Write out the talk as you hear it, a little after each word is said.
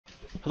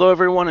Hello,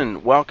 everyone,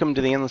 and welcome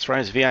to the Endless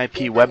Rise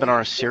VIP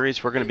webinar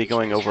series. We're going to be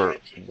going over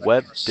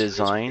web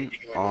design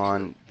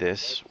on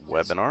this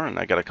webinar, and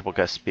I got a couple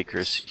guest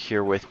speakers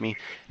here with me.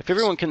 If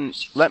everyone can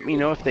let me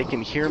know if they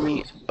can hear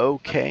me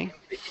okay.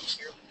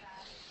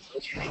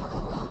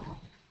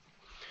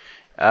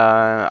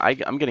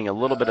 I'm getting a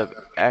little bit of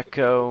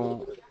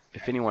echo.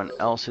 If anyone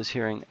else is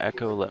hearing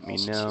echo, let me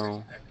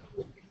know.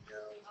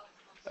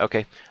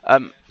 Okay.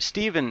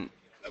 Steve and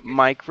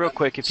Mike, real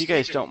quick, if you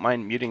guys don't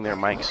mind muting their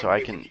mics so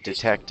I can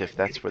detect if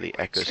that's where the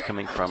echo is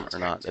coming from or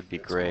not, that'd be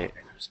great.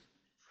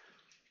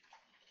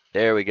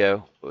 There we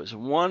go. It was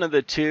one of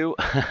the two,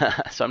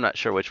 so I'm not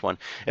sure which one.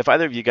 If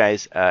either of you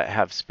guys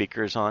have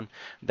speakers on,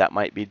 that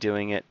might be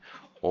doing it,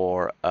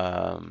 or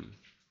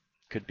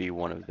could be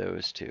one of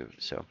those two.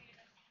 So,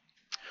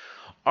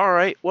 all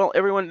right. Well,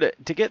 everyone,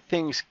 to get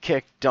things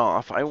kicked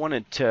off, I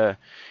wanted to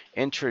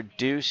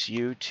introduce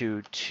you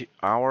to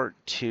our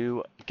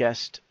two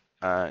guest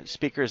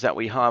speakers that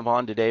we have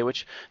on today,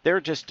 which they're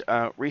just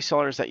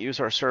resellers that use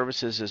our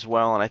services as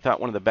well. And I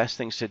thought one of the best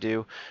things to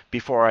do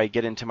before I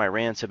get into my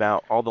rants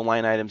about all the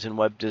line items in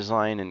web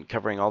design and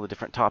covering all the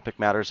different topic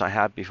matters I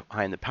have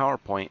behind the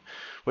PowerPoint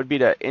would be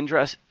to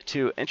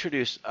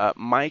introduce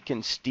Mike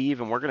and Steve,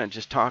 and we're going to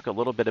just talk a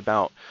little bit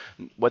about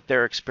what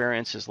their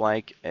experience is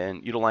like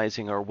and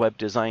utilizing our web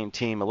design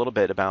team, a little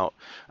bit about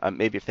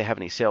maybe if they have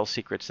any sales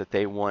secrets that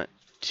they want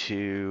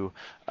to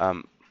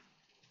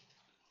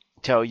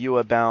tell you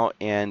about,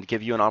 and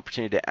give you an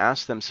opportunity to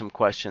ask them some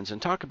questions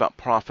and talk about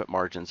profit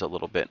margins a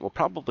little bit. We'll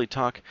probably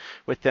talk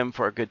with them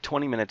for a good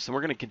 20 minutes, and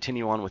we're going to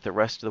continue on with the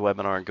rest of the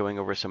webinar and going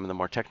over some of the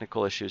more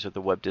technical issues of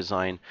the web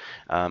design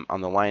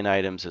on the line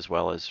items, as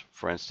well as,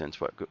 for instance,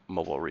 what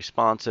mobile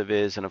responsive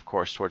is, and of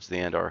course, towards the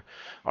end, our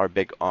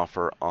big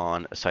offer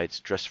on sites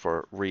just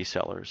for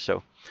resellers.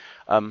 So,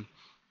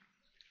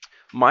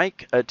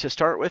 Mike, to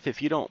start with,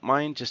 if you don't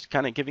mind just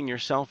kind of giving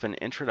yourself an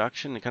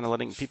introduction and kind of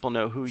letting people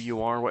know who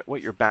you are,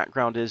 what your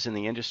background is in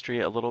the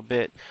industry a little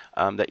bit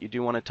that you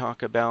do want to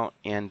talk about,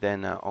 and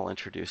then I'll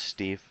introduce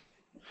Steve.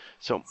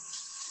 So,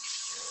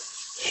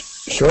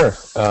 Sure.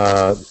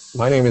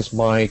 My name is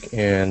Mike,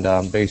 and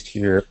I'm based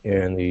here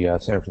in the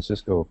San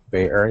Francisco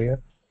Bay Area.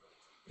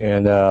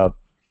 And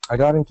I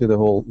got into the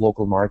whole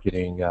local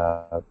marketing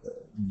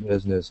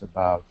business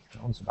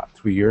almost about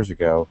 3 years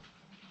ago.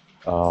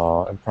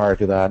 And prior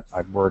to that,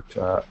 I'd worked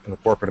in the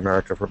corporate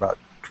America for about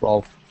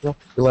 12,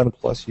 11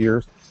 plus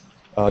years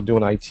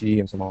doing IT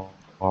and some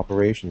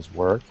operations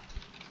work.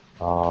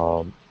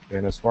 And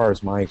as far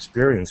as my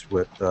experience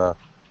with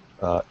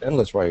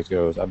Endless Rise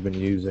goes, I've been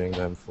using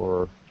them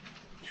for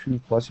 2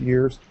 plus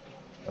years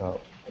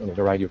in a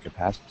variety of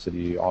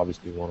capacity,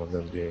 obviously one of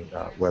them being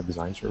web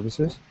design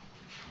services.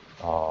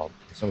 Some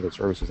of the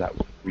services that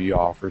we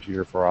offer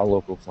here for our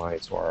local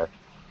clients are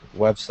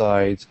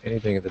websites,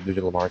 anything in the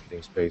digital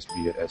marketing space,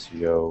 be it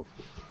SEO,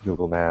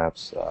 Google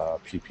Maps,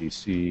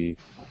 PPC,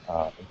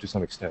 and to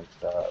some extent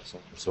some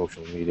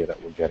social media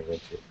that we're getting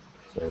into.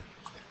 So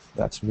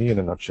that's me in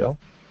a nutshell.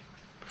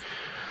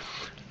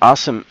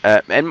 awesome.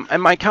 And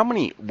Mike, how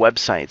many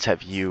websites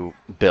have you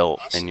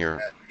built in your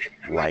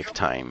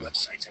lifetime?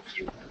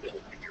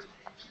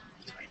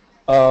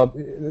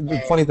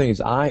 The funny thing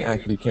is, I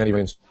actually can't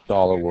even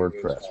install a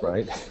WordPress,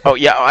 right? Oh,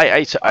 yeah, I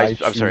I'm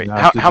choose sorry. not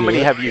How, to how do many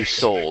it. have you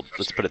sold?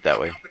 Let's put it that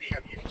way.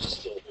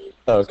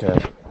 Okay.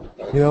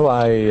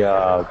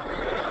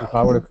 If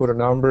I were to put a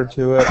number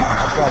to it,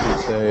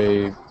 I'd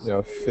probably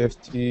say,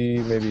 50,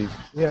 maybe,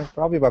 yeah,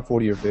 probably about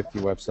 40 or 50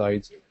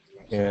 websites,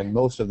 and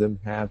most of them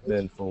have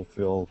been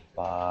fulfilled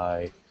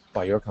by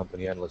your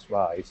company, Endless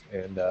Rise.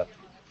 And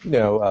you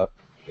know, uh,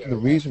 the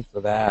reason for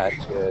that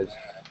is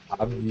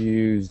I've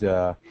used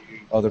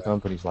other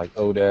companies like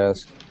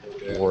Odesk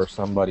or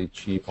somebody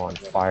cheap on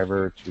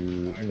Fiverr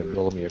to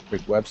build me a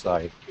quick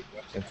website.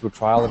 And through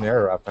trial and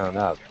error, I found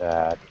out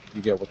that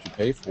you get what you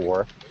pay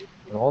for,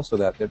 and also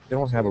that they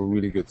don't have a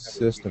really good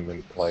system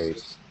in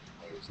place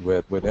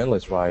with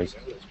Endless Rise.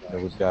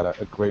 We've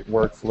got a great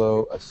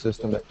workflow, a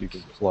system that you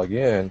can plug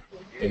in,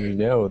 and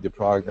the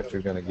product that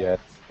you're going to get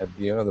at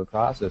the end of the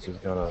process is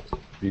going to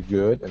be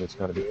good and it's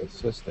going to be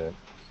consistent.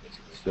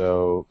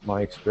 So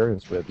my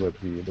experience with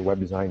the web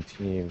design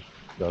team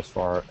thus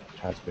far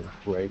has been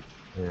great,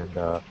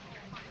 and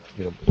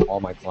all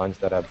my clients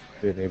that I've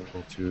been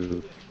able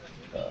to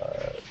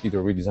either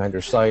redesign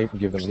their site,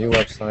 give them a new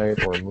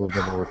website, or move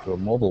them over to a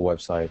mobile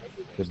website,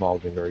 they've all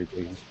been very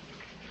pleased.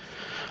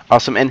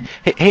 Awesome. And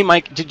hey,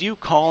 Mike, did you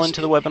call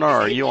into the webinar,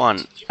 or are you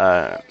on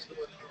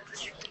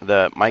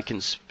the mic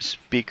and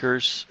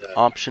speakers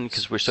option?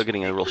 Because we're still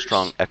getting a real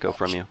strong echo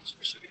from you.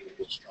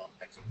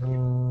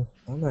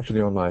 I'm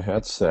actually on my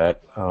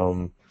headset.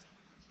 I'm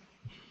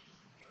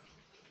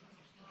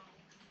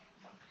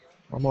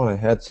on a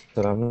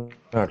headset. I'm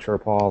not sure,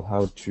 Paul,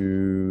 how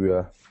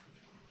to.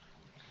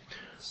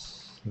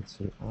 Let's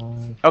see.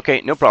 Okay,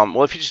 no problem.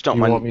 Well, if you just Do don't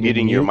you want mind me to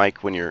muting your mute?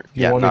 mic when you're Do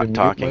you want me to not mute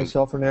talking,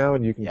 myself for now,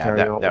 and you can yeah, carry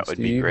that on with that would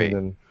be Steve, and great.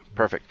 then.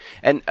 Perfect.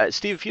 And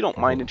Steve, if you don't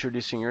mind uh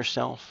introducing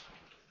yourself.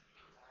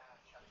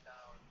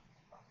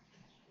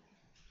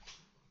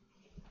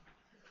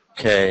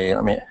 Okay,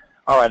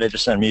 All right, I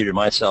just unmuted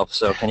myself,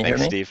 so can you hear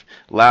Thanks, me? Steve.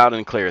 Loud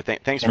and clear.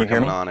 Thanks Can for you hear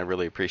coming me? on. I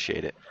really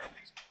appreciate it.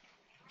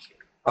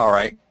 All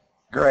right,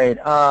 great.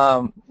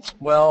 I've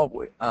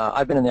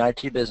been in the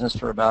IT business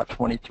for about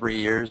 23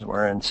 years.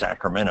 We're in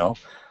Sacramento.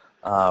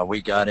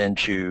 We got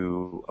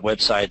into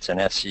websites and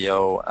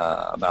SEO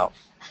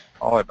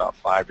probably about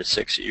 5 to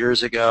 6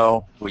 years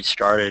ago. We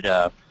started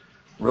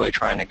really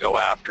trying to go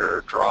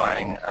after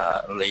drawing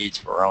leads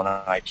for our own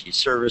IT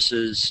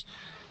services.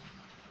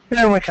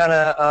 And we kind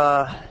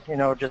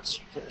of, just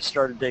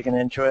started digging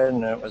into it,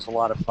 and it was a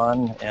lot of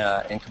fun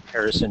in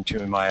comparison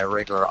to my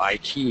regular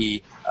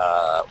IT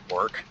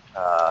work.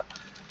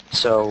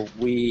 So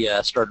we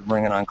started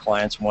bringing on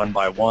clients one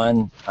by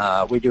one.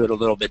 We do it a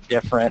little bit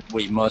different.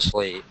 We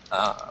mostly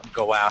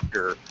go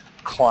after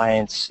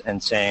clients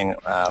and saying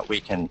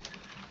we can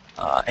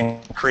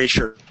increase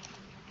your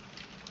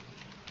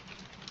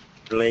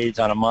leads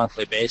on a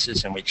monthly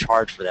basis, and we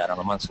charge for that on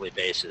a monthly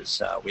basis.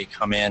 We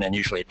come in and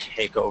usually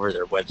take over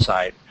their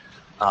website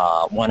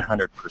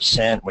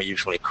 100%. We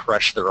usually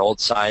crush their old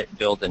site,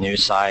 build the new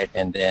site,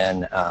 and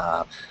then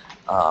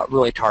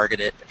really target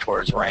it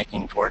towards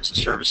ranking towards the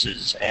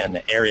services and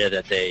the area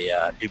that they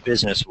do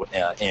business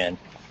in,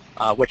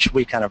 which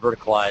we kind of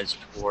verticalize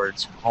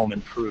towards home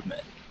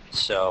improvement.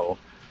 So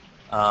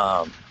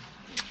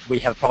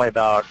we've probably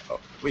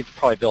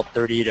built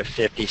 30 to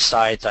 50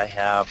 sites. I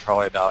have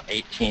probably about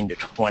 18 to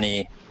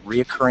 20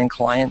 reoccurring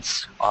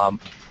clients.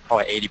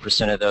 Probably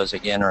 80% of those,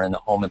 again, are in the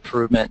home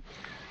improvement.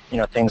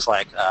 Things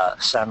like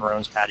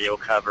sunrooms, patio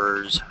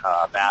covers,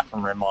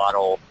 bathroom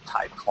remodel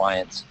type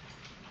clients.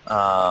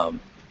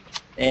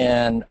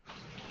 And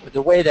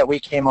the way that we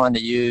came on to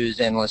use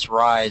Endless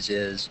Rise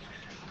is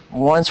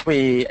once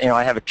I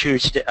had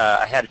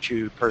a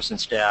two-person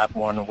staff,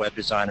 one web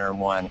designer and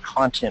one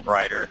content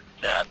writer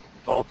that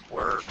both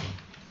were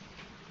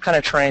kind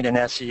of trained in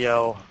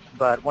SEO,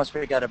 but once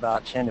we got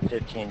about 10 to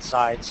 15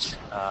 sites,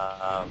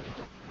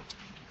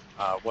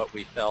 what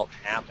we felt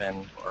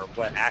happened, or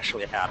what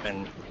actually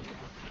happened,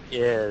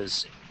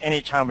 is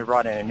anytime we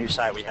brought in a new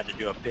site, we had to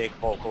do a big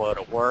bulk load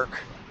of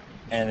work,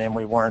 and then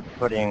we weren't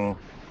putting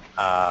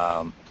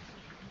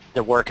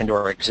the work into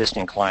our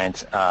existing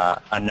clients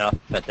enough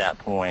at that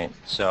point.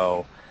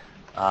 So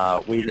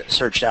we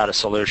searched out a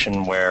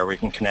solution where we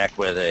can connect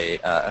with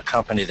a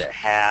company that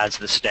has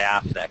the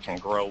staff that can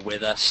grow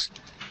with us,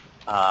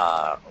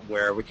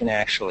 where we can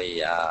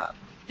actually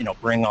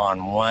bring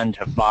on 1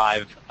 to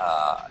 5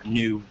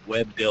 new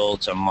web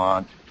builds a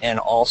month, and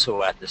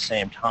also at the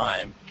same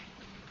time,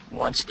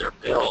 once they're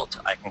built,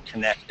 I can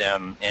connect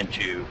them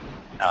into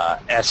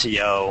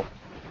SEO,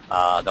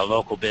 the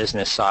local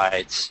business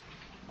sites,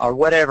 or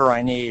whatever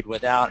I need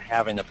without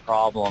having the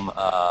problem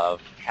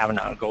of having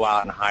to go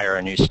out and hire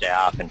a new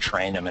staff and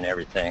train them and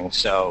everything.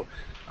 So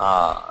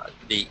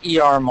the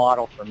ER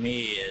model for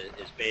me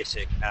is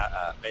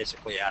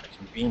basically out of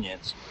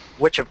convenience,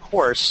 which of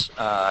course,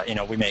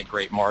 we make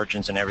great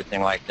margins and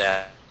everything like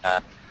that.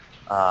 But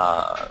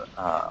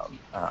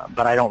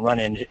I don't run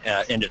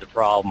into the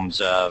problems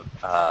of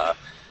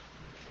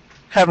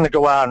having to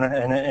go out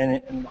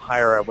and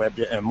hire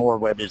more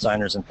web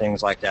designers and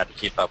things like that to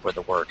keep up with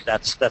the work.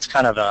 That's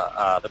kind of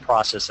the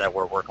process that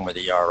we're working with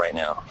ER right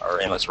now,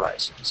 or Endless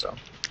Rise. So.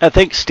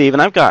 Thanks, Steve.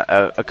 And I've got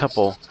a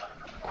couple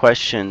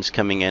questions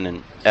coming in,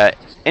 and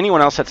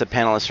anyone else that's a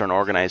panelist or an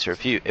organizer,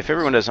 if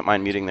everyone doesn't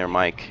mind muting their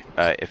mic,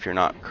 if you're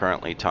not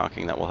currently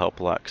talking, that will help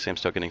a lot, because I'm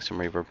still getting some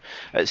reverb.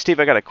 Steve,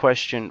 I got a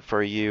question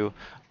for you.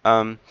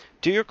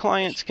 Do your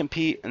clients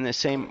compete in the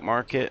same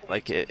market?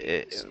 Like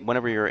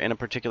whenever you're in a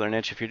particular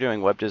niche, if you're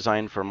doing web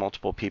design for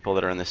multiple people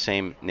that are in the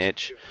same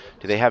niche,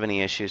 do they have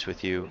any issues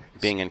with you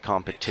being in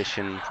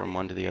competition from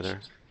one to the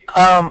other?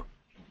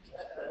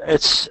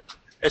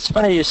 It's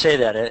funny you say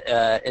that.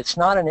 It's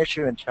not an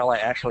issue until I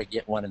actually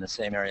get one in the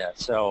same area.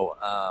 So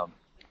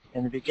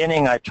in the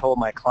beginning, I told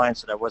my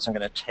clients that I wasn't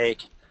going to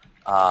take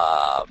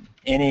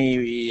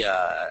any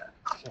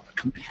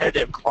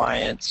competitive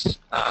clients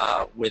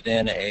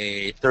within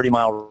a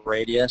 30-mile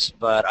radius,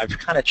 but I've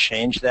kind of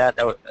changed that.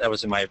 That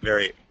was in my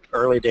very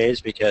early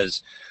days,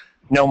 because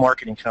no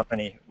marketing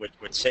company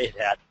would say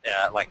that,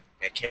 like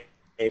a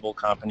cable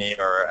company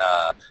or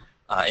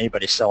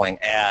anybody selling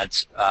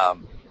ads.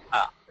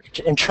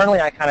 Internally,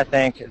 I kind of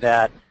think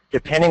that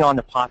depending on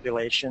the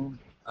population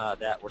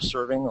that we're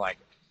serving, like,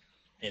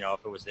 if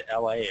it was the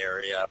LA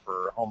area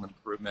for home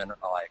improvement,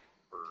 like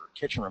for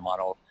kitchen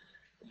remodel,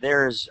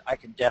 I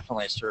could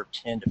definitely serve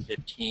 10 to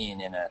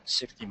 15 in a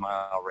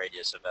 60-mile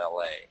radius of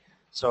LA.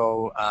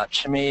 So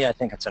to me, I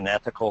think it's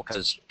unethical,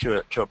 because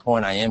to a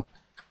point, I am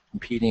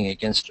competing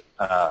against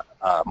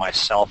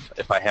myself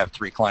if I have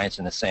 3 clients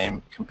in the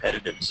same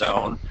competitive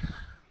zone.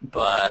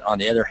 But on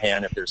the other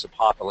hand, if there's a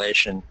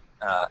population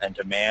and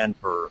demand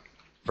for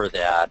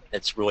that,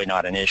 it's really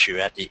not an issue.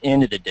 At the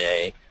end of the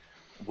day,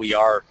 we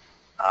are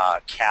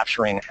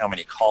capturing how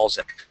many calls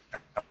that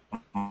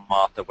come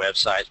off the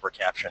websites, we're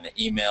capturing the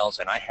emails,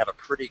 and I have a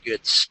pretty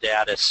good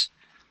status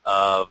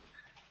of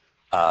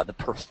the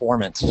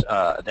performance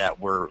that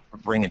we're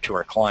bringing to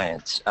our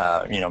clients.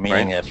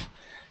 Meaning Right.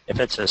 if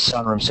it's a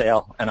sunroom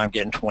sale and I'm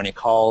getting 20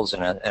 calls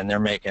and they're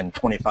making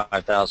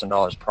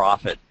 $25,000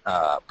 profit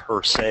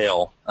per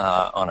sale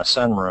on a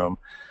sunroom,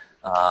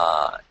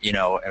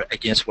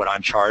 against what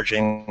I'm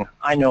charging,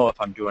 I know if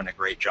I'm doing a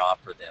great job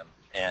for them.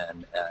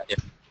 And if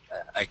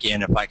I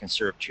can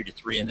serve 2 to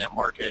 3 in that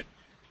market,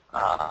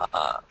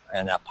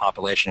 and that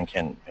population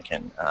can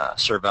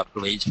serve up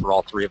leads for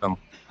all 3 of them,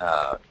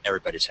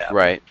 everybody's happy.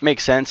 Right,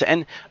 makes sense.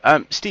 And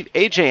Steve,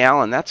 AJ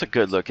Allen, that's a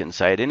good-looking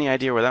site. Any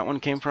idea where that one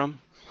came from?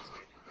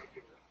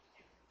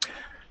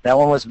 That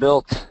one was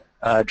built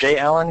J.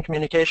 Allen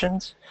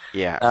Communications.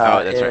 Yeah.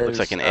 That's right. It looks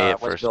like an A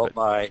at was first. Built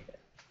by,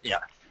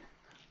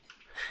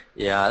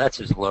 yeah, that's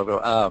his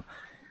logo.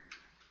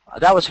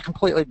 That was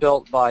completely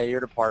built by your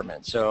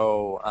department.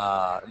 So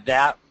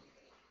that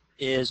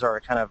is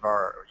we're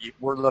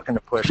looking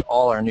to push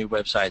all our new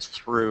websites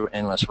through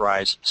Endless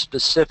Rise,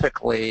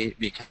 specifically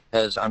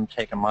because I'm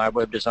taking my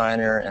web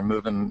designer and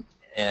moving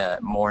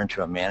more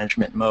into a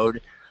management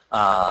mode.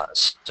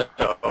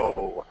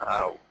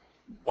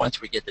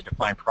 Once we get the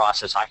defined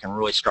process, I can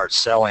really start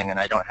selling, and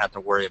I don't have to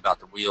worry about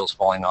the wheels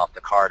falling off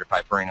the cart if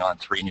I bring on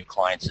 3 new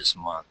clients this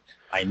month.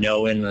 I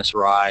know Endless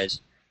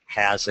Rise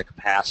has the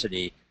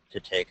capacity to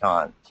take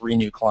on 3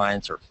 new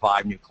clients or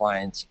 5 new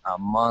clients a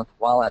month,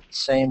 while at the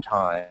same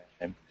time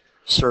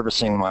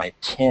servicing my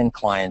 10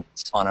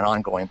 clients on an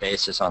ongoing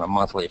basis on a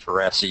monthly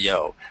for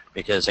SEO.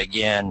 Because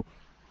again,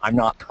 I'm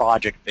not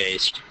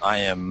project-based.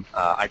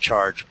 I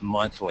charge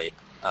monthly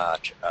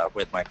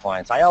with my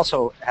clients. I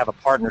also have a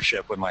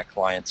partnership with my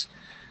clients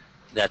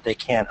that they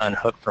can't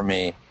unhook from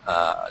me.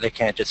 They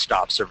can't just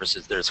stop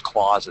services. There's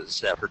clauses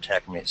that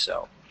protect me.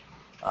 So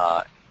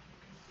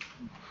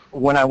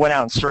when I went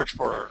out and searched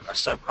for a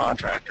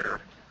subcontractor,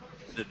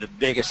 the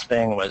biggest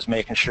thing was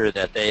making sure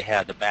that they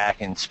had the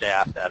back-end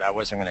staff, that I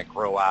wasn't going to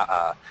grow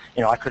out.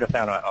 I could have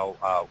found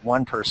a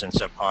one-person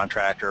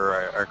subcontractor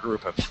or a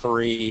group of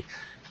 3.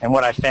 And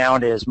what I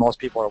found is most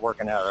people are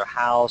working out of their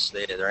house,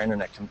 their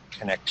internet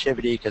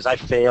connectivity, because I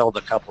failed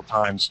a couple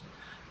times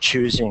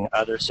choosing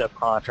other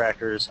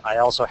subcontractors. I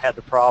also had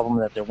the problem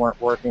that they weren't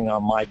working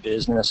on my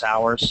business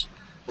hours,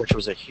 which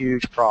was a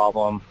huge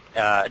problem.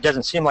 It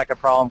doesn't seem like a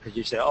problem because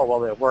you say, oh, well,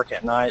 they work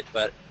at night,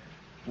 but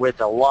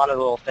with a lot of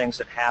little things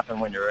that happen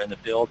when you're in the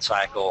build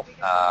cycle,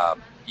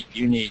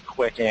 you need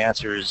quick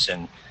answers,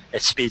 and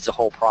it speeds the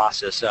whole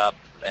process up.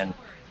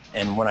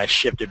 And when I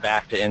shifted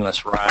back to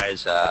Endless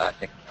Rise, I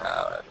think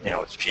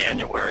it's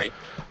January.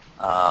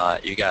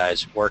 You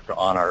guys worked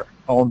on our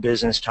own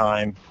business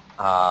time.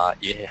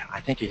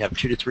 I think you have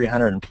 200 to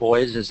 300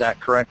 employees. Is that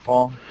correct,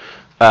 Paul?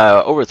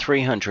 Over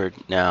 300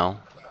 now.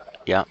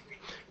 Yeah.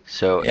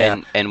 So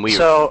yeah. and we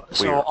so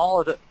all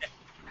of the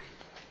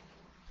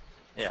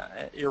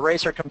your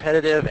rates are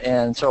competitive,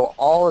 and so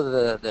all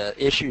of the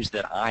issues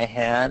that I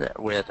had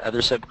with other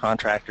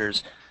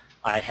subcontractors,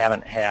 I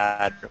haven't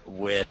had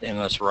with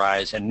Endless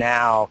Rise. And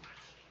now,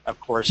 of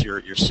course,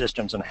 your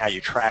systems and how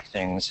you track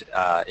things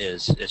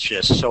is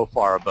just so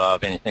far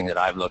above anything that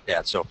I've looked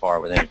at so far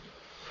with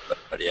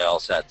anybody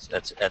else.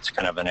 That's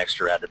kind of an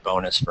extra added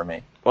bonus for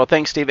me. Well,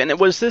 thanks, Steve. And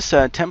was this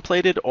a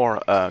templated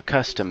or a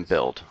custom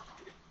build?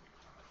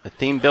 A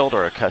theme build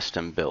or a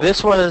custom build?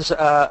 This was.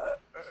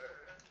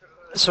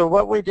 So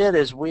what we did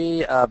is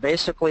we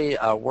basically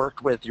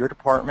worked with your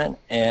department,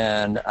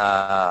 and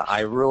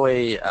I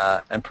really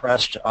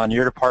impressed on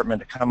your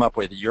department to come up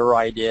with your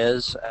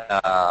ideas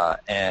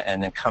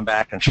and then come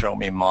back and show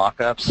me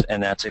mock-ups,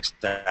 and that's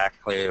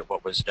exactly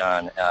what was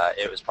done.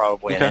 It was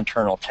probably an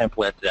internal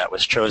template that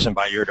was chosen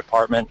by your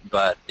department,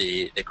 but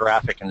the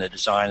graphic and the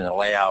design and the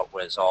layout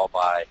was all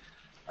by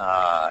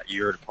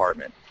your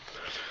department.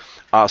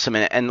 Awesome.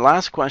 And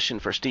last question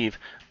for Steve.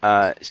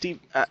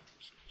 Steve,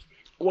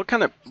 what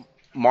kind of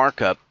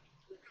markup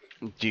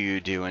do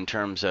you do in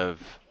terms of,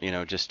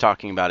 just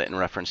talking about it in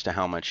reference to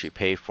how much you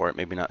pay for it,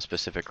 maybe not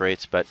specific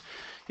rates, but,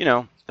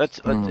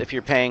 let's if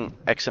you're paying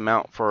X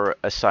amount for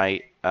a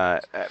site,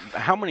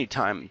 how many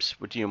times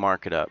would you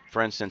mark it up?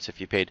 For instance,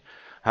 if you paid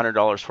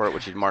 $100 for it,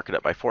 would you mark it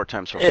up by 4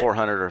 times for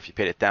 400, or if you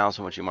paid $1,000,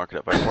 would you mark it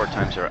up by 4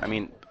 times? Or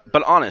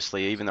but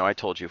honestly, even though I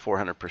told you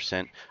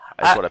 400%,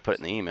 that's what I put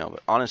in the email,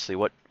 but honestly,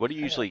 what do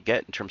you usually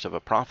get in terms of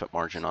a profit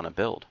margin on a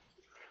build?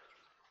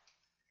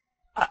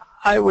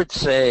 I would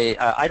say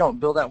I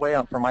don't build that way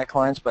for my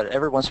clients, but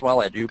every once in a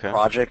while I do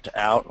project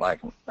out.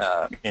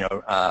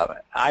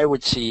 I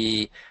would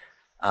see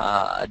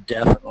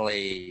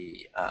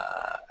definitely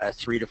a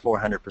 300 to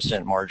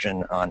 400%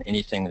 margin on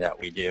anything that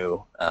we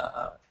do.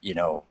 That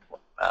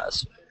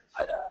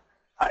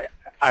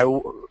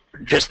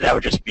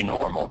would just be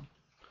normal.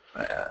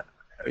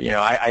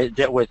 I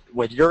did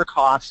with your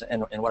costs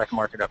and what I can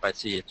mark it up, I'd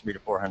see a 300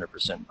 to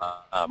 400%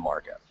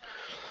 markup.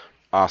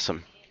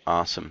 Awesome.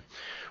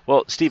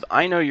 Well, Steve,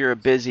 I know you're a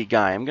busy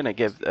guy. I'm going to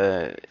give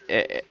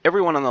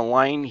everyone on the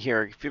line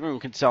here, if everyone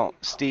can tell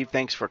Steve,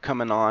 thanks for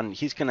coming on.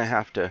 He's going to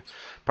have to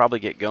probably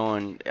get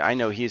going. I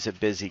know he's a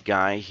busy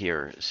guy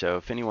here, so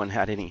if anyone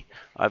had any,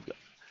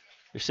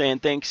 you're saying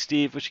thanks,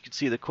 Steve. Wish you could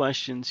see the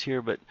questions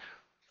here, but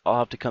I'll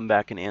have to come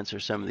back and answer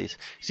some of these.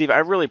 Steve, I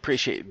really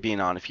appreciate you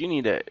being on. If you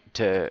need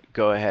to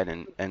go ahead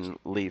and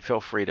leave,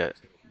 feel free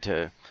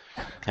to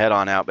head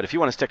on out. But if you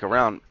want to stick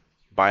around,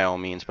 by all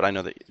means. But I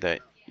know that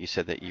you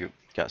said that you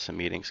got some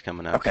meetings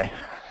coming up. Okay.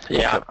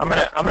 Yeah, I'm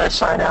gonna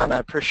sign out, and I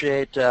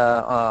appreciate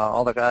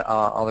all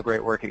the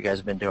great work you guys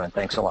have been doing.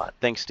 Thanks a lot.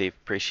 Thanks, Steve.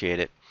 Appreciate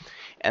it.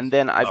 And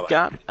then I've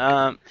got,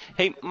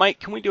 hey, Mike,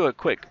 can we do a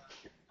quick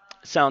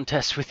sound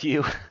test with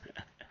you?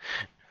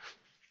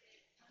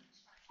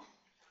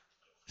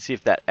 See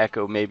if that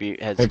echo maybe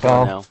has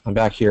gone now. I'm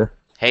back here.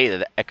 Hey,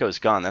 the echo's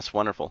gone. That's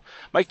wonderful.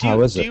 Mike,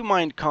 do you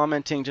mind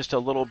commenting just a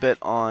little bit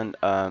on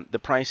the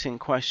pricing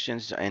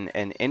questions and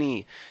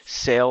any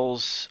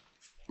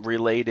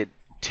sales-related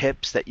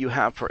tips that you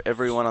have for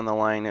everyone on the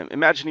line?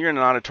 Imagine you're in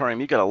an auditorium.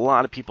 You've got a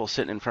lot of people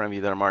sitting in front of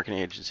you that are marketing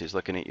agencies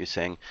looking at you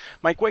saying,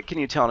 Mike, what can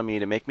you tell me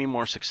to make me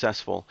more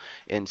successful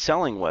in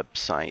selling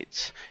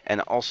websites and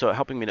also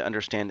helping me to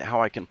understand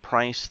how I can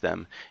price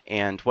them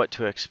and what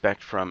to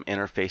expect from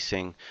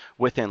interfacing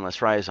with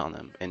Endless Rise on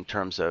them in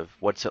terms of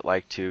what's it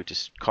like to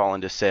just call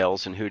into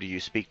sales and who do you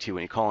speak to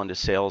when you call into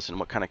sales and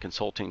what kind of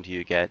consulting do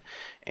you get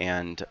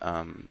and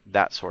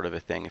that sort of a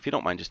thing. If you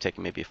don't mind just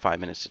taking maybe 5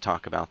 minutes to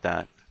talk about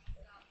that.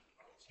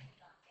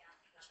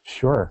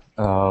 Sure.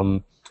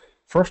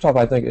 First off,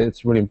 I think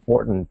it's really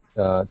important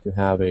to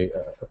have a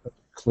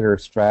clear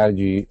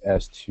strategy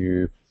as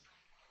to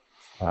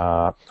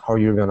how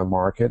you're going to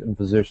market and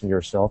position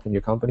yourself and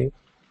your company.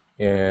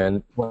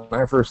 And when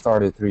I first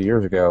started 3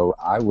 years ago,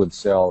 I would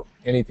sell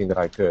anything that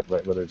I could,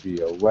 whether it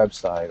be a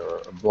website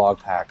or a blog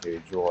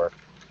package or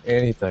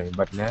anything.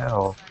 But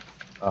now,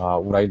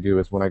 what I do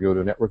is when I go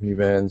to networking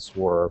events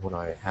or when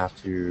I have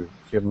to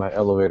give my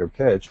elevator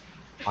pitch,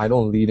 I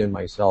don't lead in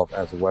myself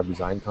as a web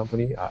design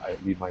company. I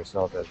lead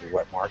myself as a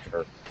web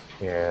marketer.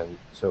 And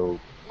so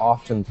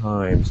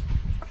oftentimes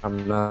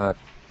I'm not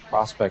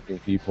prospecting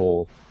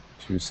people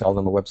to sell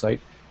them a website.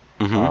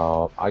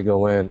 Mm-hmm. I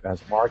go in as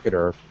a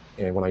marketer,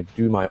 and when I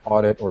do my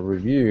audit or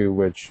review,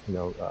 which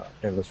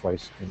Endless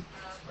Rise can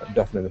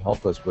definitely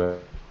help us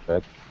with,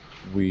 that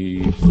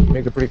we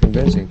make a pretty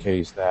convincing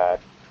case that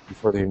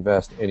before they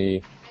invest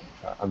any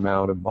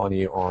amount of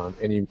money on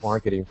any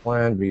marketing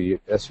plan, be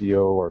it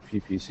SEO or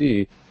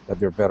PPC, that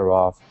they're better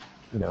off,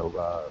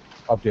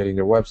 updating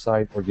their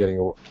website or getting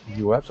a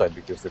new website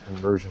because the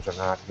conversions are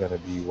not going to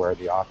be where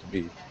they ought to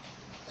be.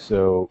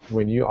 So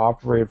when you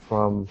operate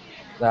from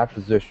that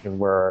position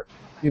where,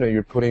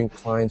 you're putting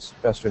clients'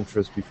 best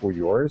interest before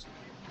yours,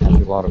 I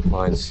think a lot of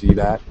clients see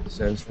that,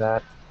 sense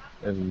that,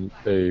 and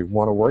they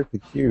want to work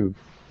with you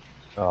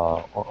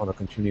on a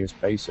continuous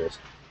basis.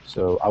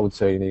 So I would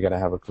say you got to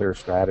have a clear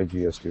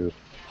strategy as to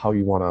how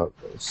you want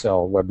to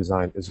sell web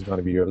design. Is it going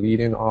to be your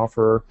lead-in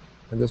offer?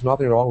 And there's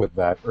nothing wrong with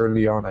that.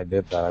 Early on, I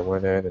did that. I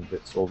went in and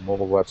sold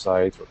mobile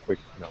websites or quick,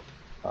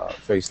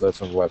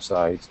 facelifts on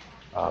websites.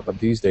 But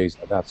these days,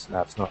 that's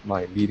not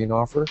my leading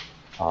offer.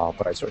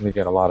 But I certainly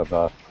get a lot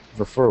of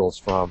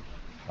referrals from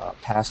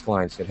past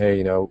clients saying, hey,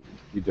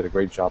 you did a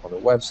great job on the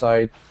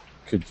website.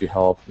 Could you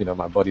help,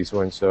 my buddy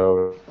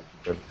so-and-so,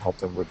 help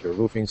them with their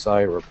roofing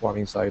site or a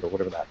plumbing site or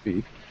whatever that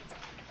be.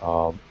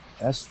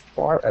 As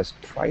far as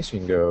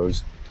pricing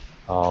goes,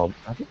 I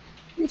think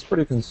it's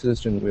pretty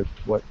consistent with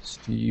what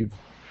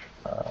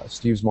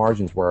Steve's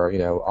margins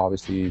were.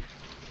 Obviously,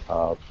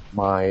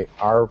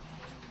 our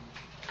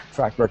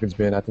track record's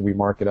been, I think we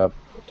mark it up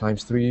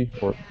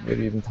 ×3 or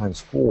maybe even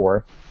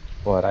 ×4,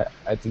 but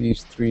at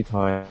least 3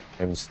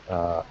 times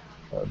the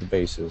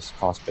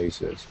cost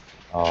basis.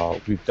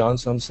 We've done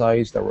some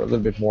sites that were a little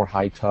bit more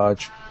high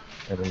touch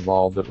and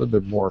involved a little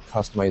bit more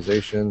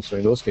customization. So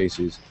in those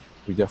cases,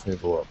 we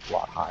definitely go a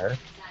lot higher.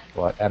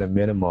 But at a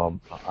minimum,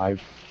 I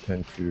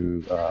tend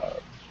to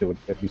do it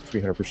at least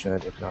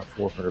 300%, if not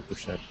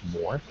 400%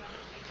 more.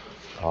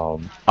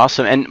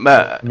 Awesome. And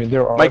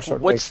there are Mike,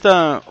 what's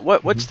the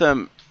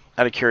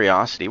out of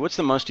curiosity, what's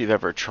the most you've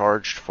ever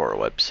charged for a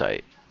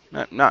website?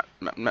 Not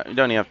you don't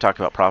even have to talk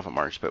about profit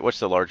margins, but what's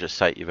the largest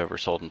site you've ever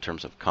sold in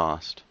terms of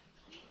cost?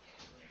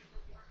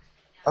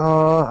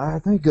 I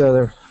think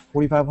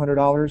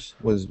 $4,500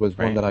 was Right.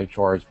 one that I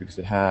charged because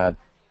it had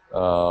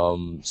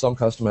some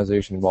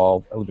customization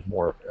involved, a little bit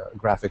more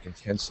graphic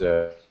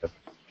intensive,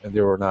 and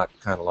they were not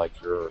kind of like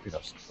your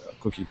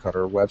cookie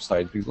cutter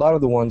website. Because a lot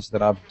of the ones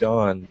that I've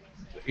done,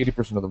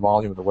 80% of the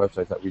volume of the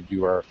websites that we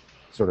do are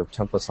sort of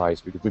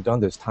template-sized because we've done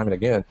this time and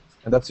again.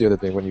 And that's the other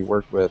thing when you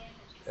work with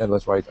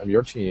Endless Rise and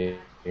your team.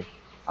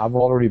 I've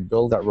already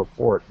built that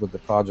report with the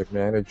project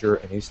manager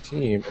and his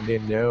team, and they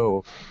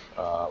know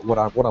what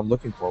I'm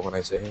looking for when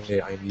I say,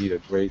 hey, I need a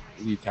great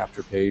lead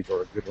capture page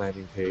or a good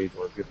landing page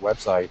or a good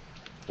website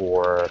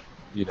for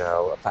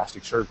a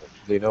plastic surgeon.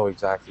 They know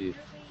exactly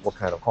what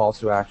kind of calls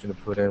to action to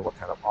put in, what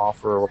kind of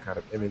offer, what kind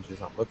of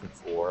images I'm looking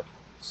for.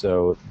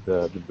 So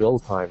the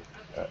build time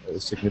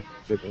is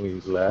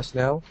significantly less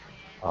now.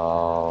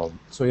 So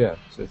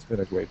it's been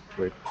a great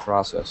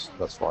process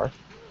thus far.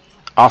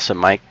 Awesome,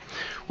 Mike.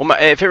 Well,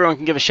 if everyone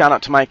can give a shout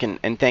out to Mike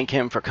and thank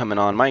him for coming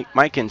on.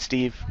 Mike and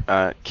Steve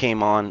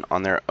came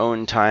on their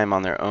own time,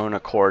 on their own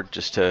accord,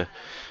 just to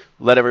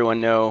let everyone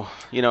know,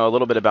 a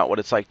little bit about what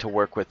it's like to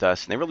work with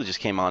us. And they really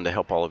just came on to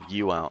help all of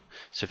you out.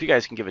 So if you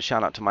guys can give a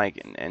shout out to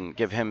Mike and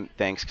give him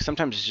thanks, 'cause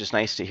sometimes it's just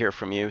nice to hear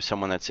from you,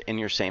 someone that's in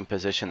your same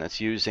position that's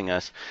using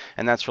us.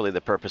 And that's really the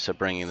purpose of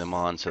bringing them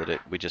on, so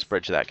that we just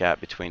bridge that gap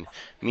between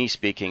me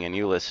speaking and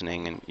you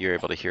listening, and you're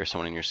able to hear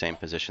someone in your same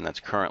position that's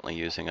currently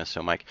using us.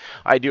 So Mike,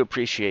 I do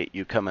appreciate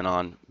you coming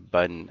on,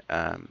 bud, and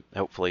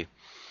hopefully,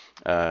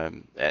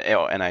 and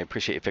I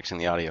appreciate you fixing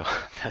the audio.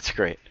 That's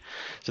great.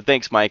 So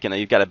thanks, Mike, and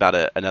you've got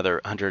about another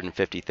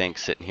 150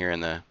 thanks sitting here in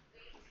the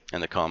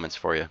comments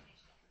for you.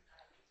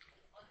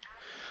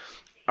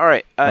 All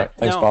right. All right.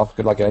 Thanks, Paul.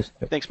 Good luck, guys.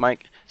 Thanks,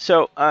 Mike.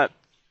 So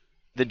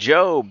the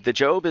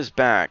Job is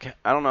back.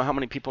 I don't know how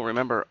many people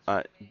remember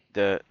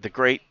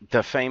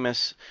the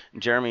famous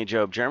Jeremy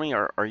Job. Jeremy,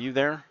 are you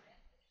there?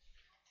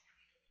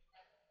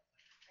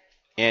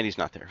 And he's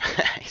not there.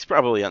 He's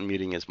probably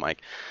unmuting his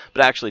mic.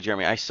 But actually,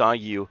 Jeremy, I saw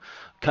you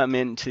come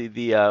into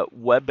the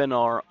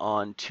webinar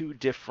on 2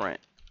 different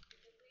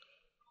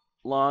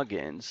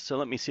logins. So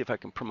let me see if I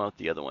can promote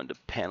the other one to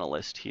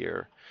panelist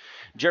here.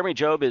 Jeremy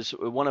Job is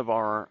one of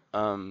our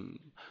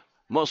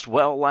most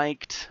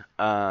well-liked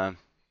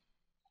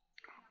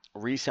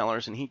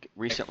resellers, and he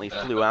recently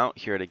flew out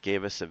here to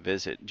give us a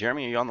visit.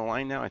 Jeremy, are you on the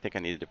line now? I think I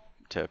needed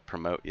to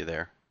promote you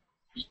there.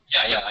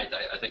 Yeah, I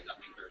think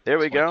I'm here. There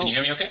we go. Can you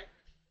hear me okay?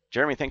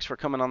 Jeremy, thanks for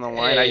coming on the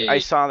line. Hey. I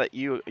saw that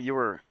you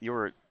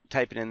were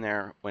typing in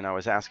there when I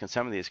was asking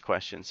some of these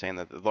questions, saying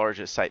that the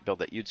largest site build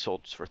that you'd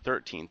sold was for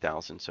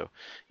 $13,000. So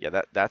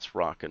yeah, that's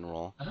rock and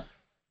roll. Uh-huh.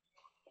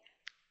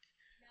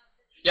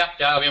 Yeah.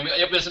 I mean,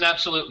 it was an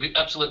absolute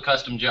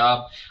custom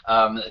job.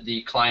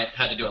 The client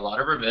had to do a lot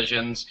of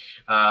revisions,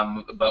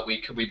 but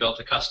we built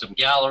a custom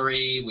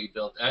gallery. We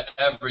built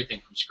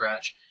everything from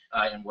scratch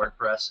in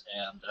WordPress,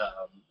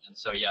 and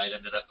so yeah, it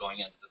ended up going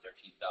into the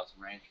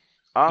 13,000 range.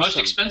 Awesome. Most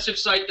expensive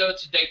site though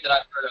to date that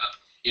I've heard of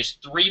is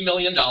 $3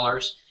 million,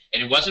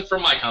 and it wasn't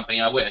from my company.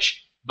 I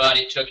wish. But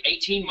it took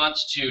 18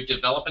 months to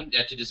develop and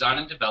to design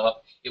and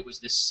develop. It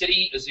was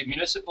the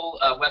municipal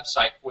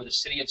website for the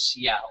city of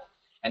Seattle,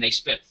 and they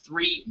spent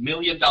 $3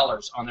 million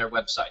on their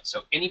website.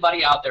 So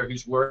anybody out there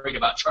who's worried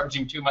about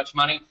charging too much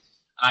money,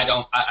 I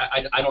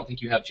don't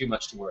think you have too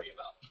much to worry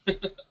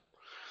about.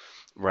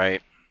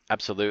 Right.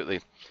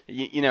 Absolutely.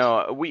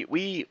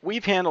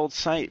 We've handled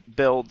site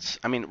builds.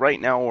 I mean, right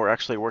now we're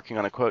actually working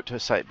on a quote to a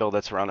site build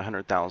that's around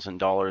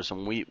 $100,000,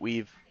 and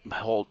we've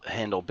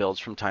handle builds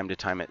from time to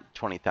time at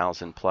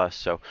 20,000 plus.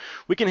 So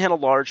we can handle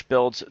large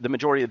builds. The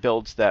majority of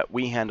builds that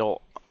we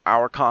handle,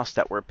 our costs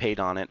that we're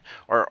paid on it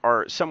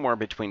are somewhere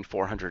between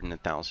 $400 and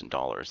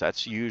 $1,000.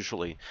 That's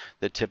usually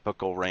the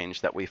typical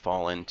range that we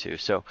fall into.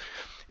 So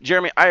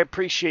Jeremy, I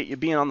appreciate you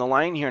being on the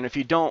line here, and if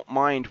you don't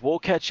mind, we'll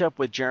catch up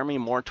with Jeremy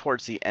more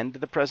towards the end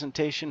of the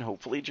presentation.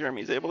 Hopefully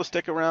Jeremy's able to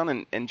stick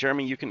around, and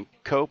Jeremy, you can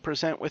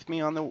co-present with me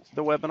on the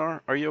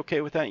webinar. Are you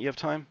okay with that? You have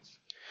time?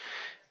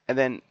 And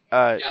then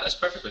yeah, that's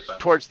perfectly fine.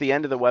 Towards the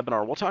end of the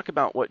webinar, we'll talk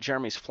about what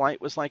Jeremy's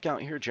flight was like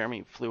out here.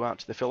 Jeremy flew out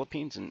to the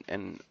Philippines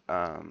and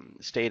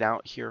stayed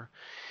out here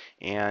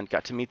and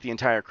got to meet the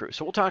entire crew.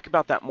 So we'll talk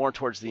about that more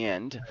towards the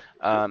end.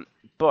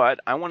 But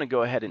I want to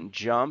go ahead and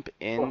jump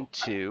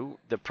into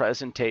the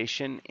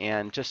presentation,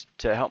 and just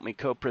to help me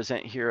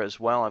co-present here as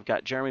well, I've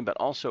got Jeremy, but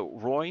also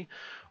Roy.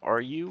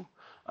 Are you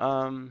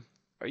on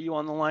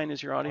the line?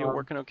 Is your audio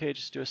working okay?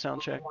 Just do a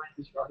sound check.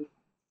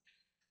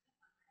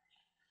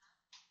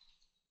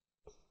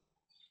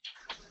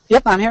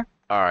 Yep, I'm here.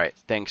 All right.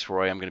 Thanks,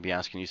 Roy. I'm going to be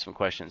asking you some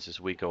questions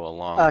as we go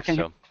along.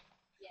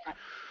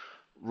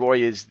 Roy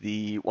is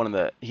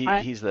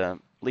he's the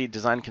lead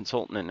design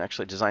consultant and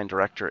actually design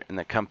director in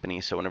the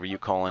company. So whenever you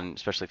call in,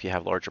 especially if you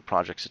have larger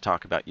projects to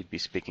talk about, you'd be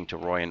speaking to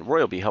Roy, and Roy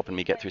will be helping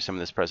me get through some of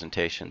this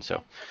presentation.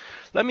 So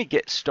let me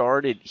get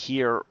started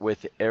here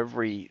with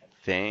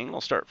everything.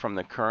 I'll start from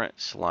the current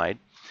slide.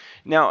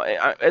 Now,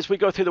 as we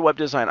go through the web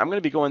design, I'm going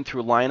to be going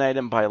through line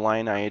item by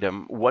line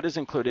item what is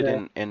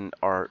included in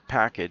our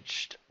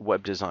packaged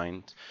web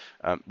design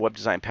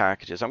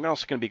packages. I'm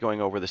also going to be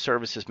going over the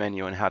services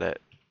menu and how to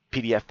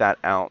PDF that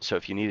out, so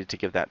if you needed to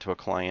give that to a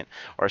client,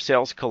 our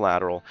sales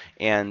collateral,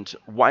 and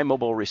why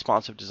mobile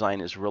responsive design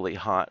is really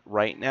hot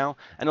right now,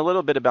 and a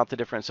little bit about the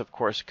difference, of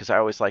course, because I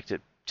always like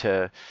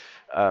to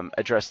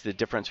address the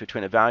difference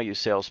between a value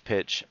sales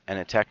pitch and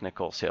a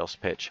technical sales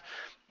pitch.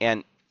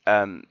 And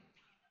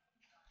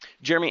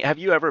Jeremy, have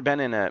you ever been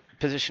in a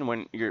position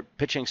when you're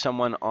pitching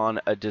someone on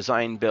a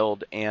design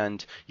build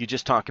and you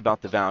just talk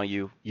about the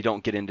value, you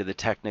don't get into the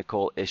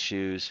technical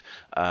issues,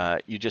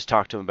 you just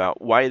talk to them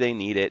about why they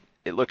need it,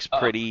 it looks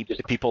pretty,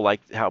 people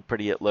like how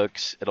pretty it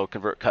looks, it'll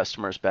convert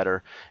customers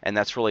better, and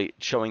that's really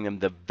showing them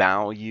the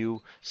value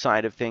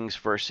side of things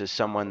versus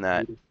someone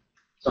that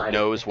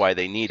knows why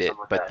they need it,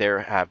 but they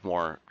have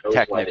more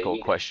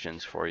technical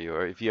questions for you?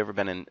 Or have you ever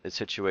been in a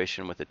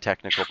situation with a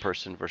technical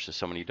person versus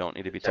someone you don't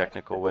need to be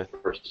technical with?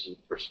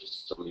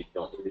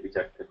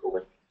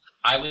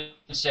 I would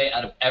say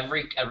out of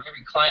every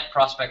client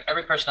prospect,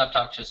 every person I've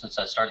talked to since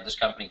I started this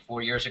company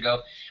 4 years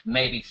ago,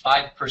 maybe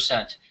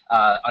 5%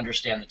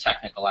 understand the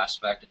technical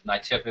aspect, and I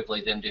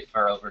typically then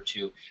defer over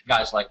to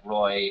guys like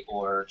Roy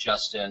or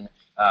Justin,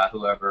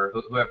 whoever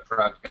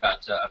I've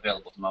got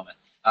available at the moment.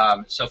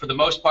 So for the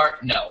most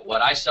part, no.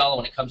 What I sell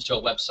when it comes to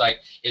a website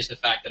is the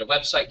fact that a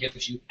website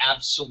gives you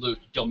absolute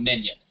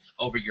dominion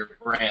over your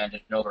brand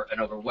and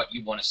over what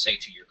you want to say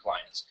to your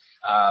clients.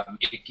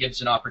 It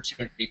gives an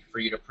opportunity for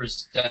you to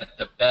present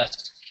the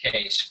best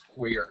case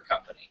for your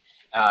company.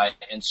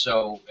 And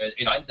so,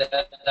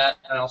 that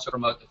and also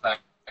promote the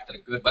fact that a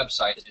good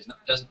website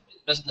doesn't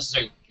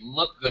necessarily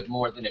look good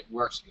more than it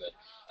works good.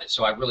 And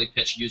so I really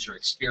pitch user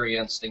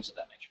experience, things of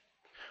that nature.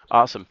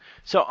 Awesome.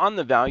 So on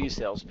the value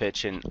sales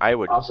pitch, and I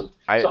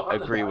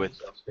agree with.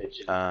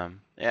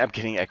 I'm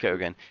getting echo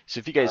again. So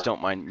if you guys don't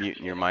mind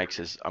muting your mics,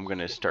 as I'm going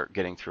to start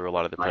getting through a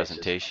lot of the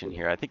presentation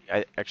here.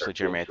 Actually,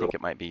 Jeremy, I think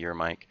it might be your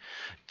mic.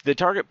 The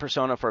target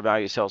persona for a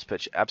value sales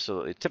pitch,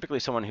 absolutely. Typically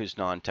someone who's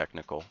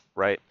non-technical,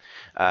 right?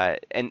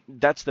 And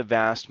that's the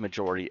vast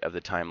majority of the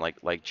time,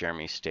 like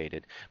Jeremy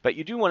stated. But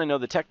you do want to know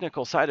the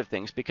technical side of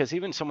things, because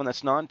even someone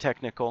that's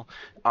non-technical,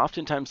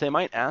 oftentimes they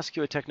might ask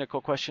you a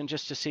technical question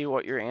just to see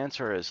what your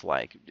answer is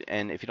like.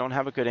 And if you don't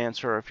have a good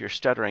answer, or if you're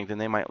stuttering, then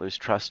they might lose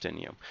trust in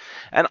you.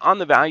 And on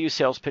the value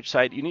sales pitch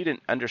side, you need to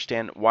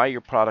understand why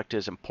your product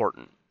is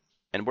important.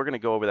 And we're going to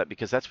go over that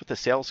because that's what the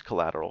sales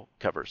collateral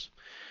covers.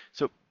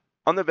 So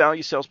on the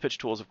value sales pitch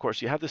tools, of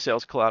course, you have the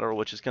sales collateral,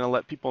 which is going to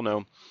let people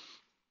know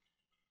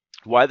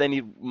why they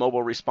need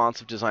mobile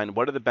responsive design,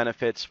 what are the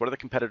benefits, what are the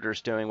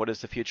competitors doing, what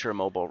is the future of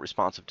mobile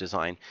responsive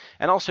design.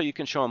 And also you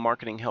can show them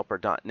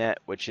marketinghelper.net,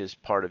 which is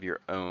part of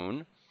your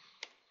own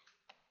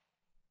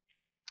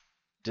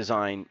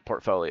design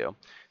portfolio.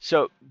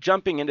 So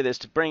jumping into this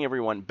to bring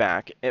everyone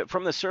back,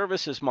 from the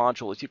services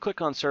module, if you click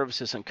on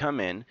services and come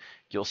in,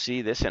 you'll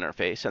see this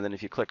interface, and then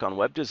if you click on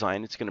web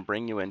design, it's going to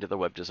bring you into the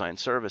web design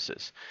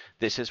services.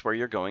 This is where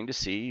you're going to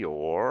see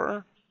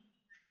your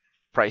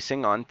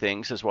pricing on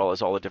things, as well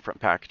as all the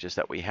different packages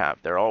that we have.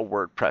 They're all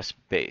WordPress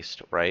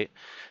based, right?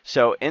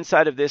 So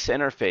inside of this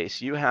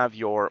interface, you have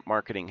your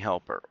marketing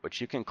helper, which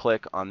you can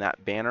click on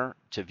that banner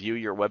to view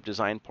your web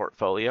design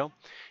portfolio.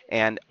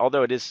 And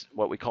although it is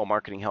what we call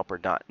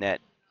marketinghelper.net,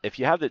 if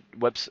you have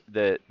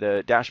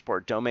the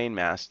dashboard domain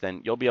mask,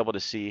 then you'll be able to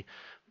see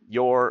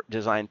your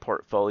design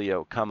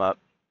portfolio come up,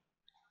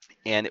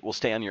 and it will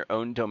stay on your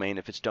own domain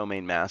if it's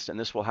domain masked. And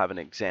this will have an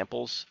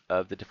examples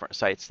of the different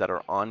sites that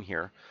are on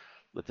here.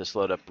 Let this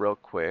load up real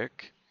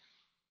quick.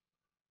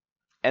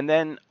 And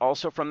then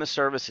also from the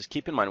services,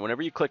 keep in mind,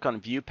 whenever you click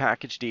on View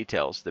Package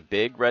Details, the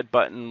big red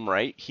button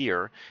right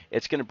here,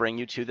 it's going to bring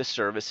you to the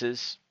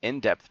Services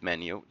in-depth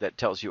menu that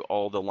tells you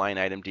all the line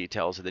item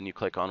details. And then you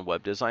click on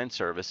Web Design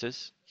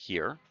Services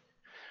here,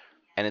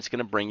 and it's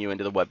going to bring you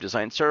into the Web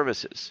Design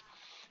Services.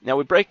 Now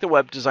we break the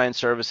Web Design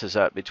Services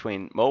up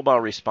between mobile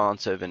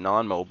responsive and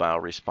non-mobile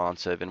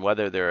responsive, and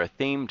whether they're a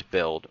themed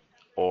build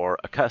or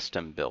a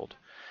custom build.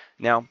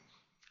 Now,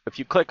 if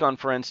you click on,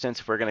 for instance,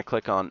 if we're going to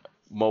click on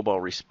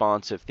mobile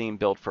responsive theme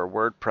build for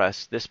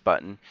WordPress, this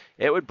button,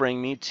 it would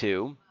bring me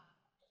to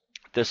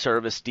the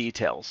service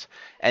details.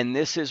 And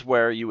this is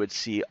where you would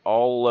see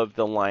all of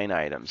the line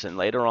items. And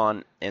later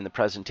on in the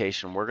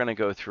presentation, we're going to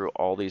go through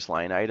all these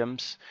line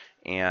items,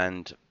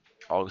 and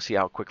I'll see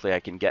how quickly I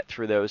can get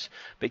through those.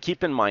 But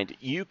keep in mind,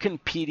 you can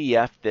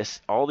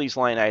PDF all these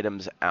line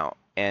items out.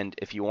 And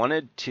if you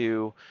wanted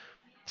to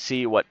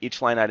see what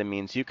each line item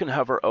means, you can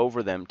hover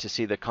over them to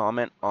see the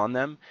comment on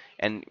them.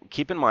 And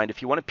keep in mind,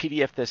 if you want to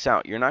PDF this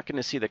out, you're not going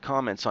to see the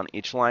comments on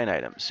each line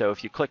item. So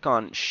if you click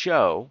on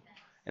Show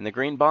in the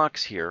green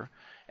box here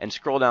and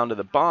scroll down to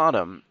the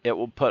bottom, it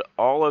will put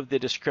all of the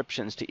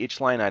descriptions to each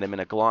line item in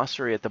a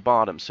glossary at the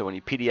bottom. So when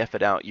you PDF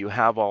it out, you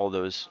have all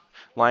those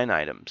line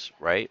items,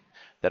 right,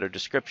 that are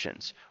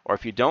descriptions. Or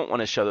if you don't want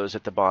to show those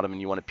at the bottom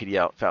and you want to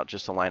PDF out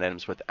just the line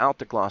items without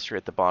the glossary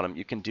at the bottom,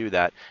 you can do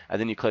that, and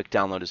then you click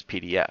Download as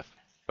PDF.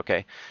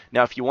 Okay.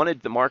 Now, if you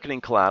wanted the marketing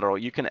collateral,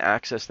 you can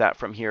access that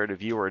from here to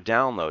view or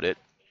download it,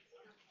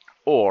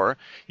 or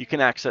you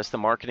can access the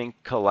marketing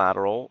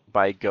collateral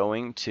by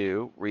going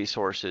to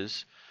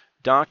Resources,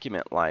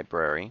 Document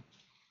Library,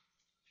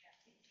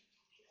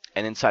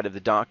 and inside of the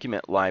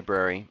Document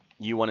Library,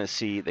 you want to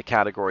see the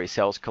category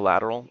Sales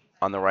Collateral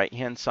on the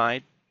right-hand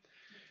side.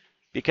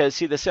 Because,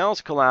 see, the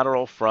Sales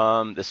Collateral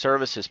from the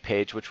Services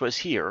page, which was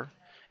here,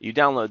 you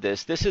download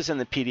this. This is in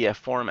the PDF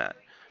format.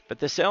 But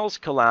the sales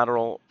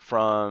collateral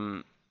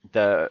from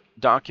the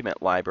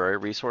document library,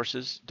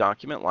 Resources,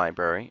 Document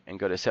Library, and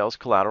go to Sales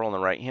Collateral on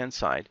the right-hand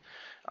side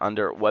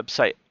under Web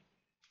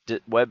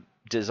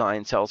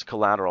Design Sales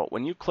Collateral.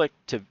 When you click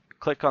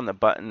on the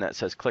button that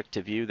says Click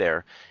to View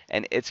there,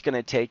 and it's going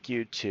to take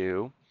you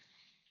to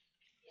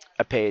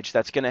a page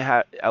that's going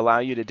to allow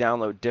you to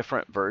download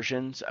different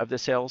versions of the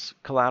sales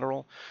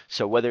collateral.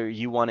 So whether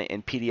you want it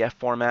in PDF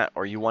format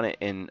or you want it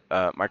in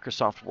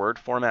Microsoft Word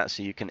format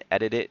so you can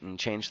edit it and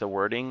change the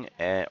wording,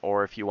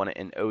 or if you want it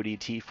in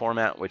ODT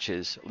format, which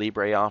is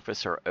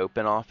LibreOffice or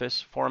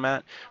OpenOffice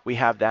format, we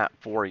have that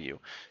for you.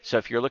 So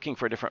if you're looking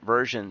for different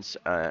versions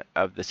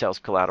of the sales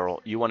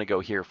collateral, you want to go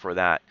here for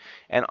that.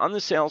 And on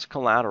the sales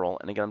collateral,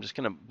 and again, I'm just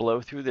going to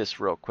blow through this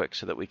real quick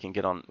so that we can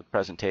get on with the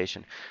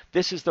presentation.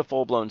 This is the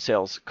full-blown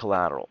sales collateral.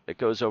 It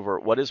goes over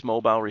what is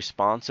mobile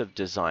responsive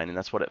design, and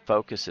that's what it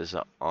focuses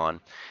on.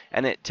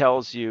 And it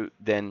tells you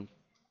then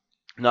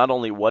not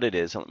only what it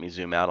is, and let me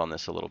zoom out on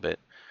this a little bit,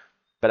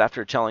 but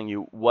after telling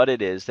you what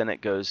it is, then it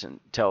goes and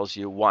tells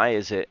you why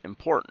is it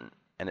important,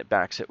 and it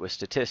backs it with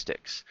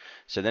statistics.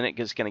 So then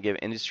it's going to give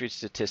industry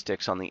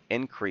statistics on the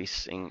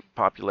increasing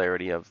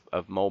popularity of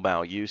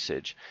mobile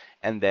usage,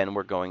 and then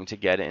we're going to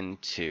get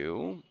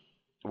into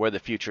where the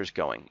future is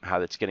going, how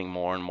it's getting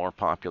more and more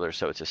popular,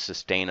 so it's a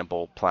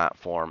sustainable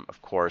platform.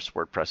 Of course,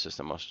 WordPress is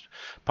the most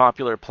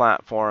popular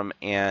platform,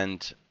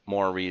 and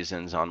more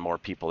reasons on more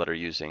people that are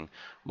using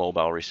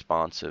mobile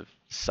responsive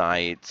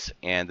sites,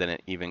 and then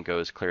it even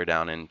goes clear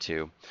down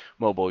into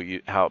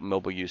how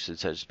mobile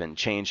usage has been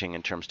changing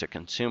in terms of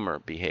consumer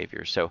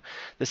behavior. So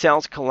the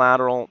sales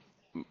collateral,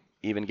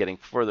 even getting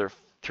further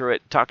through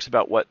it, talks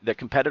about what the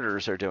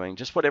competitors are doing,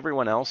 just what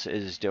everyone else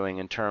is doing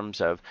in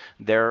terms of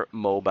their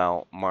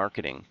mobile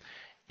marketing,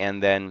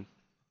 and then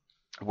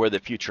where the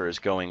future is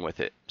going with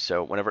it.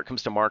 So whenever it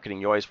comes to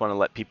marketing, you always want to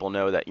let people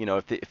know that,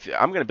 if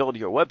I'm going to build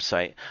you a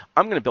website,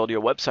 I'm going to build you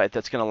a website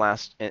that's going to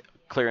last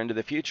clear into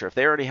the future. If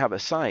they already have a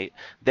site,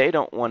 they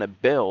don't want to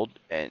build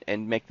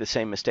and make the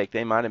same mistake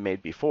they might have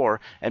made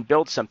before and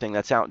build something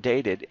that's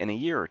outdated in a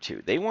year or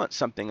two. They want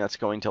something that's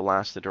going to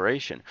last the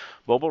duration.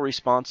 Mobile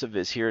responsive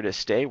is here to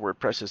stay.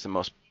 WordPress is the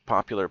most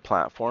popular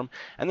platform,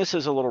 and this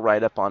is a little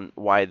write-up on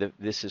why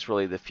this is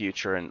really the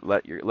future, and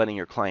letting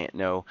your client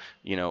know,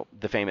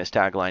 the famous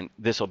tagline,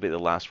 this will be the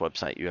last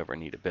website you ever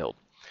need to build.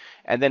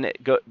 And then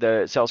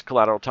the sales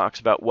collateral talks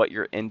about what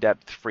your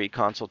in-depth free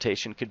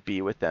consultation could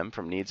be with them,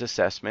 from needs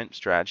assessment,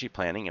 strategy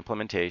planning,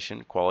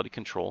 implementation, quality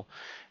control,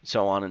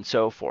 so on and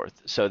so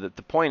forth. So that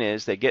the point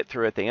is they get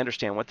through it, they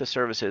understand what the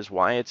service is,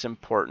 why it's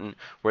important,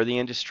 where the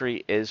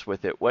industry is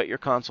with it, what your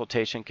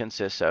consultation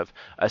consists of,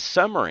 a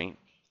summary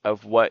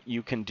of what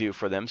you can do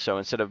for them. So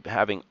instead of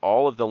having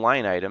all of the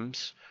line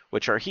items,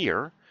 which are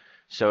here,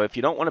 so if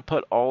you don't want to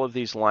put all of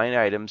these line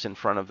items in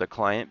front of the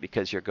client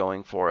because you're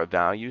going for a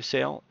value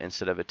sale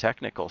instead of a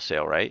technical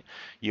sale, right?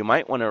 You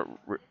might want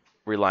to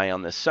rely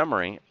on the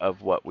summary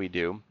of what we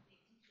do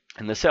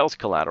and the sales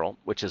collateral,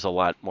 which is a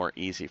lot more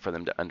easy for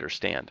them to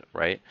understand,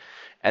 right?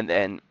 And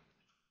then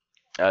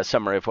a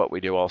summary of what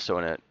we do also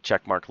in a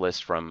checkmark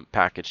list from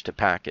package to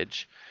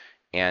package.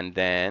 And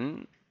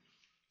then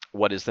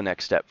what is the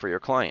next step for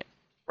your client,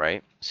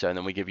 right? So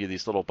then we give you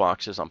these little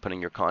boxes on putting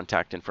your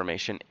contact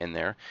information in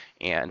there,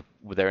 and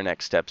their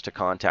next steps to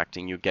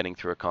contacting you, getting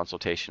through a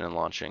consultation, and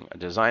launching a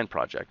design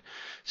project.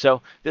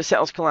 So this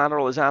sales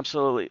collateral is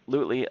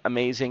absolutely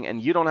amazing, and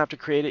you don't have to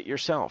create it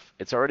yourself.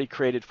 It's already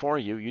created for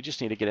you. You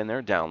just need to get in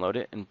there, download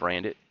it, and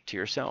brand it to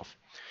yourself.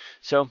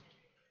 So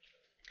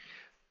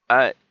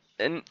and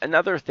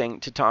another thing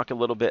to talk a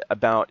little bit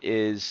about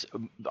is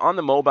on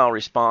the mobile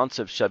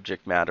responsive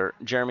subject matter.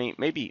 Jeremy,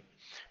 maybe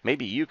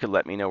you could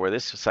let me know where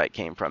this site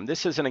came from.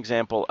 This is an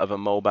example of a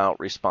mobile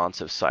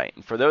responsive site.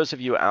 And for those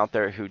of you out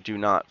there who do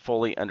not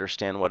fully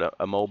understand what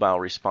a mobile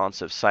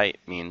responsive site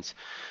means,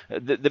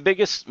 the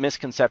biggest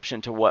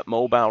misconception to what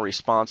mobile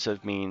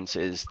responsive means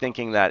is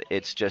thinking that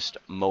it's just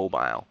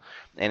mobile.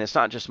 And it's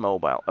not just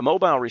mobile. A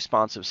mobile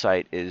responsive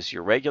site is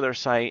your regular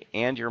site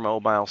and your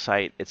mobile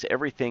site. It's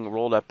everything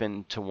rolled up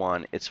into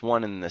one. It's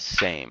one and the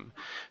same.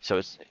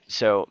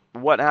 So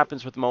what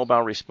happens with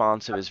mobile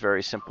responsive is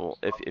very simple.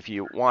 If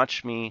you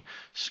watch me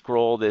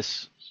scroll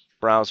this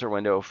browser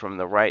window from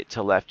the right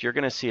to left, you're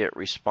going to see it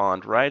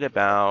respond right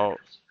about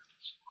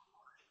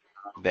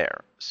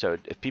there. So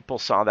if people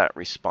saw that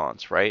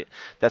response, right,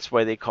 that's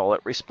why they call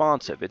it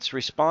responsive. It's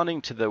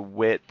responding to the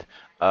width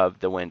of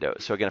the window.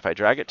 So again, if I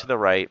drag it to the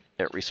right,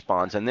 it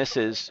responds, and this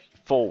is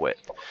full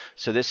width.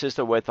 So this is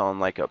the width on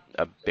like a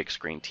big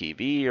screen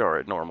TV or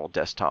a normal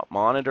desktop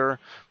monitor.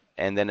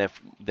 And then if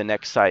the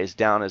next size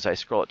down, as I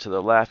scroll it to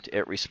the left,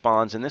 it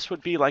responds, and this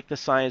would be like the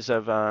size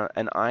of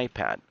an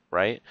iPad,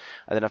 right?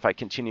 And then if I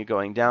continue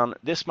going down,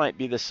 this might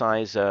be the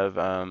size of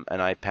an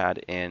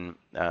iPad in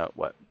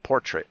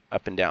portrait,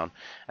 up and down.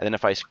 And then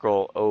if I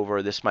scroll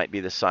over, this might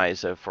be the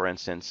size of, for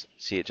instance,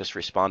 see it just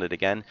responded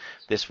again.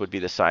 This would be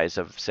the size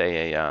of,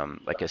 say,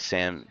 like a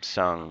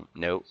Samsung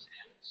Note.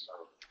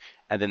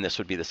 And then this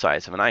would be the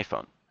size of an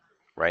iPhone,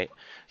 right?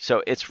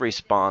 So it's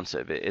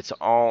responsive. It's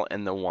all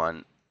in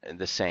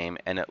the same,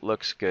 and it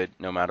looks good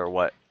no matter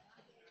what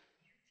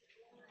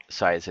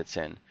size it's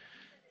in.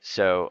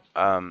 So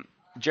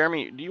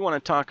Jeremy, do you want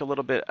to talk a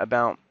little bit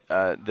about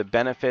the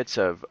benefits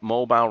of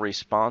mobile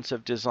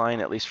responsive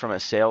design, at least from a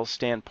sales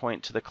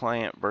standpoint to the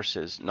client,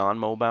 versus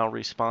non-mobile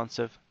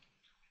responsive?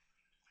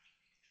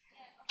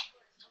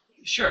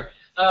 Sure.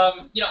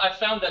 I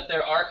found that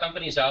there are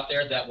companies out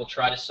there that will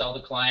try to sell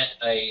the client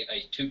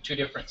two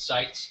different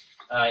sites.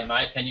 In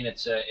my opinion,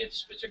 it's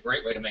a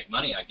great way to make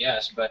money, I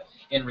guess. But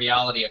in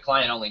reality, a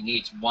client only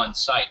needs one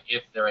site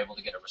if they're able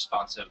to get a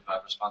responsive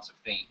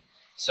theme.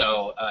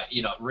 So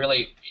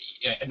really,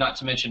 not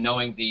to mention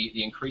knowing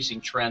the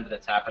increasing trend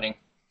that's happening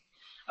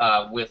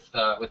with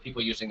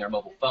people using their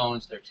mobile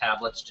phones, their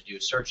tablets to do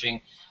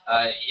searching.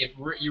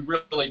 You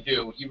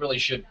really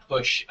should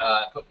push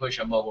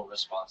a mobile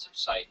responsive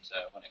site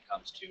when it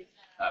comes to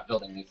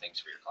building new things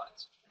for your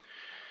clients.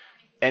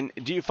 And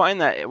do you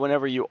find that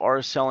whenever you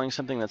are selling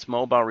something that's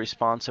mobile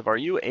responsive, are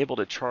you able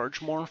to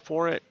charge more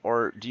for it,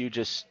 or do you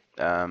just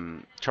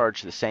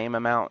charge the same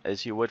amount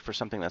as you would for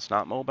something that's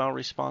not mobile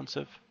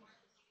responsive?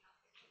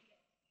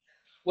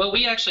 Well,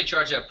 we actually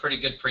charge a pretty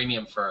good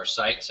premium for our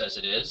sites as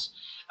it is.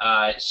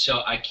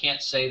 So I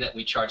can't say that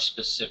we charge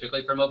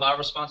specifically for mobile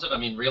responsive. I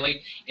mean,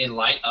 really, in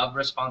light of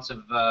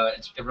responsive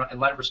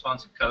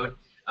code,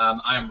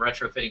 I am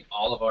retrofitting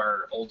all of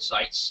our old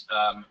sites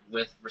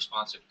with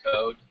responsive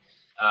code.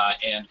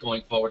 And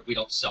going forward, we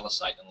don't sell a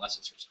site unless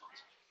it's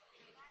responsive.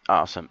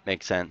 Awesome.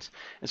 Makes sense.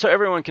 And so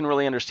everyone can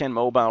really understand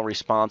mobile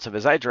responsive.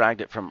 As I dragged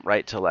it from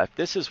right to left,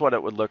 this is what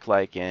it would look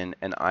like in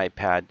an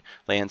iPad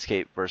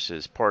landscape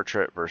versus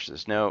portrait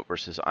versus note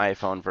versus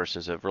iPhone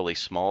versus a really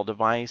small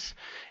device.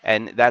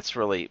 And that's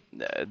really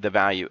the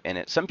value in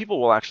it. Some people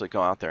will actually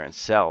go out there and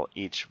sell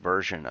each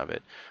version of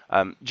it.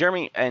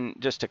 Jeremy, and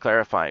just to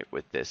clarify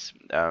with this,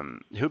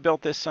 who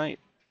built this site?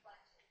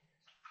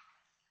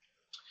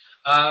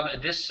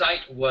 This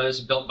site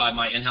was built by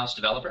my in-house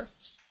developer.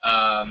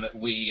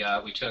 We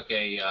took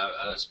a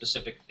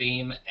specific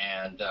theme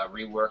and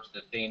reworked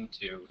the theme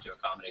to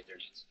accommodate their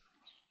needs.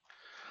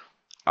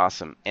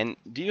 Awesome. And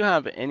do you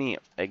have any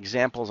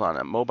examples on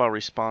a mobile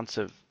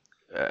responsive,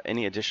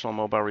 any additional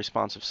mobile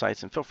responsive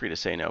sites? And feel free to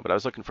say no, but I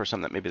was looking for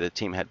some that maybe the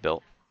team had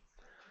built.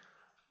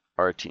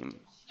 Our team.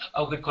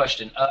 Oh, good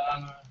question.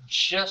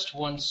 Just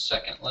one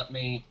second. Let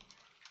me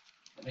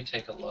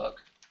take a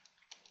look.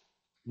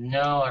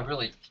 No, I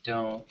really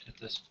don't at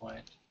this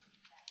point.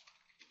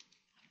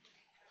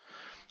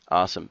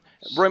 Awesome.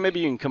 Roy,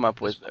 maybe you can come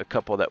up with a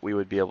couple that we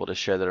would be able to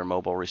share that are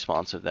mobile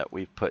responsive that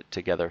we've put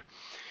together.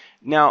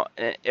 Now,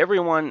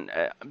 everyone,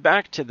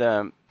 back to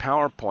the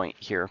PowerPoint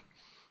here.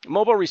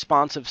 Mobile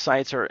responsive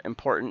sites are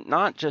important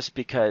not just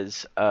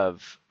because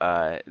of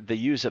the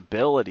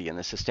usability and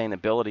the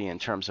sustainability in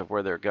terms of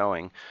where they're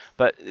going,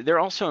 but they're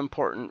also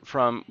important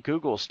from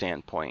Google's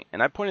standpoint.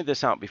 And I pointed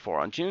this out before.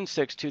 On June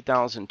 6,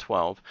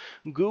 2012,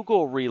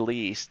 Google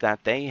released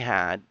that they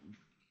had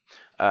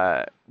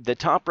the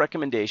top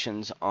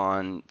recommendations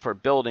for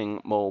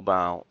building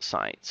mobile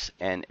sites.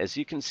 And as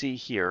you can see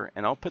here,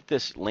 and I'll put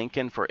this link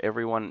in for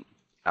everyone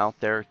out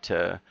there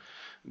to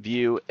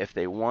view if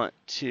they want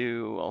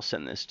to. I'll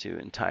send this to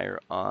entire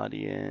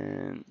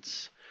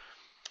audience.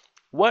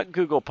 What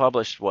Google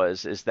published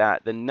is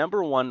that the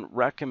number one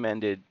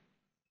recommended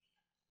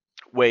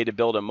way to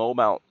build a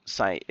mobile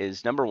site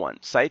is number one,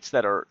 sites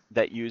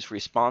that use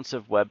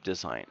responsive web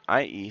design,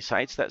 i.e.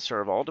 sites that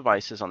serve all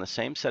devices on the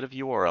same set of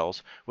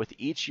URLs, with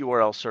each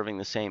URL serving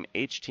the same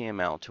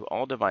HTML to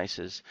all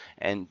devices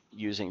and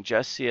using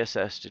just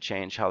CSS to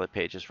change how the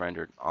page is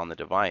rendered on the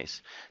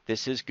device.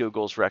 This is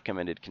Google's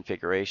recommended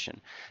configuration.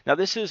 Now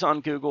this is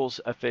on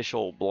Google's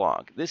official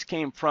blog. This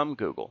came from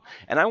Google,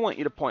 and I want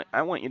you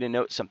to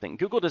note something.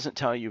 Google doesn't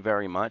tell you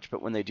very much,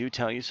 but when they do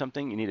tell you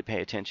something, you need to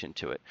pay attention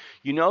to it.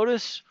 You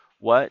notice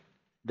what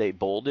they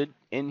bolded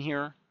in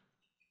here?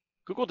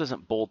 Google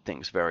doesn't bold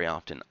things very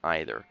often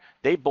either.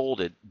 They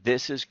bolded,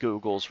 this is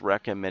Google's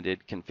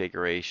recommended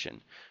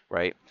configuration,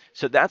 right?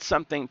 So that's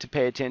something to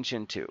pay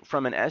attention to.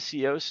 From an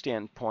SEO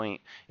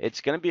standpoint,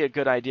 it's going to be a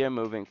good idea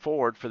moving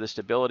forward for the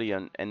stability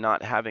and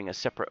not having a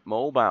separate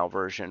mobile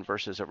version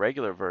versus a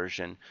regular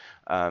version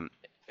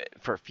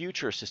for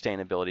future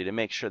sustainability, to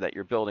make sure that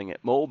you're building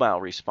it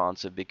mobile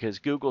responsive, because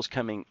Google's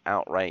coming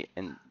outright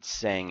and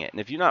saying it.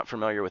 And if you're not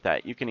familiar with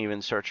that, you can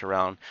even search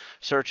around.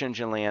 Search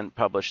Engine Land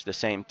published the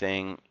same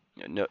thing,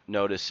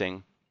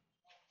 noticing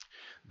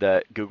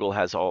that Google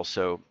has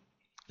also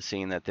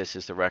seen that this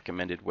is the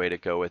recommended way to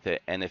go with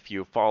it. And if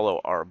you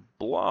follow our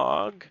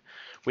blog,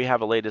 we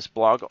have a latest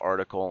blog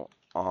article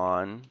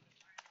on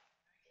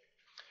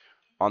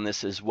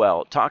this as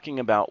well, talking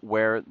about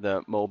where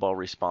the mobile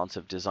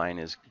responsive design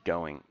is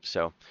going.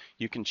 So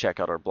you can check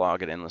out our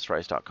blog at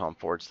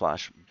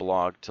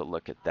endlessrise.com/blog to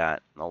look at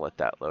that. I'll let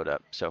that load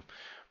up. So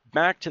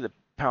back to the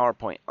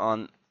PowerPoint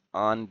on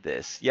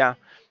this. Yeah,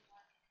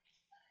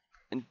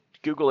 and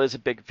Google is a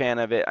big fan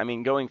of it. I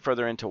mean, going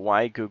further into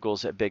why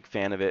Google's a big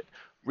fan of it,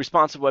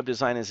 responsive web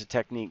design is a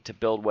technique to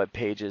build web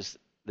pages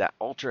that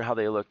alter how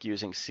they look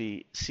using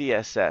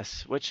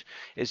CSS, which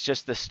is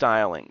just the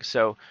styling.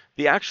 So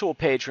the actual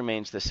page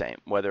remains the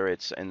same, whether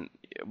it's when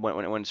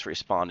it's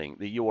responding.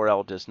 The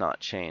URL does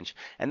not change,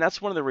 and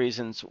that's one of the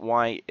reasons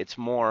why it's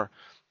more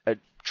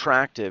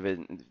attractive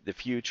in the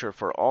future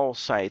for all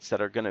sites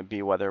that are going to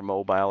be whether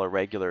mobile or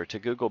regular to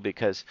Google,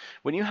 because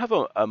when you have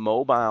a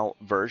mobile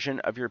version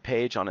of your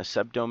page on a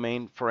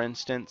subdomain, for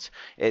instance,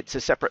 it's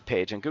a separate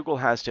page, and Google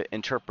has to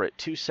interpret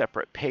two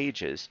separate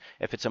pages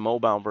if it's a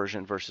mobile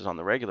version versus on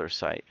the regular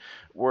site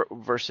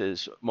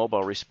versus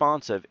mobile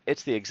responsive.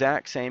 It's the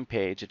exact same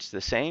page, it's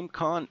the same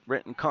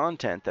written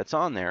content that's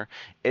on there,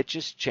 it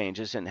just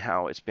changes in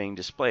how it's being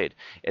displayed.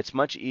 It's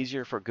much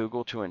easier for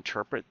Google to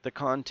interpret the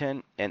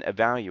content and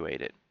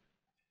evaluate it.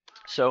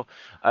 So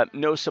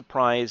no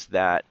surprise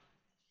that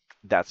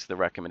that's the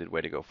recommended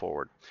way to go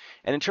forward.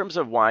 And in terms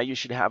of why you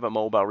should have a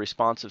mobile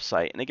responsive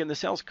site, and again, the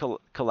sales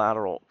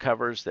collateral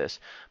covers this,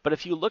 but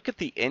if you look at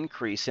the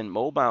increase in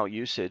mobile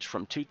usage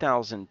from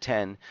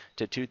 2010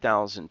 to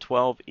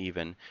 2012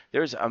 even,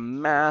 there's a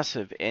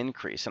massive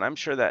increase, and I'm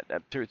sure that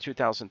through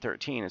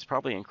 2013 it's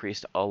probably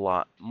increased a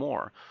lot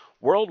more.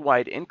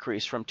 Worldwide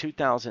increase from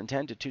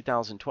 2010 to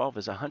 2012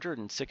 is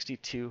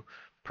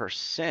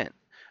 162%.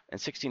 And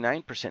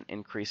 69%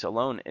 increase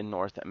alone in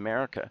North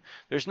America.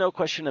 There's no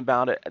question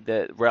about it,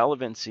 the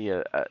relevancy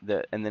and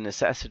the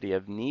necessity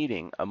of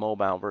needing a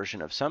mobile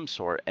version of some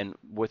sort. And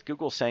with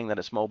Google saying that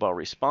it's mobile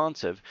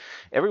responsive,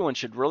 everyone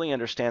should really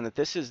understand that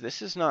this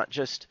is not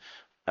just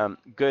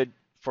good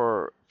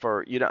for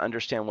you to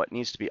understand what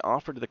needs to be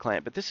offered to the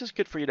client, but this is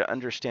good for you to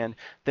understand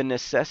the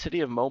necessity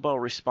of mobile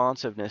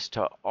responsiveness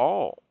to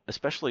all,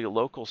 especially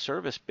local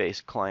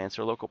service-based clients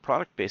or local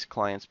product-based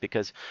clients,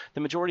 because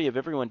the majority of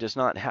everyone does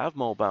not have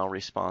mobile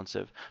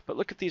responsive. But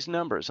look at these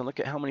numbers and look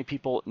at how many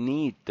people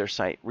need their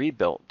site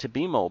rebuilt to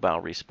be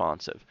mobile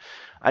responsive.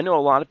 I know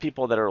a lot of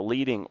people that are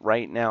leading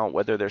right now,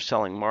 whether they're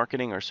selling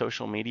marketing or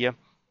social media,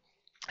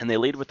 and they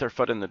lead with their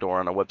foot in the door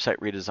on a website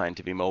redesign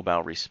to be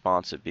mobile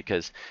responsive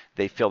because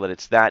they feel that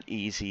it's that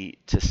easy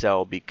to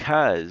sell,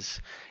 because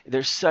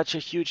there's such a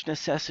huge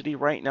necessity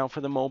right now for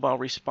the mobile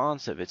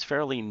responsive. It's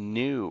fairly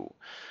new.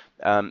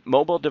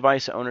 Mobile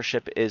device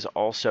ownership is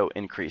also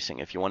increasing.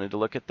 If you wanted to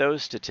look at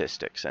those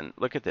statistics, and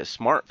look at this,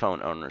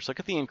 smartphone owners, look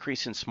at the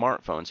increase in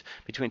smartphones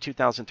between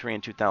 2003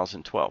 and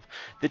 2012.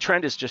 The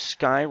trend is just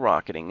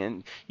skyrocketing.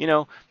 And, you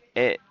know,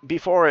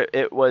 before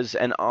it was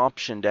an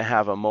option to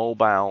have a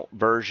mobile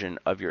version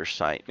of your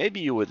site.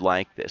 Maybe you would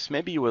like this,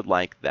 maybe you would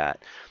like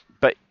that.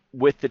 But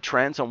with the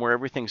trends on where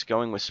everything's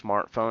going with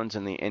smartphones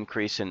and the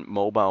increase in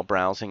mobile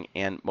browsing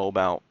and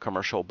mobile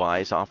commercial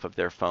buys off of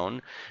their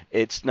phone,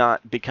 it's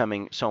not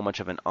becoming so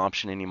much of an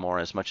option anymore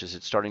as much as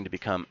it's starting to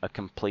become a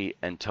complete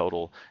and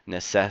total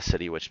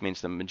necessity, which means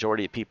the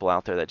majority of people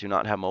out there that do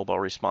not have mobile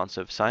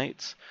responsive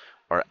sites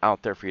are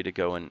out there for you to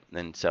go and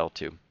sell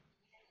to.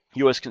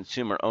 U.S.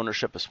 consumer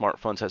ownership of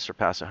smartphones has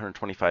surpassed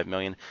 125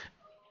 million,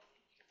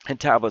 and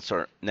tablets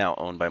are now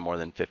owned by more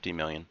than 50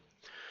 million.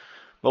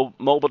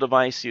 Mobile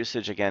device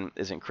usage, again,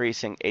 is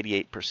increasing,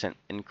 88%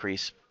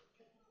 increase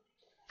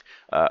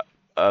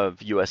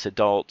of U.S.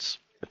 adults.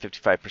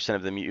 55%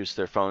 of them use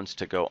their phones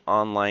to go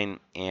online,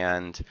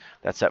 and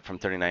that's up from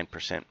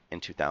 39%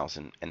 in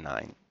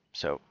 2009.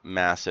 So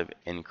massive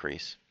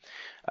increase.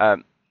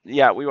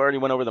 Yeah, we already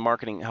went over the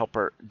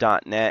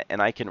marketinghelper.net,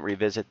 and I can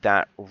revisit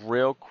that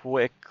real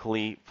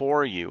quickly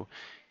for you.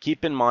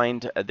 Keep in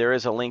mind, there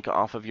is a link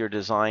off of your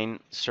design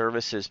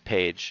services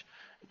page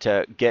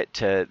to get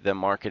to the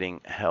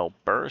Marketing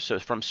Helper. So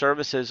from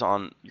services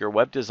on your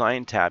web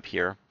design tab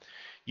here,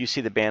 you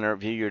see the banner,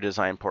 view your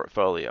design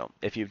portfolio.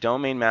 If you've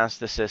domain masked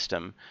the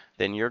system,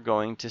 then you're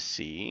going to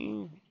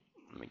see,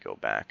 let me go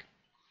back.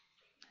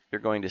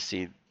 You're going to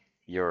see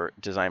your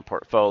design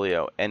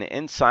portfolio, and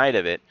inside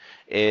of it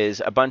is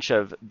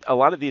a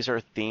lot of these are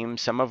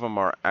themes. Some of them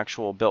are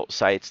actual built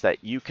sites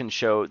that you can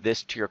show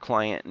this to your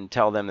client and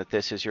tell them that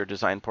this is your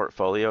design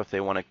portfolio if they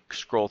want to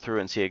scroll through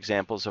and see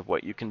examples of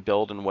what you can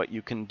build and what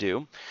you can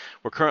do.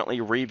 We're currently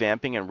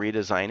revamping and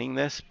redesigning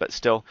this, but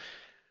still,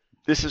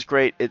 this is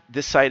great.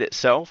 This site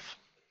itself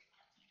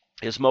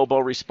is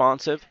mobile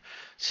responsive.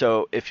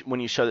 So when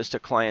you show this to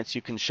clients,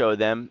 you can show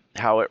them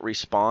how it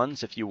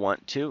responds if you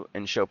want to,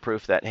 and show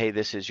proof that, hey,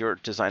 this is your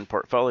design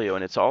portfolio,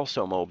 and it's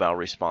also mobile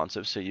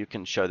responsive, so you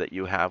can show that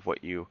you have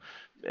what you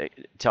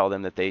tell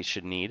them that they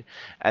should need.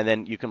 And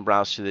then you can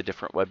browse through the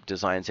different web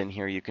designs in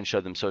here. You can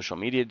show them social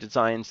media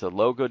designs, the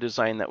logo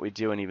design that we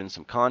do, and even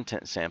some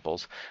content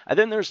samples. And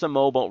then there's the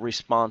mobile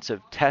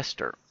responsive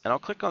tester. And I'll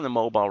click on the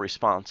mobile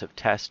responsive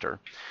tester.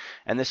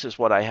 And this is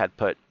what I had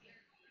put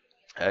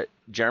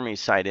Jeremy's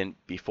site in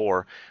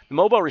before. The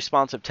mobile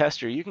responsive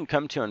tester, you can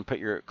come to and put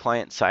your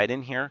client site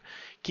in here.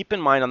 Keep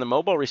in mind, on the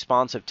mobile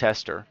responsive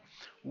tester,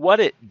 what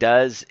it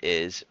does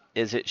is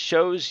it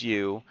shows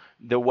you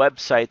the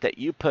website that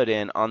you put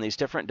in on these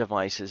different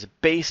devices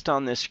based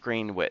on the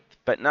screen width,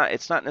 but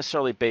it's not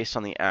necessarily based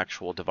on the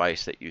actual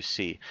device that you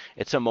see.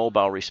 It's a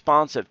mobile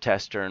responsive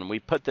tester, and we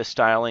put the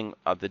styling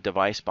of the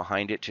device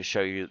behind it to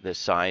show you the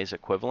size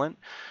equivalent.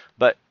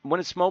 But when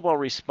it's mobile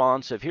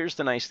responsive, here's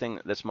the nice thing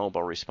that's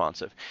mobile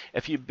responsive.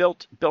 If you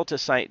built a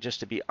site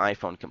just to be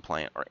iPhone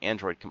compliant or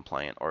Android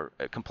compliant or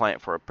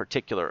compliant for a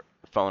particular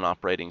phone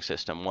operating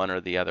system, one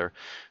or the other.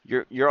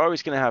 You're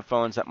always going to have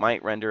phones that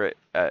might render it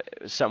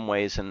some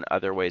ways and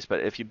other ways,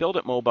 but if you build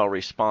it mobile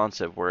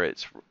responsive, where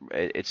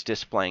it's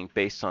displaying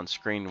based on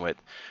screen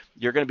width,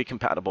 you're going to be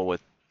compatible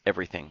with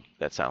everything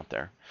that's out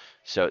there.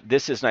 So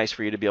this is nice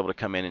for you to be able to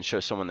come in and show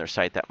someone their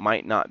site that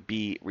might not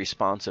be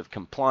responsive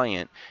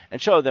compliant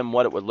and show them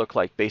what it would look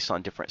like based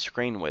on different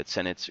screen widths.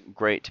 And it's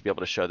great to be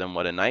able to show them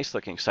what a nice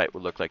looking site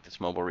would look like that's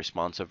mobile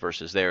responsive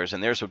versus theirs.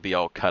 And theirs would be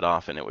all cut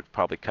off, and it would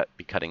probably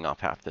be cutting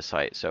off half the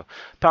site. So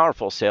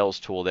powerful sales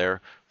tool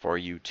there for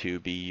you to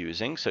be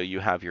using. So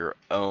you have your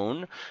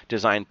own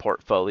design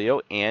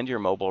portfolio and your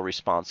mobile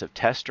responsive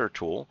tester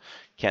tool.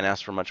 Can't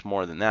ask for much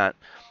more than that.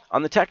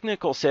 On the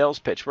technical sales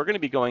pitch, we're going to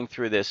be going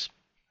through this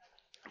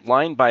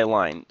line by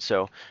line.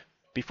 So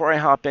before I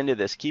hop into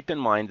this, keep in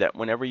mind that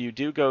whenever you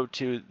do go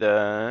to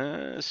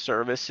the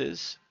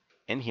services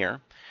in here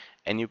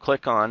and you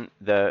click on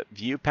the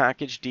view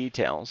package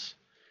details,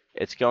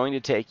 it's going to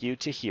take you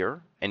to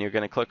here, and you're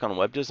going to click on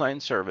web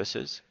design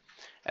services,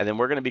 and then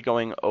we're going to be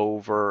going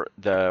over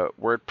the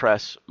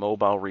WordPress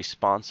mobile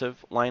responsive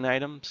line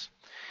items.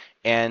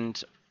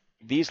 And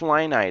these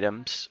line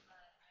items,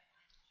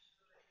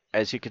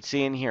 as you can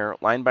see in here,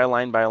 line by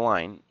line by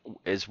line,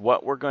 is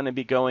what we're going to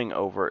be going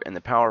over in the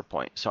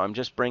PowerPoint. So I'm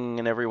just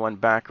bringing everyone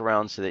back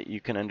around so that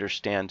you can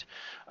understand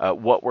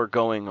what we're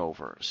going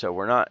over. So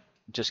we're not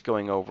just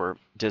going over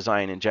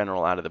design in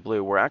general out of the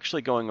blue. We're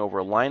actually going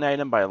over line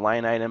item by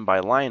line item by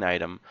line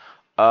item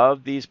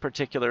of these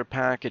particular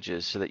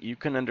packages so that you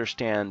can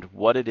understand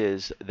what it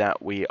is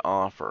that we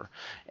offer,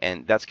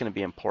 and that's going to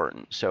be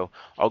important. So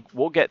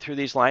we'll get through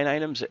these line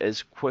items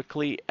as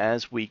quickly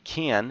as we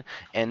can,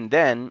 and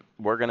then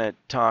we're going to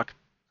talk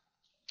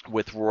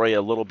with Roy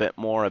a little bit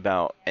more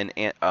about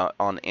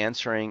on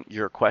answering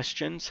your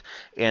questions,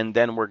 and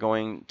then we're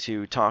going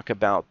to talk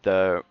about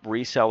the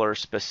reseller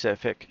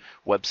specific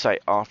website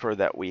offer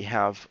that we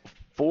have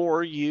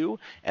for you,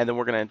 and then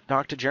we're going to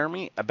talk to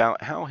Jeremy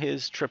about how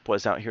his trip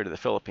was out here to the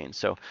Philippines.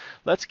 So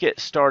let's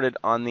get started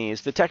on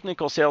these. The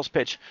technical sales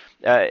pitch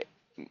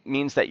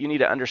means that you need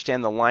to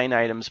understand the line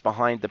items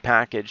behind the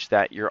package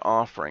that you're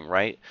offering,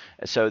 right?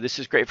 So this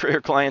is great for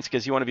your clients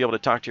because you want to be able to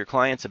talk to your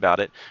clients about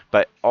it,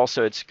 but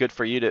also it's good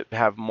for you to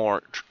have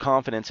more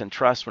confidence and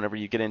trust whenever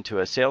you get into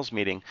a sales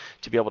meeting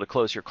to be able to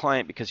close your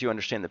client because you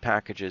understand the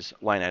packages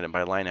line item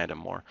by line item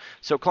more.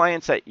 So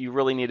clients that you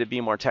really need to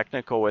be more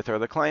technical with are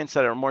the clients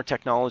that are more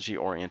technology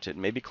oriented,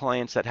 maybe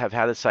clients that have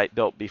had a site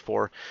built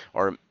before,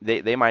 or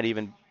they might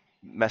even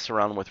mess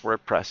around with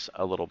WordPress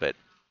a little bit.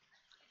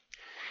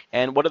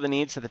 And what are the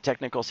needs that the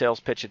technical sales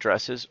pitch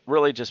addresses?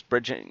 Really just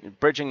bridging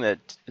the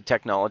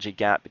technology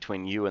gap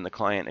between you and the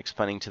client,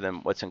 explaining to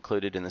them what's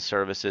included in the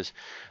services,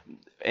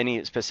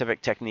 any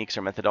specific techniques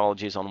or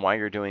methodologies on why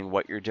you're doing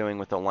what you're doing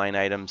with the line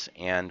items,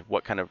 and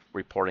what kind of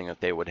reporting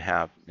that they would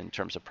have in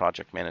terms of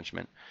project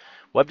management.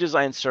 Web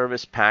design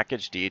service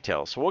package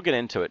details. So we'll get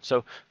into it.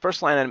 So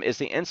first line item is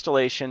the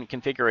installation,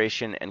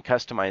 configuration, and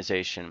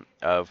customization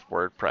of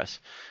WordPress.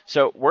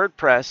 So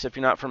WordPress, if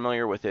you're not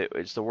familiar with it,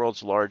 it's the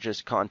world's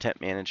largest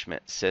content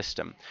management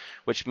system,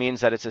 which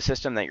means that it's a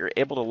system that you're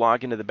able to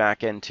log into the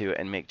back end to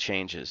and make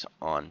changes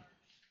on.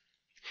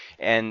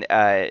 And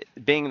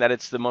being that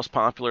it's the most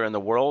popular in the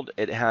world,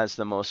 it has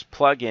the most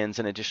plugins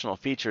and additional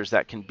features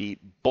that can be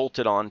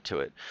bolted onto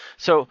it.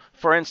 So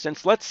for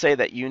instance, let's say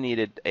that you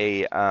needed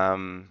a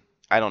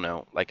I don't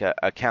know, like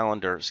a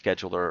calendar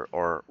scheduler,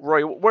 or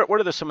Roy, what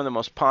are some of the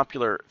most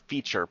popular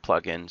feature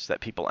plugins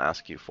that people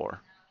ask you for?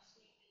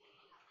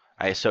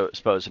 I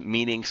suppose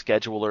meeting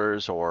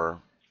schedulers, or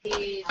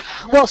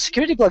Well,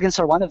 security plugins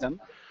are one of them.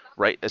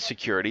 right, a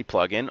security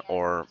plugin,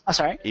 or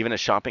Sorry. even a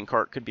shopping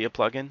cart could be a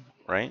plugin,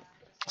 right?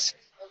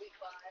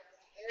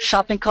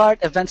 Shopping cart,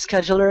 event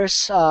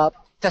schedulers,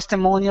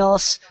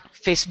 testimonials,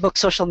 Facebook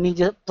social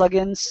media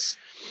plugins.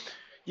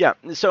 Yeah,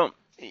 so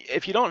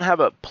if you don't have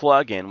a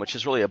plugin, which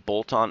is really a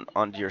bolt-on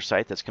onto your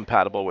site that's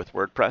compatible with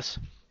WordPress,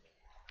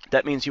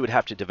 that means you would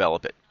have to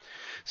develop it.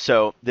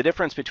 So the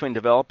difference between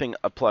developing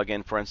a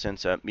plugin, for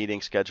instance, a meeting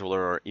scheduler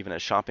or even a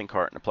shopping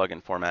cart in a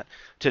plugin format,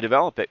 to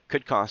develop it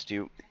could cost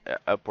you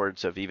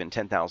upwards of even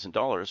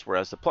 $10,000,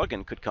 whereas the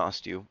plugin could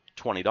cost you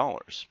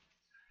 $20.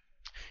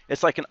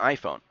 It's like an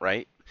iPhone,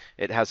 right?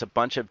 It has a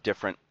bunch of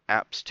different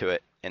apps to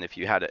it, and if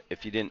you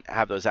didn't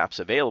have those apps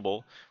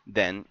available,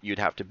 then you'd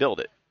have to build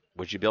it.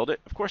 Would you build it?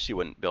 Of course you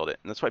wouldn't build it.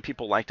 And that's why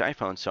people liked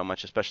iPhones so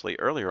much, especially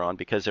earlier on,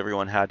 because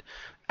everyone had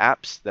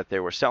apps that they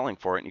were selling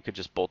for it, and you could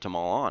just bolt them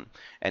all on.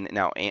 And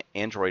now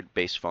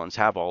Android-based phones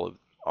have all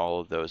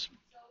of those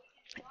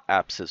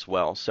apps as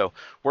well. So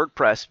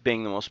WordPress,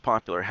 being the most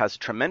popular, has a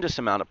tremendous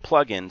amount of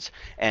plugins,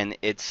 and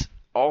it's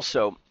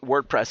also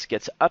WordPress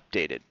gets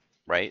updated,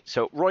 right?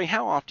 So Roy,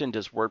 how often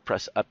does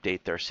WordPress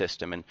update their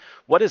system, and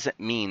what does it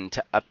mean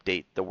to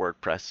update the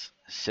WordPress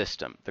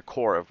system, the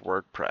core of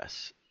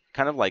WordPress?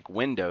 Kind of like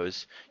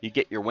Windows, you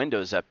get your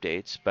Windows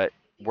updates, but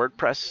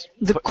WordPress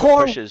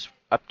pushes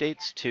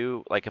updates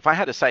to, like if I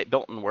had a site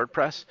built in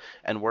WordPress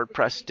and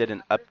WordPress did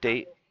an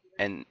update,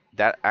 and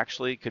that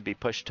actually could be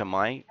pushed to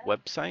my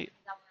website.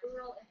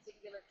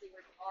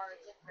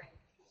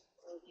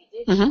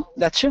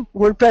 That's true.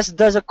 WordPress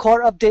does a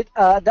core update,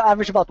 the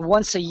average about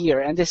once a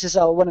year, and this is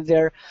one of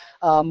their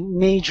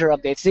major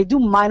updates. They do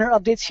minor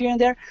updates here and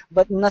there,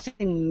 but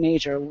nothing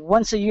major.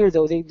 Once a year,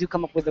 though, they do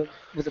come up with a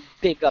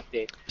big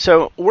update.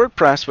 So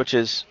WordPress, which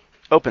is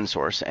open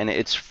source, and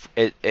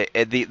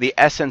the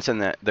essence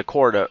and the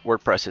core to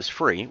WordPress is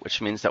free,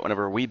 which means that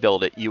whenever we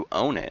build it, you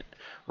own it,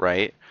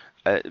 right?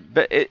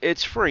 But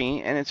it's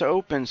free and it's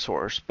open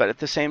source, but at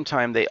the same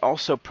time they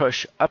also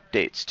push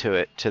updates to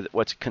it, to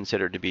what's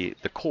considered to be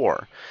the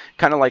core.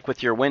 Kind of like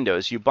with your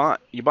Windows, you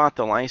bought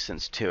the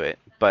license to it,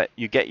 but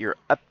you get your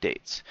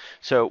updates.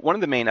 So one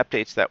of the main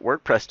updates that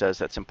WordPress does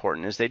that's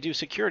important is they do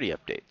security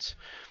updates.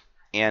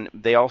 And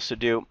they also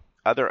do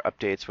other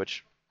updates,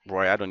 which,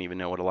 Roy, I don't even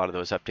know what a lot of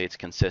those updates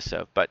consist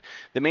of. But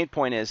the main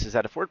point is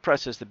that if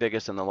WordPress is the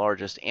biggest and the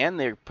largest, and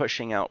they're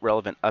pushing out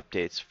relevant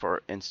updates,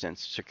 for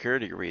instance,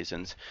 security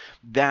reasons,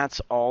 that's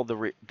all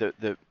the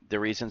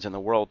reasons in the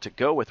world to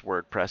go with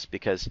WordPress,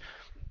 because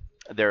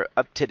they're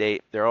up to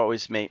date. They're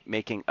always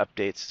making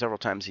updates several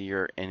times a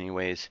year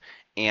anyways.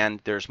 And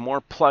there's more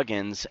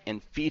plugins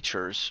and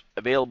features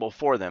available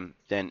for them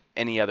than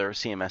any other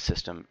CMS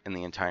system in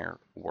the entire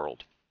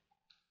world.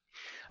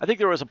 I think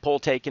there was a poll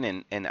taken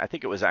in I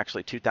think it was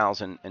actually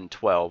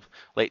 2012,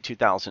 late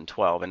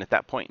 2012, and at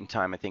that point in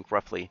time, I think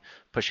roughly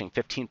pushing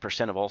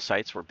 15% of all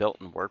sites were built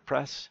in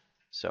WordPress.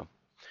 So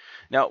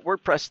now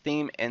WordPress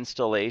theme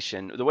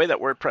installation, the way that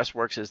WordPress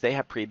works is they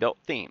have pre-built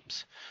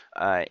themes,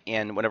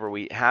 and whenever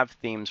we have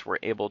themes, we're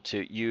able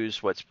to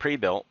use what's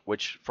pre-built,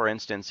 which for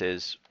instance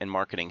is in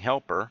Marketing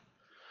Helper,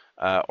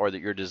 or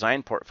your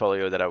design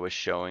portfolio that I was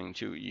showing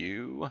to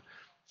you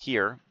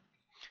here.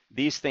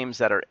 These themes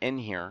that are in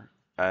here,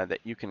 that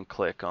you can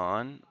click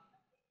on.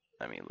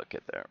 Let me look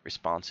at the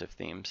responsive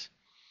themes.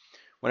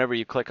 Whenever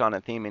you click on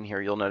a theme in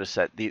here, you'll notice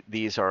that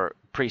these are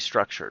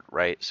pre-structured,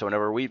 right? So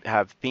whenever we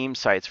have theme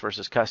sites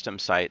versus custom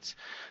sites,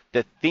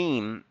 the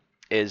theme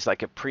is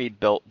like a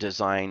pre-built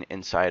design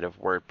inside of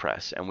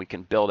WordPress, and we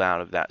can build out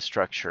of that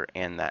structure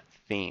and that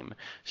theme.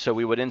 So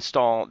we would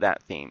install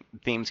that theme.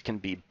 Themes can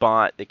be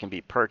bought, they can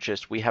be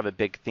purchased. We have a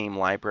big theme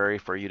library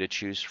for you to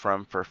choose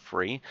from for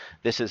free.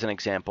 This is an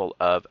example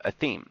of a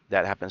theme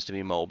that happens to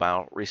be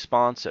mobile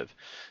responsive.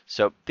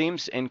 So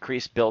themes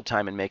increase build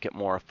time and make it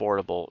more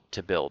affordable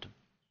to build.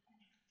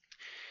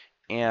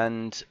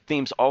 And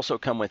themes also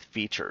come with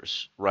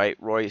features, right,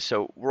 Roy?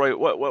 So, Roy,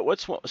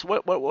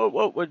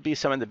 what would be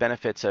some of the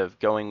benefits of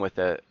going with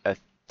a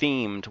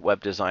themed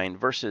web design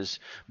versus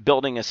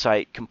building a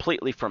site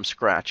completely from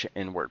scratch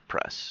in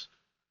WordPress?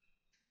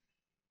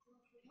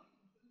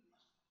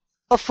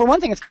 Well, for one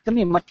thing, it's going to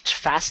be much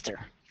faster,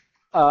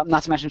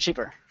 not to mention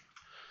cheaper.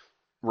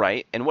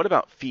 Right. And what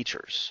about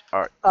features?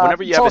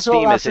 Whenever you have a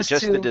theme, is it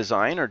just the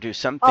design, or do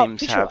some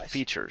themes have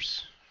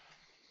features?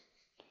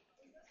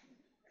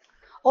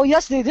 Oh,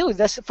 yes, they do.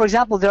 For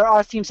example, there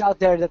are themes out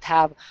there that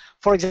have,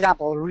 for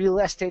example, real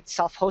estate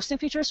self-hosting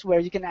features where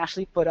you can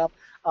actually put up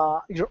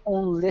your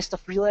own list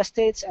of real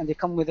estates, and they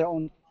come with their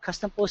own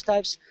custom post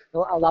types.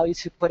 They'll allow you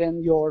to put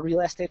in your real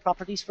estate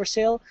properties for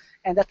sale,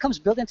 and that comes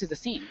built into the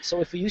theme.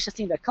 So if you use a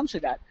theme that comes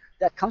with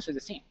that comes with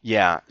the theme.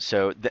 Yeah,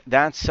 so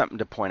that's something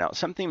to point out.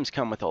 Some themes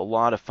come with a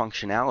lot of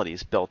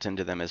functionalities built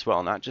into them as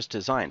well, not just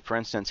design. For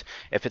instance,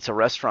 if it's a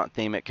restaurant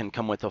theme, it can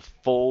come with a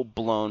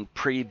full-blown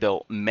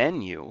pre-built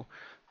menu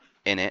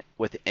in it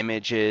with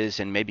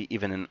images and maybe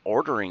even an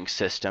ordering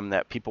system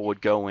that people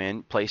would go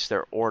in, place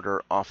their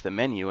order off the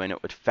menu, and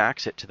it would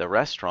fax it to the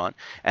restaurant.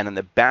 And on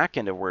the back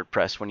end of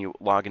WordPress, when you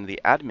log into the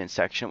admin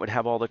section, it would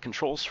have all the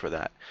controls for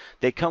that.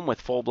 They come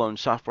with full-blown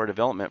software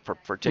development for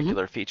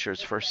particular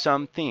features for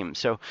some themes.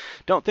 So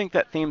don't think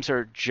that themes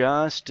are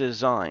just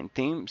design.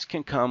 Themes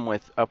can come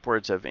with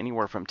upwards of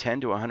anywhere from $10,000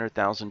 to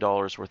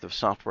 $100,000 worth of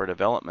software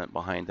development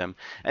behind them,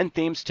 and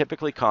themes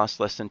typically cost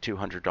less than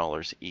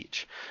 $200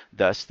 each.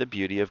 Thus, the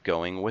beauty of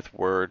going with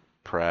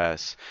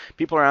WordPress.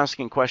 People are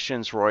asking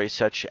questions, Roy,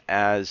 such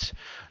as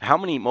how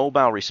many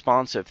mobile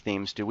responsive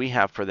themes do we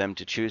have for them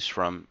to choose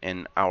from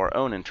in our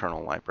own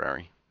internal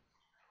library?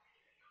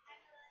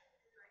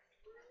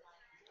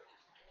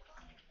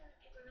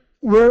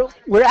 We're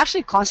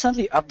actually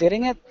constantly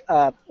updating it.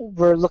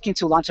 We're looking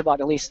to launch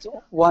about at least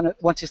one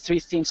to three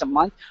themes a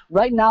month.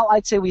 Right now,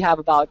 I'd say we have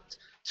about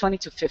 20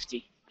 to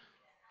 50.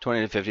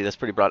 20 to 50, that's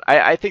pretty broad.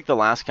 I think the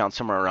last count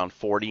somewhere around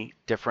 40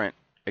 different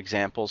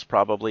examples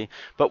probably.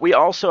 But we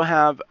also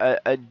have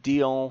a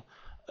deal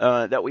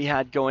that we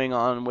had going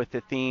on with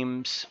the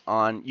themes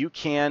on you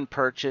can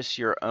purchase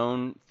your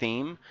own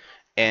theme,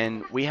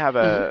 and we have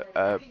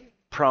a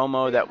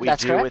promo that we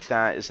That's do correct. with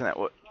that. Isn't that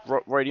what,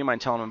 Roy, do you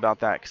mind telling them about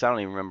that? Because I don't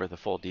even remember the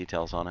full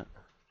details on it.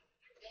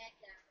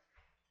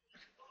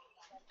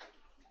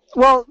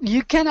 Well,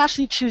 you can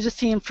actually choose a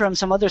theme from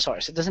some other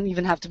source. It doesn't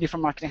even have to be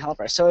from Marketing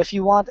Helper. So if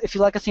you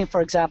like a theme,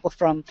 for example,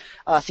 from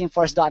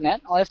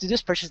themeforest.net, all you have to do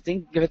is purchase the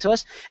theme, give it to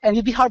us, and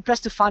you'd be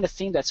hard-pressed to find a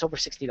theme that's over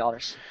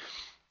 $60.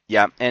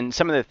 Yeah, and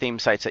some of the theme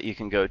sites that you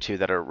can go to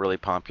that are really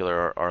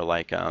popular are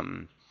like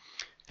ThemeForest.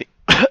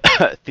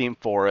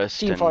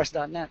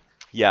 Themeforest.net.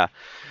 Yeah,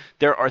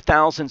 there are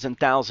thousands and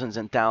thousands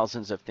and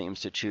thousands of themes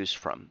to choose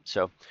from.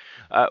 So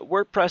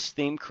WordPress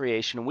theme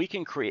creation, we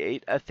can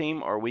create a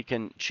theme or we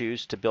can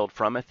choose to build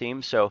from a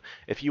theme. So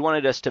if you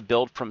wanted us to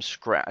build from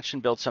scratch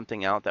and build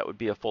something out, that would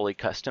be a fully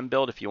custom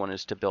build. If you wanted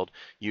us to build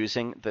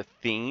using the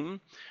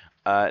theme,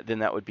 then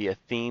that would be a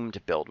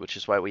themed build, which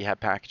is why we have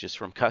packages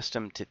from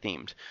custom to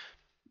themed.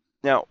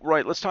 Now,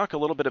 Roy, let's talk a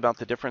little bit about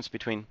the difference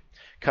between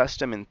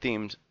custom and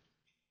themed.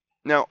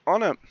 Now,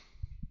 on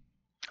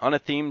a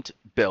themed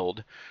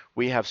build,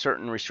 we have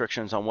certain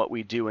restrictions on what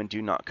we do and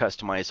do not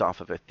customize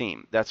off of a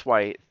theme. That's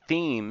why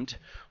themed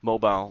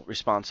mobile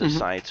responsive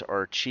sites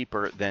are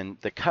cheaper than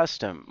the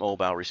custom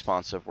mobile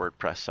responsive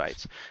WordPress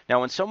sites.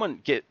 Now, when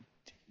someone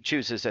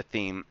chooses a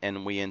theme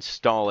and we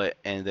install it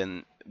and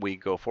then we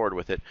go forward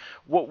with it,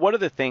 what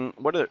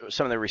are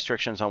some of the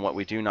restrictions on what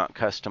we do not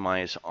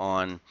customize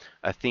on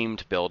a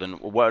themed build, and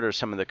what are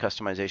some of the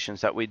customizations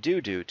that we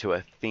do to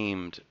a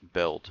themed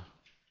build?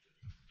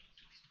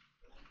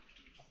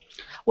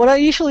 What I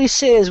usually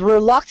say is we're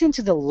locked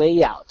into the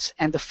layout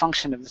and the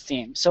function of the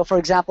theme. So, for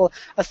example,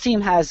 a theme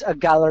has a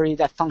gallery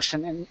that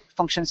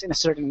functions in a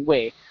certain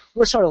way.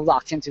 We're sort of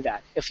locked into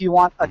that. If you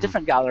want a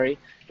different gallery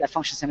that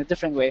functions in a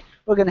different way,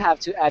 we're going to have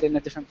to add in a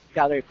different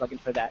gallery plugin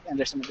for that, and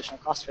there's some additional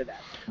cost for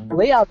that.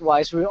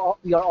 Layout-wise, we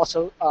are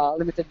also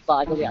limited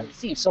by the layout of the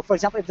theme. So, for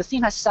example, if the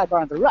theme has a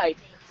sidebar on the right,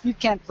 you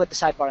can't put the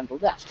sidebar on the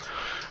left.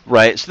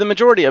 Right. So the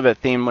majority of a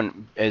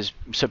theme is,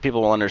 so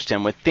people will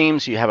understand, with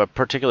themes you have a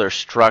particular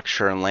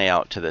structure and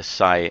layout to the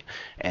site,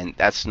 and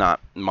that's not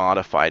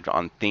modified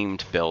on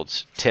themed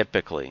builds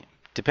typically.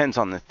 Depends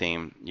on the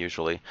theme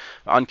usually.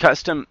 On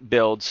custom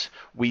builds,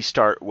 we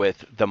start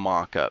with the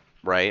mock-up,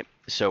 right?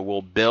 So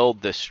we'll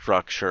build the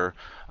structure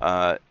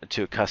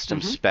to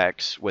custom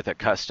specs with a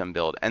custom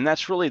build, and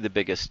that's really the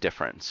biggest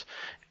difference.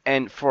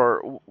 And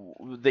for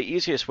the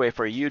easiest way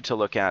for you to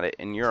look at it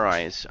in your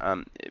eyes,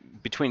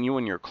 between you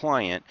and your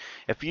client,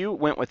 if you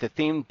went with a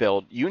themed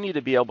build, you need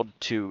to be able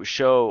to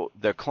show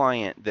the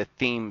client the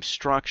theme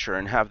structure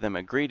and have them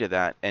agree to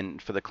that,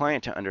 and for the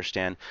client to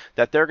understand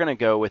that they're going to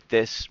go with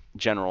this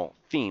general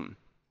theme.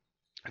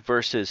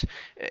 Versus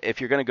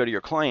if you're going to go to your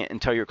client and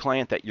tell your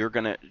client that you're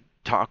going to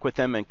talk with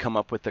them and come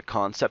up with the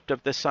concept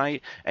of the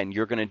site, and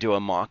you're going to do a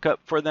mock-up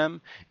for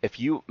them,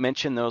 if you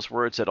mention those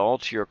words at all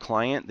to your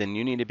client, then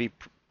you need to be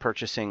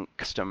purchasing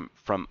custom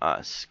from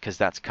us, because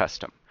that's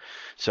custom.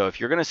 So if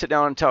you're going to sit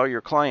down and tell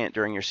your client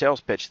during your sales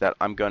pitch that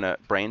I'm going to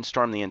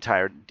brainstorm the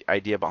entire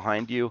idea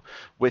behind you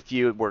with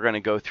you, we're going to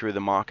go through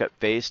the mock-up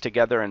phase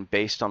together, and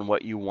based on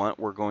what you want,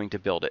 we're going to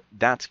build it.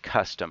 That's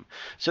custom.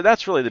 So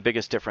that's really the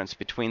biggest difference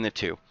between the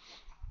two.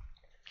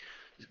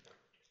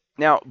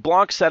 Now,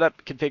 blog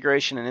setup,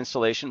 configuration, and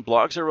installation.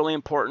 Blogs are really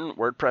important.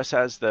 WordPress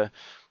has the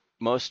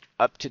most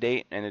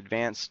up-to-date and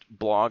advanced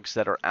blogs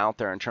that are out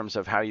there in terms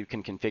of how you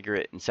can configure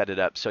it and set it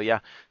up. So yeah,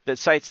 the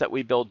sites that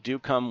we build do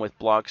come with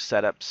blog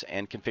setups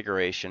and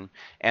configuration.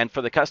 And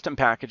for the custom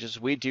packages,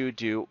 we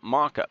do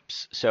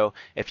mock-ups. So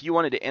if you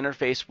wanted to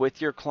interface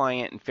with your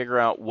client and figure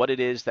out what it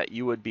is that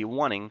you would be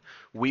wanting,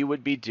 we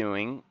would be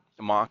doing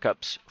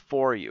mock-ups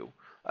for you.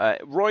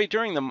 Roy,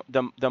 during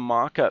the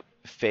mock-up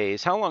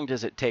phase, how long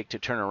does it take to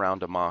turn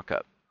around a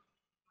mock-up?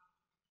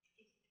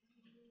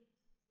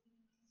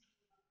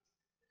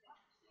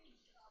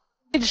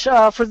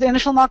 For the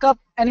initial mock-up,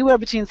 anywhere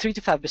between 3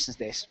 to 5 business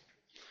days.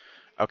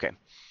 Okay.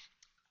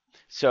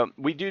 So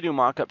we do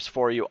mock-ups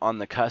for you on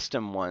the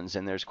custom ones,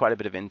 and there's quite a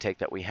bit of intake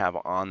that we have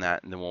on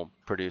that, and then we'll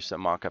produce a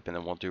mock-up, and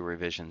then we'll do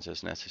revisions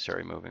as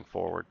necessary moving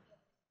forward.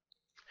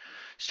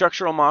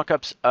 Structural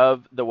mock-ups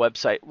of the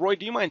website. Roy,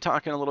 do you mind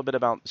talking a little bit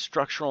about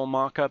structural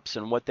mock-ups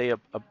and what they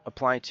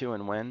apply to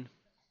and when?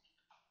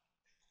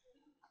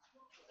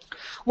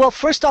 Well,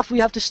 first off, we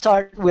have to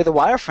start with a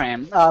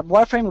wireframe.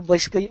 Wireframe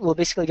will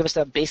basically give us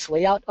the base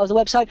layout of the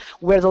website,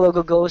 where the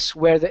logo goes,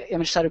 where the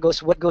image slider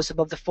goes, what goes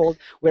above the fold,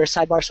 where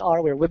sidebars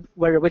are,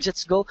 where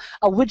widgets go.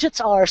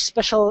 Widgets are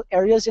special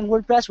areas in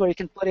WordPress where you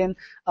can put in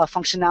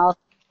functionality,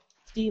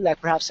 like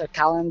perhaps a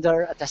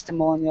calendar, a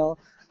testimonial,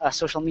 a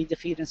social media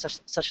feed, and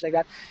such like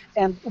that.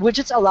 And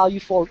widgets allow you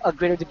for a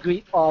greater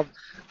degree of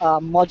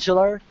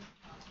modular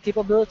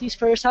capabilities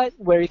for your site,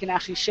 where you can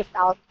actually shift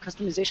out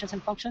customizations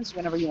and functions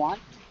whenever you want.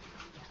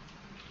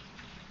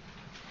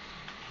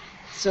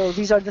 So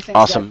these are the things.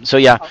 Awesome. So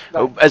yeah,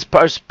 as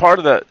part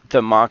of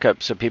the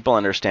mock-up, so people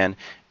understand,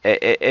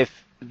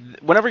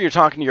 whenever you're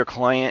talking to your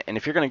client, and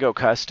if you're going to go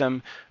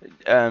custom,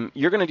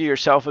 you're going to do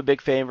yourself a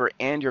big favor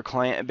and your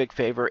client a big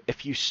favor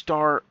if you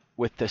start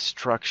with the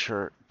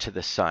structure to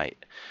the site.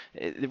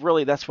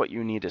 Really, that's what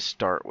you need to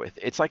start with.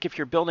 It's like if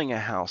you're building a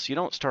house, you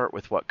don't start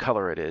with what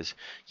color it is.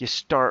 You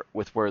start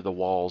with where the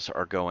walls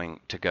are going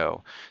to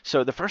go.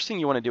 So the first thing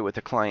you want to do with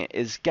the client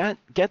is get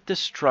the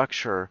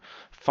structure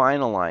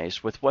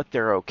finalized with what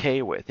they're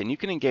okay with. And you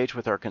can engage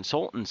with our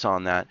consultants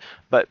on that,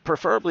 but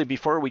preferably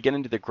before we get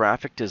into the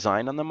graphic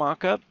design on the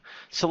mock-up,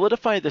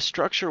 solidify the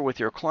structure with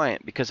your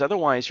client, because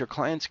otherwise your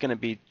client's going to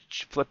be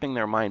flipping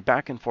their mind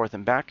back and forth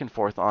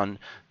on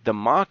the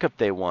mock-up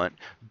they want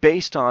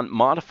based on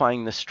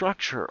modifying the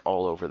structure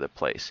all over the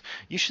place.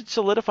 You should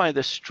solidify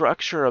the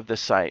structure of the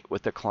site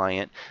with the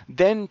client,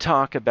 then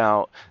talk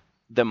about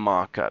the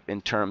mock-up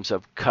in terms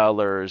of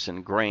colors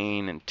and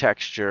grain and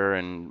texture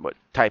and what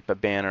type of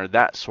banner,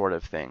 that sort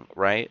of thing,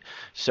 right?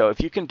 So if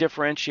you can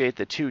differentiate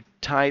the two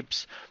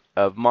types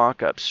of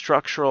mock-up,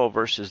 structural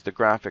versus the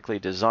graphically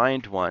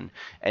designed one,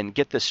 and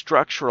get the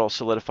structural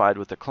solidified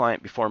with the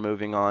client before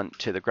moving on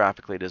to the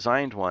graphically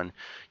designed one,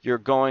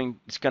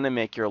 it's going to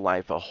make your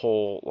life a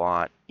whole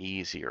lot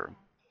easier.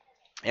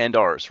 And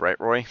ours, right,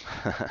 Roy?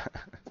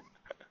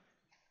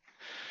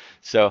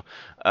 So,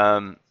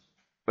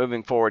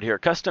 moving forward here,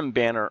 custom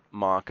banner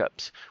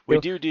mockups. We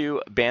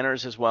do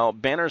banners as well.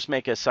 Banners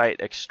make a site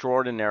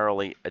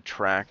extraordinarily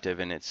attractive,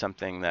 and it's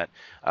something that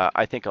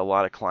I think a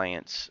lot of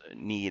clients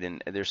need,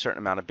 and there's a certain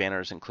amount of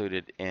banners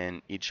included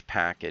in each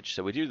package.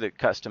 So we do the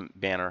custom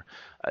banner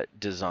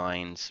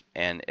designs,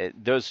 and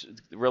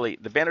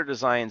the banner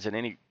designs in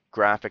any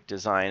graphic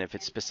design, if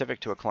it's specific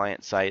to a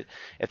client site,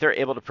 if they're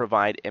able to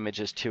provide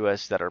images to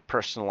us that are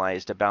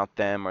personalized about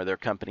them or their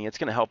company, it's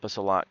going to help us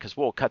a lot, because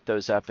we'll cut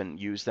those up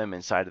and use them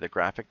inside of the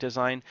graphic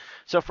design.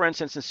 So for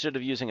instance, instead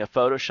of using a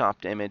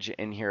photoshopped image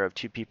in here of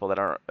two people that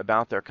are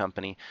about their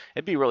company,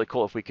 it'd be really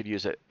cool if we could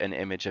use an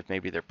image of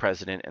maybe their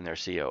president and their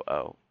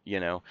COO,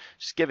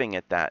 just giving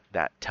it that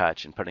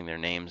touch and putting their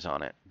names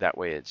on it. That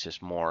way it's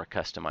just more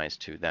customized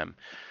to them.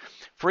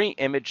 Free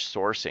image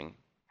sourcing.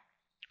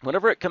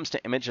 Whenever it comes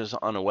to images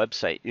on a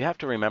website, you have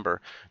to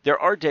remember there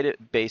are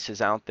databases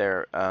out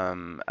there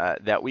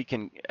that we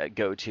can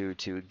go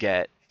to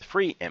get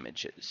free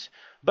images,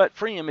 but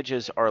free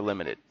images are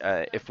limited.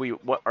 If we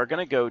are going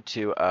to go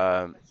to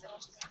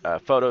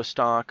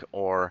Photostock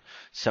or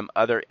some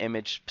other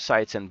image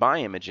sites and buy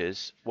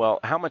images,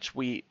 well, how much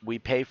we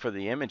pay for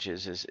the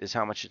images is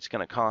how much it's going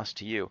to cost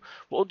to you.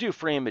 We'll do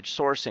free image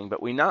sourcing, but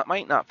we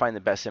might not find the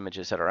best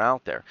images that are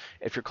out there.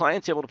 If your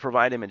client's able to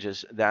provide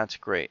images, that's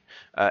great.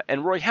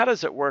 And Roy, how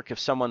does it work if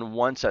someone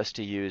wants us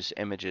to use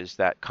images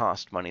that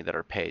cost money that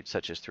are paid,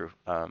 such as through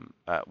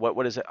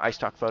what is it,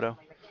 iStock Photo?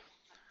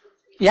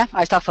 Yeah,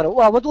 iStock Photo.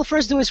 Well, what we'll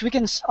first do is we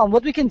can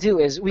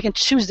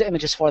choose the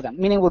images for them.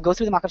 Meaning we'll go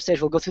through the mockup stage,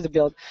 we'll go through the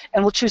build,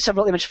 and we'll choose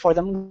several images for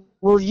them.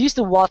 We'll use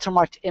the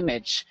watermarked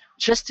image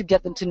just to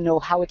get them to know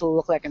how it will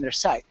look like in their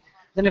site.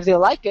 Then if they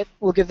like it,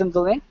 we'll give them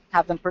the link,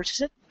 have them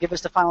purchase it, give us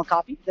the final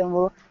copy, then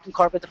we'll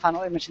incorporate the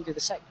final image into the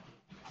site.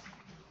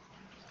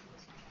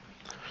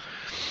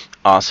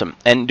 Awesome.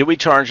 And do we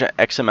charge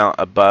X amount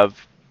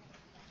above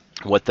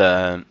what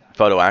the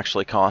photo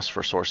actually costs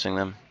for sourcing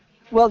them?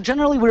 Well,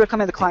 generally we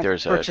recommend the client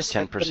there's purchase a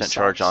 10%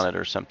 charge on it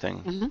or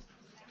something.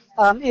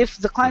 Mm-hmm. If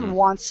the client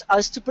wants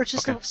us to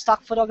purchase the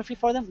stock photography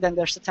for them, then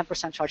there's a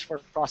 10% charge for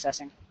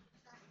processing.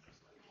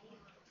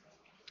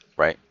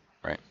 Right.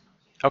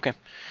 Okay.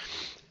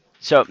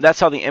 So that's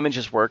how the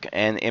images work,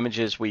 and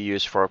images we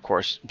use for, of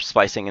course,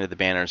 splicing into the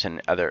banners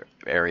and other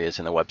areas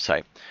in the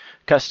website.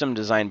 Custom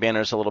design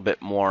banners, a little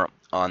bit more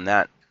on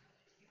that.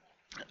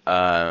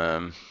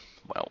 Well,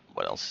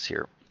 what else is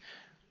here?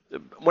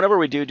 Whenever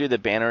we do the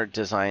banner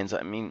designs,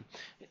 I mean,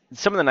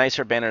 some of the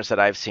nicer banners that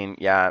I've seen,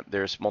 yeah,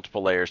 there's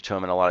multiple layers to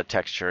them and a lot of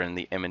texture, and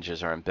the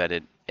images are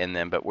embedded in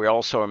them. But we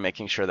also are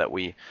making sure that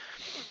we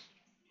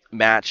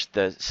match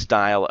the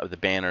style of the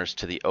banners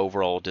to the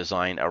overall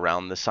design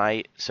around the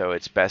site. So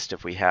it's best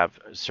if we have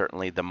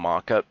certainly the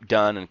mock-up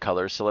done and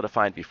colors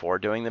solidified before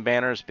doing the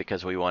banners,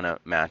 because we want to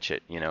match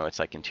it. It's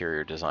like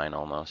interior design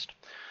almost.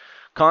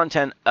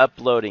 Content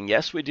uploading.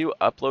 Yes, we do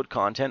upload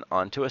content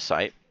onto a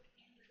site.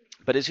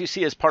 But as you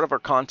see, as part of our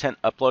content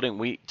uploading,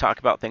 we talk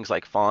about things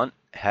like font,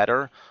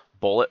 header,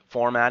 bullet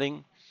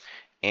formatting,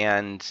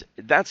 and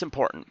that's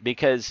important,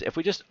 because if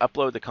we just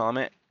upload the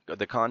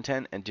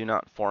content and do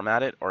not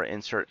format it or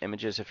insert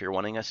images if you're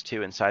wanting us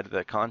to inside of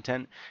the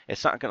content,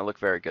 it's not going to look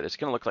very good. It's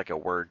going to look like a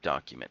Word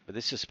document, but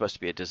this is supposed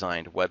to be a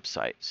designed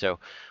website. So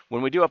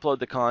when we do upload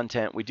the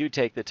content, we do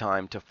take the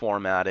time to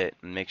format it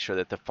and make sure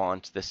that the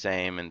font's the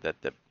same and that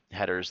the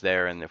header's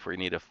there, and if we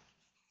need to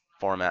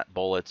format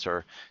bullets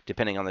or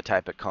depending on the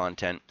type of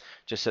content,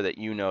 just so that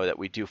you know that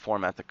we do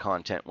format the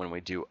content when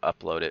we do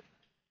upload it.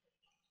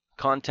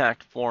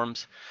 Contact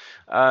forms.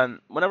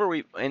 Whenever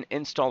we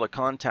install the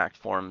contact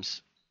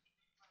forms,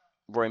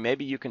 Roy,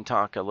 maybe you can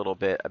talk a little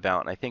bit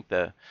about, and I think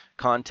the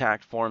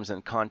contact forms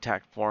and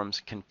contact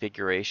forms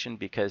configuration,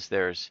 because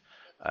there's,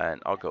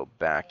 and I'll go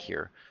back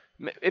here.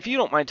 If you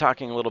don't mind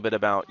talking a little bit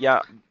about,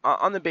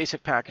 on the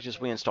basic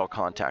packages, we install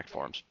contact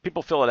forms.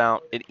 People fill it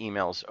out, it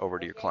emails over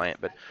to your client.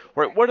 But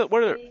what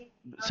are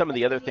some of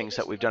the other things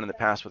that we've done in the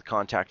past with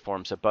contact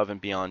forms above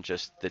and beyond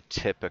just the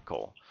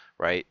typical,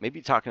 right?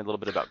 Maybe talking a little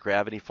bit about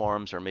Gravity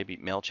Forms or maybe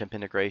MailChimp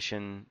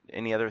integration.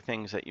 Any other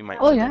things that you might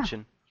want to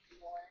mention?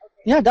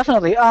 Yeah,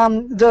 definitely.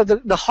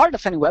 The heart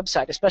of any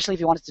website, especially if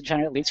you want it to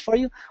generate leads for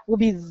you, will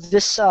be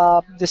this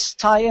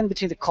tie-in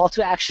between the call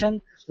to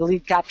action, the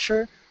lead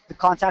capture, the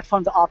contact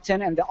form, the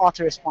opt-in, and the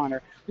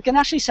autoresponder. We can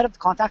actually set up the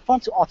contact form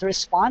to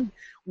autorespond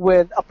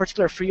with a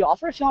particular free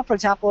offer. If you want, for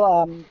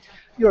example,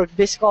 your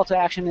basic call to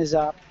action is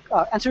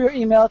enter your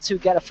email to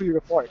get a free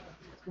report.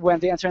 When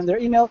they enter in their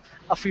email,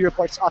 a free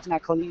report is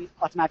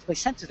automatically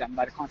sent to them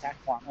by the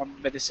contact form or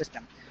by the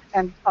system.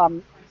 And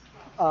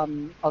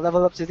a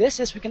level up to this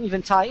is we can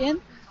even tie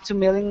in to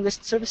mailing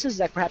list services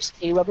like perhaps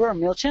Aweber or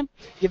MailChimp,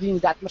 giving you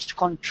that much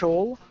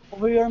control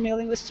over your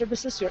mailing list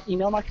services, your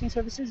email marketing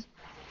services.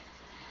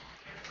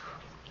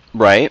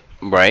 Right,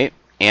 right.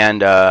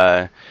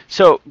 And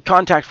so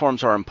contact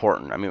forms are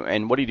important. I mean,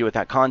 and what do you do with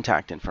that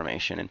contact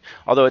information? And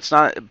although it's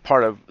not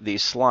part of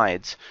these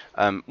slides,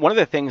 one of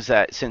the things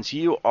that since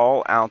you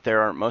all out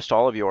there, most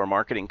all of you are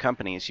marketing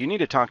companies, you need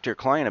to talk to your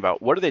client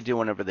about what do they do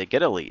whenever they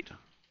get a lead?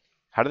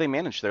 How do they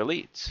manage their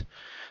leads?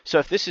 So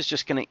if this is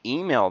just going to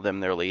email them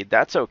their lead,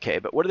 that's okay.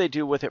 But what do they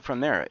do with it from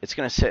there? It's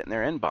going to sit in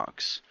their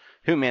inbox.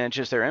 Who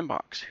manages their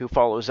inbox? Who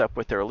follows up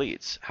with their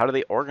leads? How do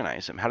they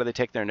organize them? How do they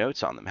take their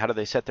notes on them? How do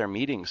they set their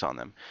meetings on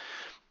them?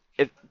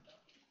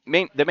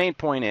 The main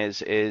point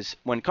is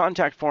when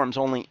contact forms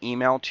only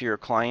email to your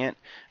client,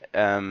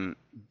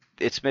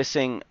 it's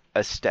missing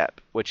a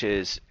step, which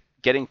is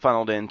getting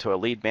funneled into a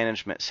lead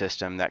management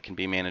system that can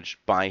be managed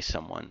by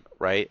someone,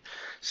 right?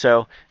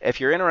 So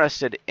if you're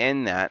interested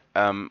in that,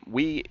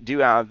 we do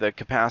have the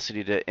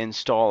capacity to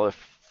install a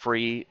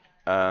free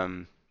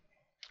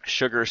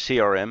Sugar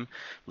CRM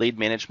lead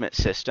management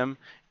system,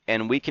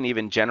 and we can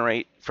even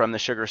generate from the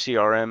Sugar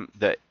CRM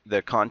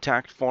the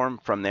contact form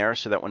from there,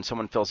 so that when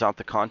someone fills out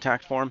the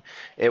contact form,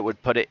 it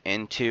would put it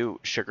into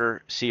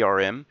Sugar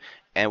CRM,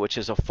 and which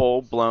is a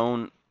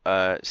full-blown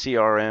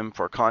CRM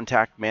for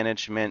contact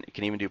management. It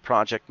can even do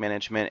project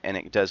management, and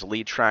it does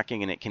lead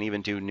tracking, and it can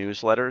even do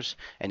newsletters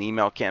and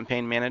email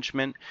campaign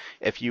management.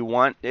 If you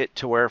want it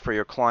to where for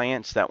your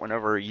clients that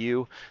whenever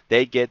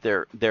they get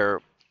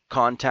their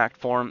contact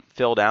form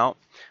filled out,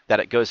 that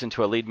it goes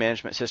into a lead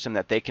management system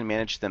that they can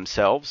manage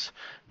themselves,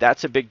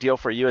 that's a big deal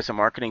for you as a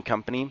marketing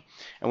company.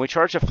 And we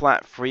charge a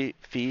flat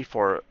fee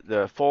for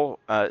the full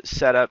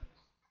setup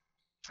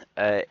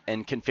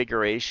and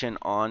configuration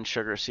on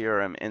Sugar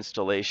CRM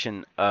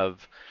installation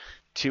of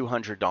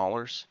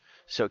 $200.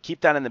 So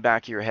keep that in the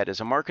back of your head.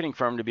 As a marketing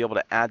firm, to be able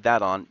to add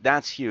that on,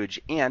 that's huge.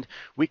 And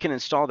we can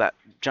install that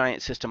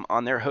giant system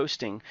on their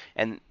hosting,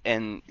 and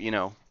you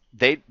know,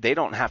 they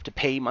don't have to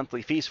pay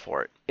monthly fees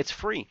for it. It's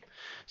free.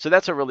 So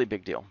that's a really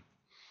big deal.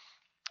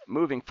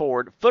 Moving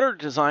forward, footer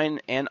design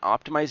and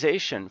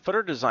optimization.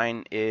 Footer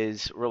design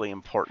is really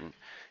important.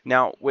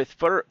 Now, with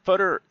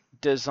footer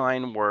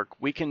design work,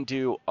 we can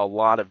do a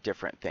lot of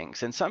different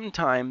things. And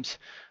sometimes,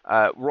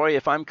 Roy,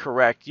 if I'm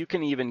correct, you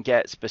can even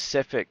get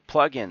specific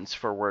plugins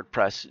for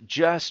WordPress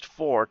just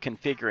for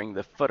configuring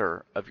the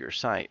footer of your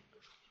site.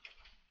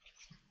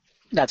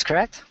 That's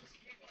correct.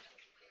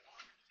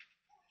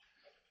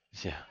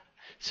 Yeah.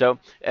 So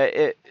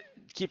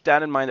keep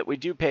that in mind, that we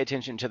do pay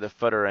attention to the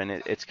footer, and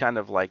it's kind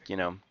of like, you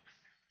know,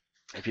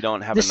 if you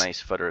don't have a nice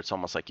footer, it's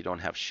almost like you don't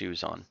have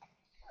shoes on.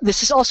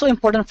 This is also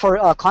important for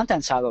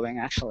content siloing,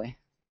 actually.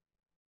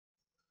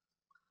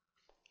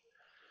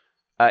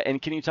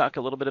 And can you talk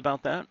a little bit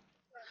about that?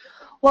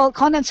 Well,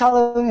 content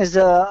siloing is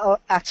the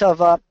act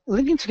of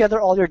linking together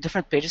all your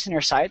different pages in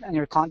your site and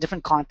your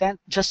different content,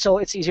 just so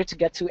it's easier to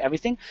get to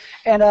everything.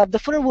 And the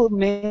footer will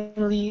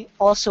mainly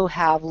also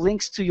have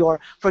links to your,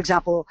 for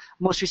example,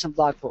 most recent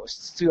blog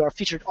posts, to your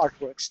featured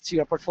artworks, to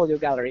your portfolio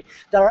gallery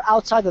that are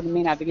outside of the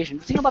main navigation.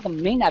 The thing about the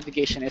main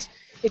navigation is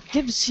it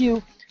gives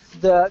you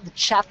the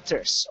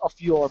chapters of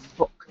your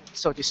book,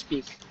 so to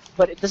speak,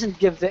 but it doesn't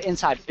give the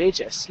inside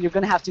pages. You're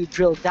going to have to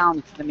drill down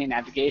into the main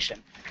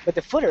navigation. But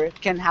the footer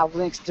can have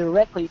links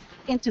directly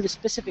into the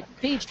specific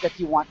page that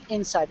you want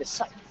inside the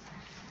site.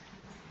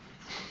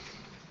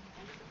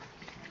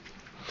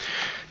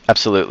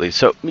 Absolutely.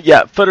 So,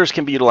 yeah, footers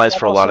can be utilized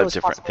for a lot of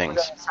different things.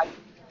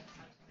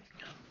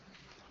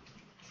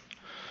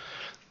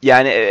 Yeah,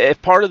 and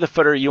if part of the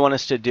footer you want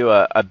us to do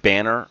a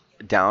banner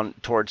down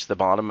towards the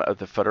bottom of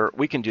the footer,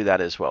 we can do that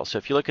as well. So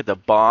if you look at the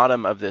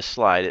bottom of this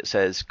slide, it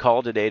says,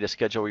 call today to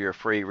schedule your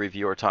free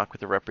review or talk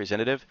with a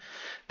representative.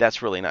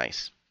 That's really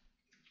nice.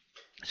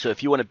 So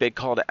if you want a big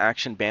call to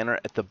action banner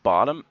at the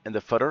bottom in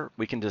the footer,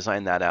 we can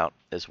design that out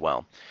as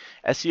well.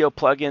 SEO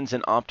plugins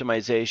and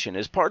optimization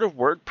is part of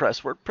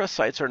WordPress. WordPress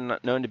sites are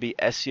known to be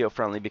SEO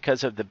friendly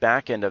because of the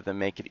back end of them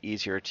make it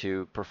easier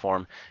to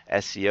perform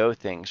SEO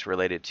things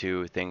related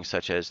to things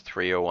such as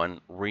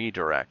 301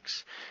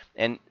 redirects.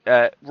 And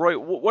Roy,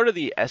 what are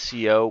the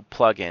SEO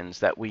plugins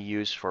that we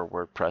use for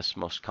WordPress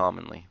most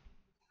commonly?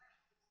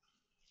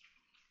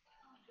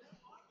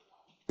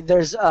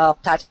 There's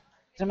Platinum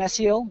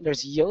SEO,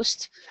 there's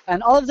Yoast,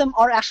 and all of them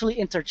are actually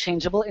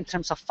interchangeable in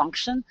terms of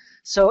function.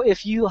 So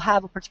if you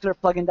have a particular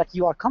plugin that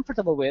you are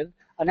comfortable with,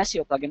 an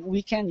SEO plugin,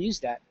 we can use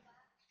that.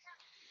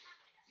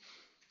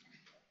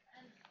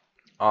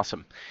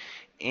 Awesome.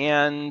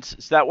 And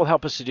so that will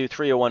help us to do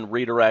 301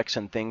 redirects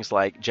and things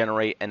like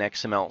generate an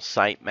XML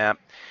sitemap.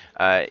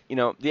 The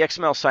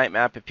XML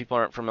sitemap, if people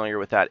aren't familiar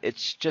with that,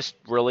 it's just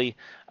really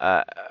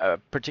a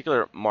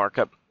particular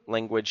markup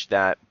language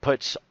that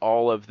puts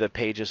all of the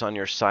pages on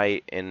your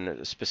site in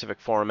a specific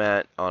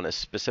format on a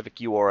specific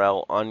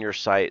URL on your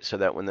site, so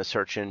that when the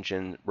search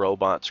engine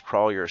robots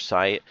crawl your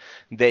site,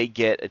 they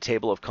get a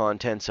table of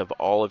contents of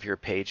all of your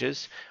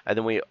pages. And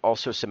then we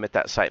also submit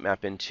that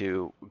sitemap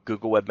into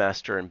Google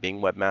Webmaster and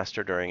Bing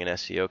Webmaster during an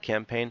SEO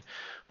campaign.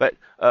 But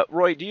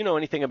Roy, do you know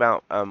anything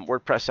about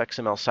WordPress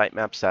XML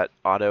sitemaps that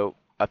auto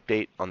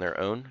update on their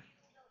own?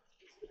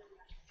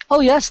 Oh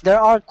yes, there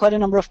are quite a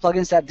number of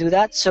plugins that do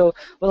that. So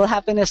what will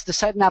happen is the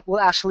sitemap will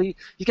you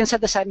can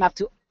set the sitemap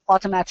to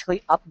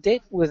automatically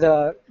update with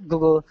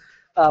Google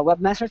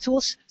Webmaster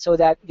Tools, so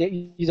that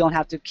you don't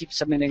have to keep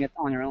submitting it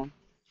on your own.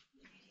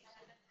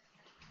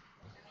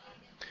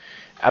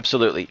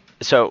 Absolutely.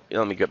 So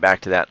let me get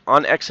back to that.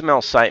 On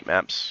XML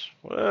sitemaps,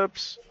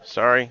 whoops,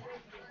 sorry,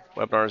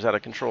 webinar is out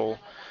of control.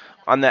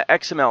 On the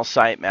XML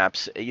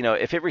sitemaps,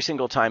 if every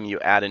single time you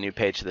add a new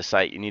page to the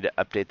site, you need to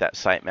update that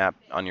sitemap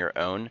on your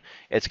own,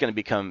 it's going to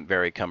become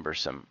very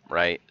cumbersome,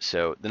 right?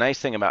 So the nice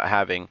thing about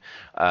having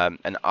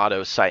an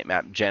auto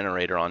sitemap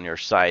generator on your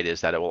site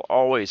is that it will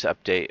always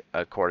update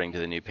according to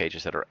the new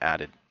pages that are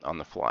added on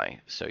the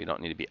fly. So you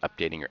don't need to be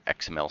updating your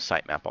XML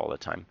sitemap all the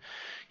time.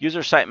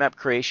 User sitemap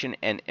creation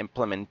and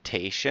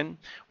implementation.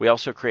 We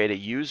also create a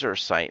user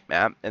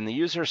sitemap, and the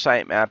user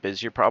sitemap,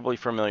 as you're probably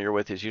familiar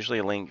with, is usually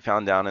a link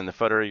found down in the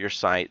footer of your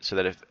site, so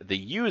that if the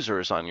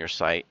users on your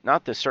site,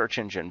 not the search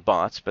engine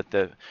bots, but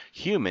the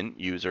human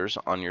users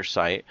on your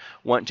site,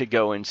 want to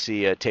go and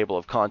see a table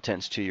of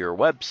contents to your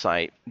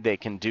website, they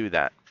can do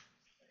that.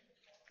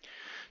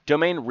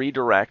 Domain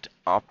redirect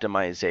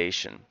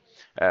optimization.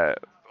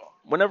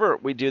 Whenever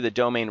we do the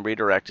domain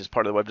redirect as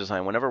part of the web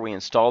design, whenever we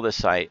install the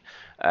site,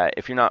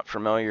 if you're not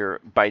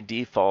familiar, by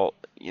default,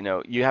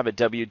 you have a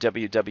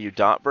www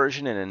dot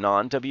version and a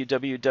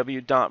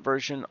non-www dot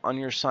version on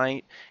your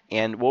site,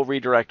 and we'll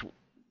redirect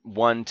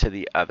one to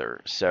the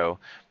other. So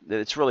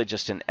it's really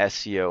just an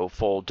SEO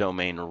full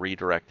domain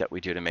redirect that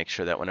we do to make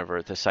sure that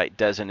whenever the site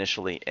does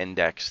initially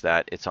index,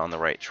 that it's on the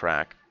right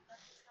track.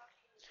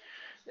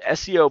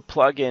 SEO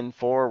plugin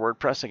for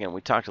WordPress. Again,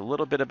 we talked a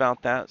little bit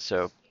about that,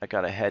 so I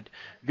got ahead.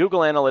 Google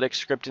Analytics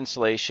script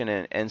installation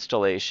and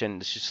installation.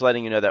 It's just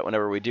letting you know that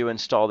whenever we do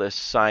install this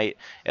site,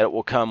 it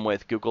will come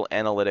with Google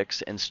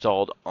Analytics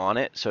installed on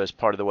it. So as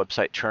part of the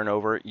website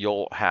turnover,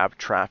 you'll have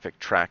traffic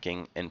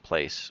tracking in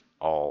place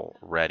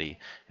already.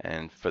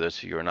 And for those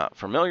of you who are not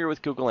familiar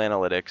with Google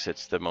Analytics,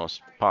 it's the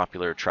most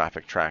popular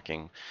traffic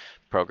tracking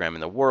program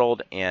in the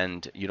world,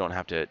 and you don't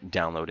have to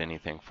download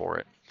anything for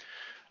it.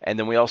 And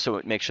then we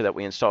also make sure that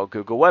we install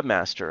Google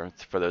Webmaster.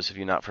 For those of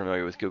you not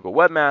familiar with Google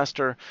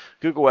Webmaster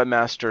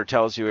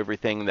tells you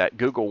everything that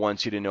Google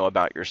wants you to know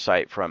about your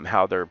site, from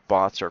how their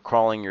bots are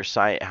crawling your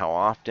site, how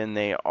often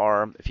they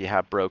are, if you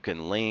have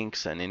broken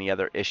links, and any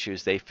other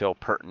issues they feel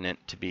pertinent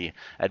to be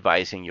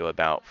advising you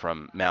about,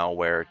 from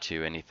malware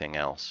to anything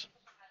else.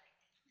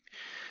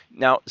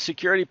 Now,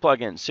 security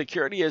plugins.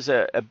 Security is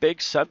a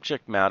big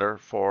subject matter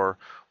for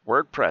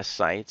WordPress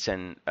sites,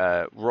 and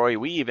Roy,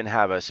 we even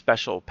have a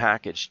special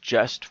package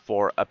just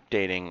for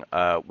updating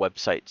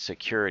website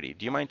security.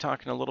 Do you mind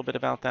talking a little bit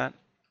about that?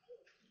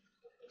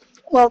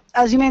 Well,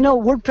 as you may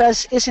know,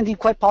 WordPress is indeed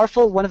quite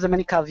powerful. One of the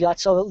many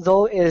caveats,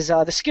 though, is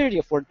the security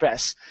of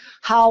WordPress.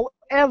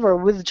 However,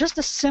 with just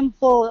the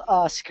simple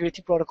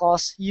security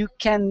protocols, you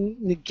can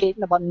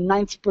negate about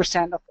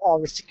 90% of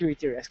all the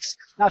security risks.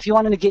 Now, if you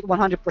want to negate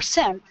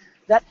 100%,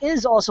 that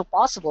is also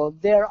possible.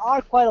 There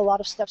are quite a lot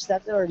of steps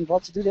that are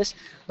involved to do this,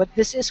 but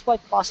this is quite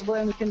possible,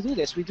 and we can do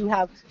this. We do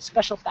have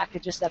special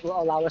packages that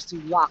will allow us to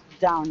lock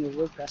down your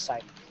WordPress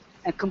site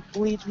and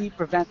completely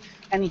prevent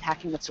any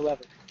hacking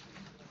whatsoever.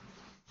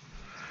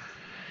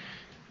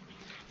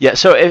 Yeah,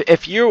 so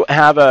if you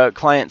have a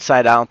client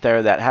site out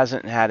there that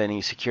hasn't had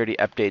any security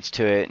updates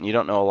to it and you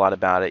don't know a lot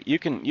about it, you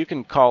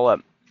can call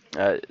up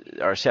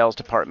our sales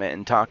department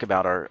and talk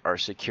about our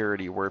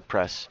security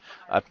WordPress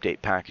update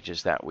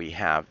packages that we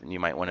have, and you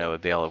might want to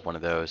avail of one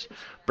of those.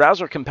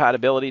 Browser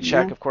compatibility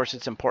check. Of course,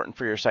 it's important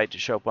for your site to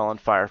show up well in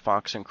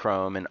Firefox and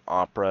Chrome and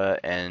Opera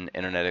and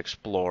Internet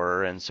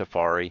Explorer and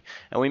Safari,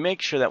 and we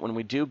make sure that when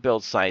we do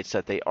build sites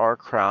that they are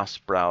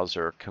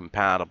cross-browser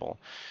compatible.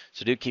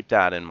 So do keep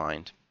that in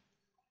mind.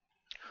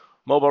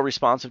 Mobile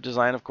responsive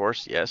design, of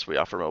course, yes, we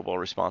offer mobile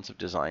responsive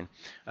design.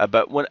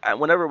 But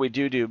whenever we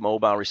do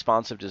mobile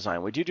responsive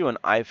design, we do an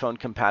iPhone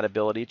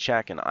compatibility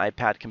check, an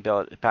iPad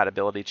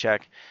compatibility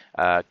check,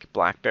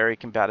 BlackBerry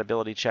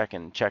compatibility check,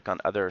 and check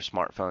on other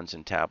smartphones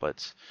and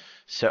tablets.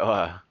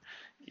 So,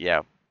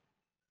 yeah.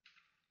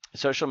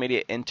 Social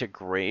media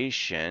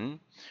integration.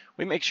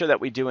 We make sure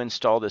that we do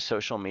install the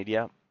social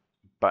media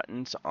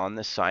buttons on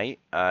the site.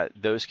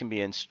 Those can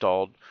be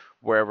installed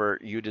wherever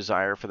you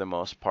desire for the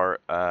most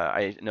part.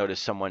 I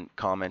noticed someone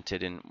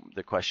commented in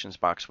the questions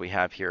box we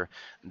have here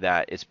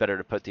that it's better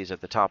to put these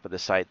at the top of the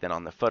site than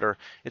on the footer.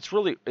 It's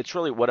really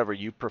whatever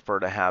you prefer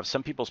to have.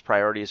 Some people's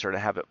priorities are to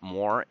have it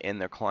more in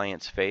their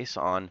client's face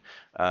on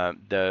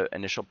the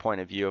initial point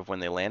of view of when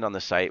they land on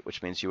the site,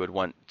 which means you would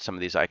want some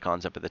of these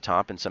icons up at the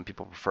top, and some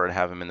people prefer to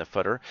have them in the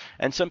footer,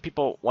 and some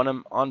people want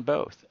them on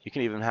both. You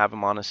can even have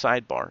them on a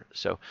sidebar.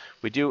 So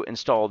we do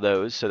install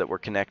those so that we're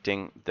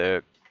connecting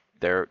their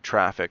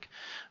traffic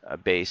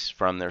base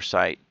from their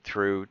site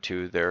through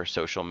to their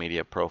social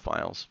media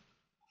profiles.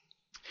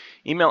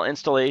 Email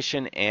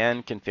installation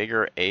and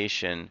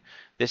configuration.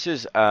 This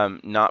is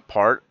not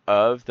part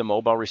of the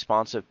mobile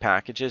responsive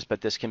packages,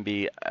 but this can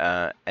be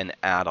an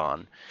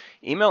add-on.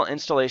 Email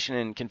installation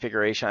and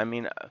configuration, I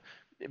mean,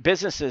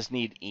 businesses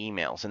need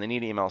emails and they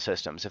need email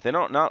systems. If they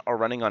not are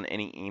running on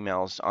any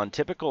emails, on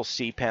typical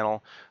cPanel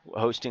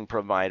hosting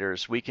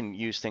providers, we can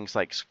use things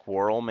like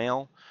Squirrel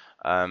Mail.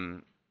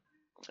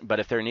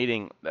 But if they're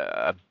needing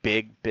a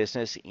big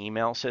business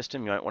email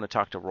system, you might want to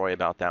talk to Roy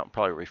about that and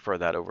probably refer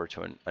that over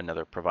to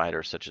another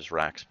provider such as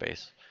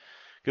Rackspace.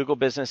 Google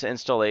Business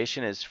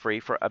installation is free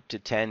for up to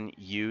 10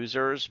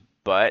 users,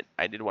 but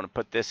I did want to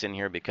put this in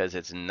here because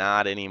it's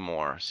not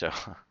anymore. So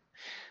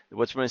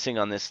what's missing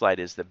on this slide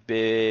is the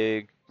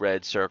big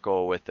red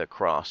circle with the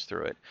cross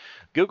through it.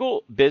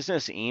 Google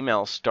Business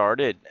Email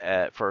started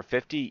for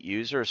 50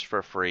 users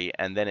for free,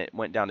 and then it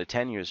went down to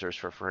 10 users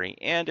for free,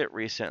 and it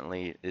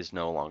recently is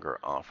no longer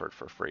offered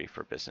for free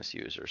for business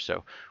users.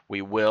 So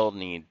we will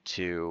need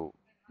to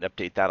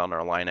update that on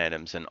our line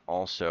items and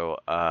also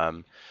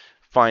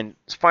find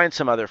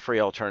some other free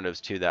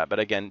alternatives to that. But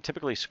again,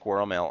 typically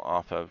Squirrel Mail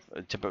off of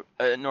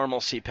a normal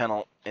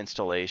cPanel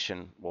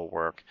installation will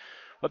work.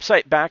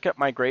 Website backup,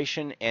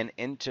 migration, and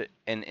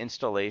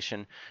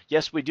installation.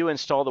 Yes, we do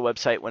install the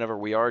website whenever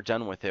we are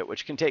done with it,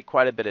 which can take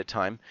quite a bit of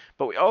time,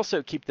 but we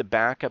also keep the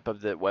backup of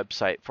the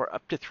website for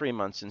up to 3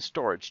 months in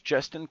storage,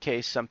 just in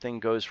case something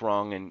goes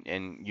wrong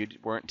and you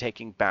weren't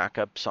taking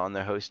backups on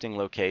the hosting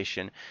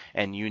location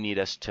and you need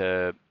us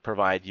to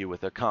provide you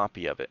with a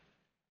copy of it.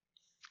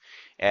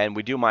 And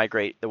we do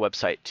migrate the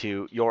website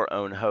to your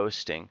own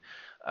hosting.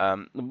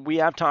 We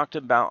have talked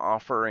about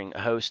offering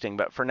hosting,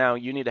 but for now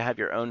you need to have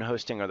your own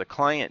hosting, or the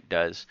client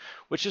does,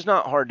 which is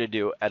not hard to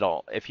do at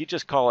all. If you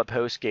just call up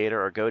HostGator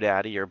or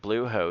GoDaddy or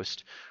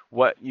Bluehost,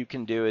 what you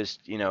can do is,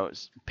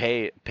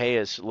 pay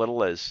as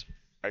little as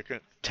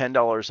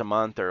 $10 a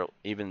month, or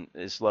even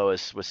as low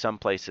as with some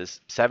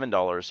places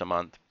 $7 a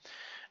month.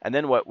 And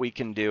then what we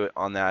can do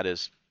on that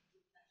is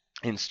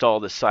install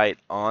the site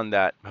on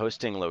that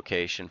hosting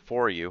location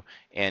for you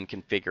and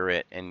configure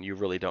it, and you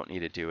really don't need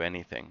to do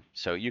anything.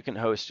 So you can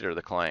host it or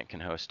the client can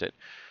host it.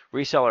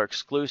 Reseller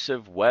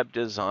exclusive web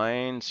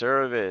design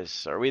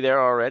service. Are we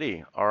there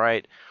already? All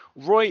right.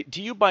 Roy,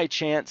 do you by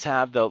chance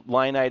have the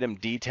line item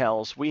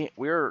details?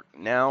 We're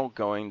now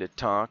going to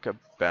talk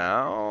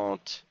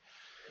about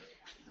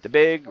the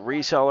big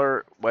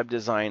reseller web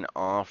design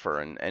offer,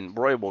 and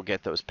Roy will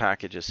get those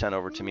packages sent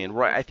over to me. And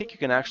Roy, I think you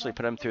can actually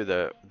put them through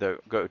the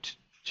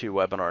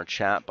GoToWebinar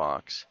chat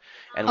box.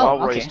 And while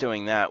Roy's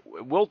doing that,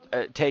 we'll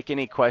take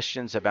any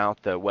questions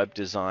about the web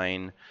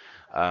design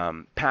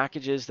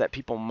packages that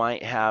people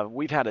might have.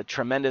 We've had a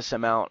tremendous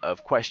amount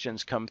of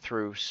questions come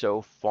through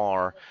so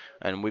far,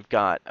 and we've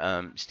got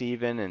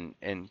Stephen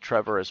and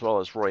Trevor as well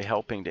as Roy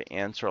helping to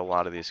answer a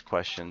lot of these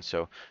questions.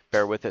 So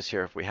bear with us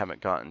here if we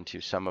haven't gotten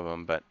to some of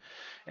them. But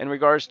in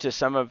regards to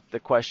some of the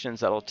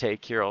questions that I'll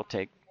take here, I'll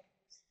take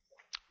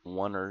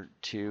one or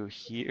two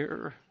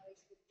here.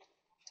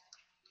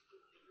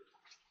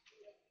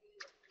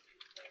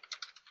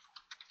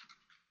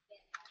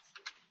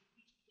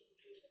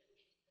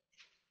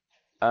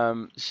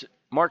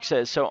 Mark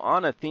says, so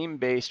on a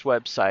theme-based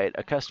website,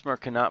 a customer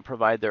cannot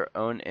provide their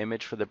own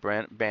image for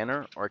the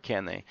banner, or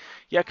can they?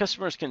 Yeah,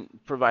 customers can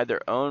provide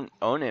their own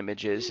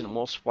images, and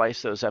we'll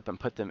splice those up and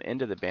put them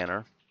into the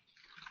banner.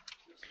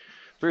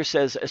 Bruce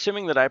says,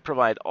 assuming that I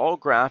provide all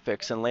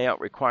graphics and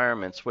layout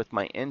requirements with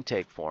my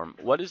intake form,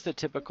 what is the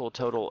typical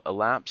total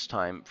elapsed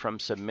time from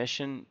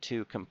submission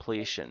to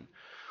completion?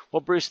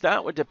 Well, Bruce,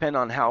 that would depend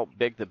on how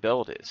big the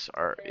build is.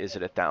 Or is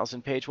it a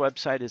 1,000-page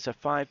website? Is it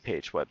a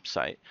 5-page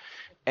website?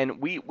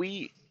 And we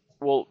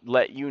will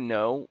let you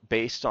know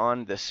based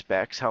on the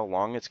specs how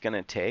long it's going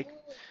to take.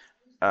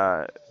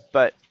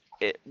 But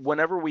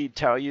whenever we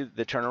tell you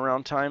the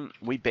turnaround time,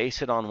 we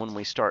base it on when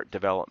we start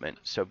development.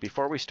 So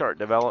before we start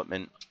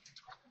development,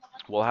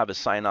 we'll have a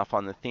sign off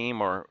on the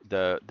theme or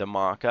the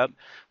mock-up.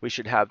 We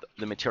should have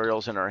the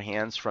materials in our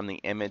hands, from the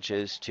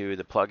images to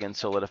the plugin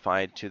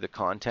solidified to the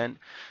content,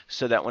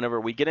 so that whenever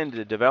we get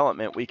into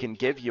development, we can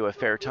give you a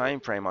fair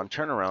time frame on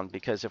turnaround.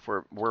 Because if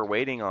we're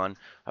waiting on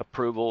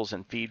approvals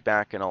and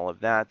feedback and all of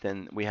that,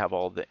 then we have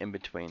all the in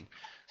between.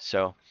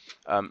 So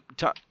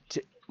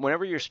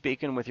whenever you're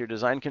speaking with your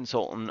design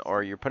consultant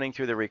or you're putting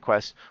through the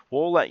request,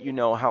 we'll let you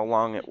know how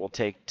long it will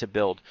take to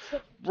build.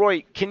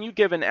 Roy, can you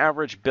give an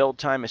average build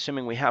time,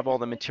 assuming we have all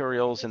the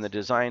materials and the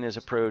design is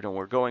approved and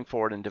we're going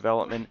forward in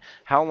development,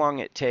 how long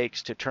it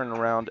takes to turn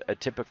around a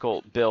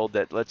typical build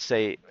that, let's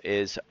say,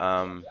 is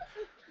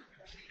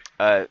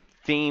a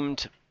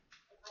themed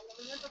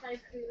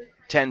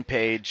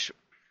 10-page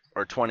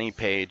or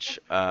 20-page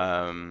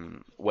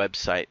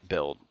website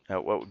build?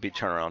 What would be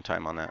turnaround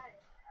time on that?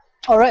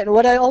 All right.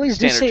 What I always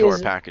do Standard say tour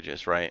is,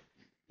 packages, right?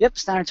 yep,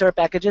 standard tour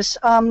packages.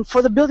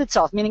 For the build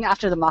itself, meaning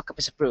after the mockup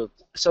is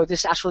approved. So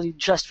this is actually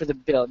just for the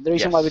build. The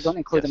reason why we don't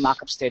include the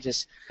mockup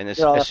stages. And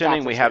there are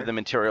assuming we factors have here. the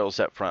materials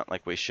up front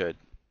like we should.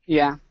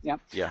 Yeah. Yeah.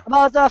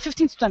 About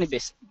 15 to 20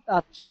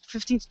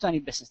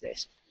 business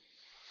days.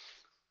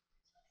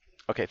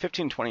 Okay,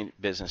 15, 20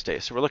 business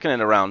days. So we're looking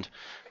at around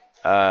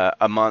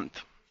a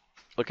month.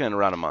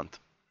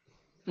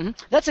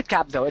 That's a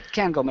cap, though. It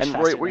can go much And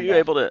faster. were you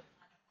able to?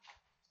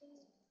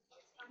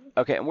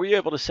 Okay, and were you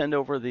able to send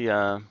over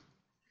the?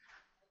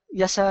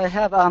 Yes, I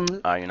have.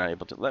 You're not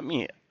able to. Let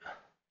me.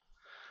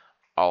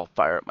 I'll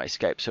fire up my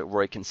Skype so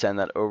Roy can send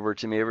that over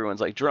to me.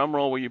 Everyone's like, drum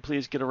roll, will you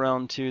please get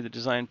around to the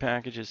design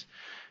packages?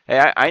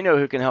 Hey, I know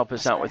who can help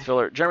us out with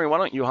filler. Jeremy, why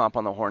don't you hop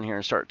on the horn here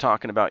and start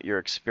talking about your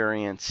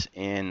experience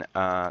in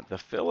the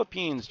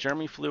Philippines?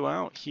 Jeremy flew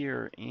out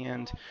here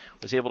and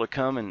was able to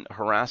come and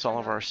harass all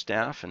of our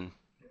staff, and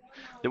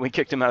then we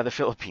kicked him out of the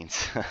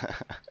Philippines.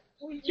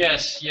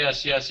 Yes.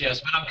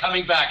 But I'm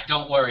coming back.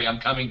 Don't worry, I'm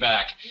coming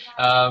back.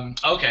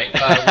 Okay.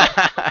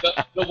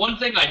 The one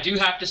thing I do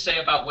have to say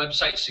about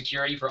website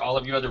security for all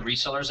of you other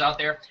resellers out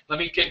there, let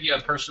me give you a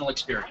personal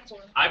experience.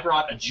 I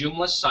brought a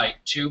Joomla site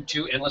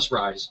to Endless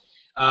Rise.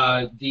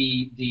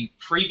 The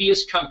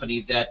previous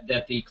company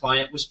that the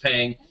client was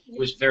paying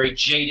was very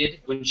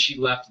jaded when she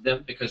left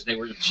them because they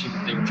were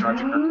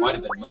charging her quite a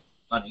bit of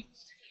money,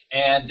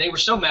 and they were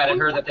so mad at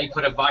her that they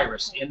put a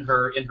virus in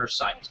her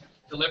site,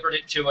 delivered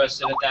it to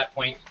us, and at that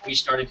point we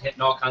started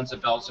hitting all kinds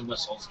of bells and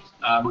whistles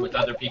with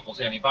other people's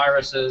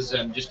antiviruses,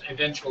 and just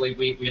eventually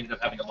we ended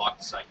up having to lock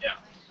the site down.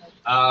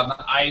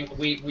 I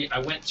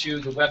went to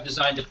the web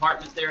design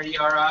department there at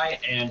ERI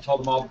and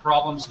told them all the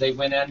problems. They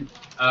went in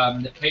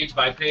page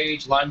by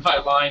page, line by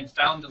line,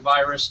 found the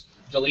virus,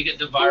 deleted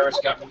the virus,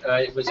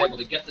 was able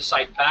to get the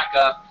site back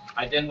up.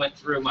 I then went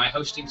through my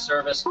hosting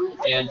service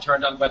and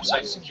turned on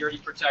website security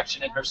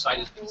protection, and her site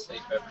has been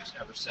safe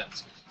ever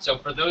since. So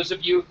for those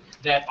of you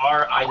that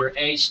are either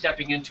A,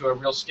 stepping into a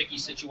real sticky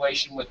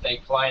situation with a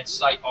client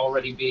site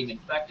already being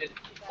infected,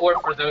 or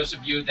for those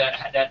of you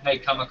that may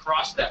come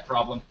across that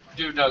problem,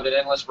 do know that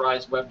Endless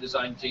Rise web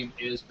design team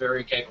is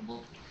very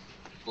capable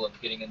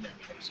of getting in there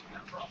and fixing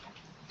that problem.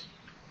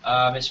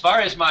 As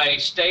far as my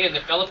stay in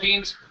the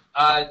Philippines,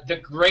 the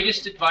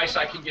greatest advice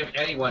I can give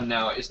anyone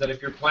now is that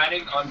if you're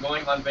planning on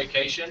going on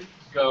vacation,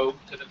 go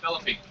to the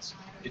Philippines.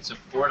 It's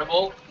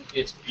affordable.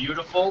 It's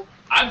beautiful.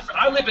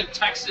 I live in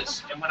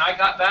Texas, and when I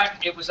got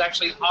back, it was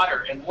actually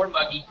hotter and more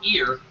muggy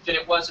here than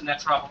it was in that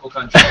tropical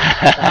country.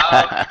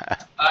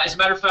 As a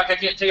matter of fact, I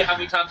can't tell you how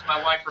many times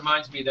my wife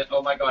reminds me that,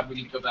 oh my God, we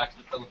need to go back to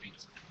the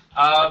Philippines.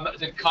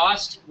 The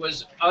cost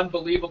was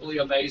unbelievably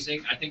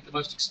amazing. I think the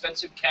most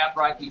expensive cab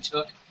ride we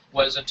took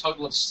was a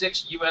total of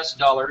 $6 US,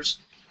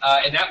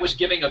 and that was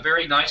giving a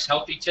very nice,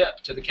 healthy tip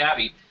to the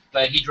cabbie.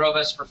 But he drove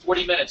us for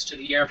 40 minutes to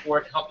the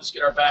airport, helped us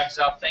get our bags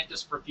out, thanked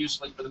us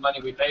profusely for the money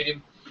we paid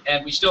him,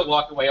 and we still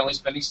walked away only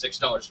spending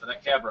 $6 for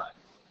that cab ride.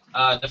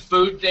 The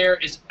food there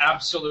is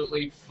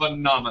absolutely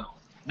phenomenal.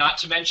 Not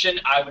to mention,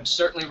 I would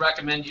certainly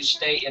recommend you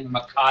stay in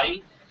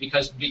Makati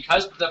because of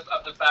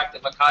the fact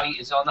that Makati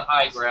is on the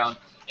high ground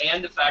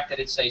and the fact that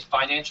it's a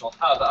financial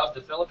hub of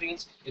the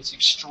Philippines, it's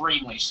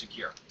extremely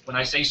secure. When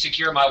I say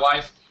secure, my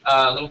wife,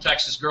 a little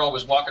Texas girl,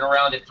 was walking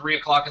around at 3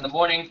 o'clock in the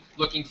morning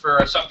looking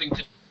for something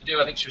to do.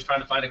 I think she was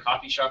trying to find a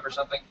coffee shop or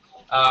something.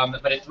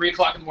 But at 3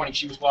 o'clock in the morning,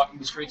 she was walking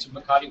the streets of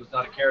Makati with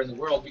not a care in the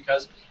world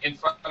because in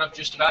front of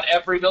just about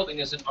every building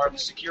is an armed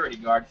security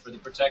guard for the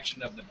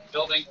protection of the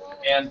building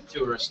and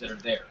tourists that are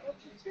there.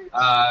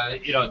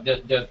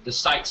 The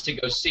sites to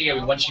go see. I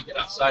mean, once you get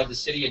outside the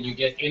city and you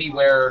get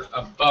anywhere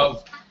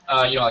above,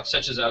 like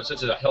such as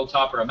a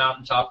hilltop or a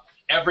mountaintop,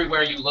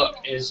 everywhere you look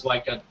is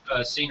like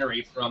a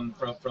scenery from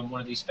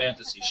one of these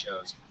fantasy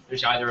shows.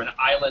 There's either an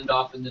island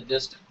off in the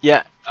distance,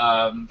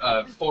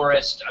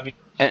 forest. I mean,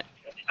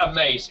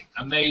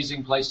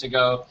 amazing place to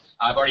go.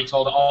 I've already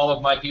told all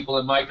of my people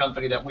in my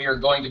company that we are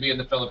going to be in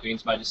the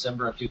Philippines by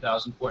December of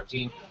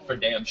 2014 for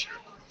damn sure.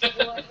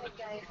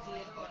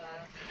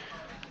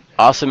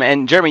 Awesome.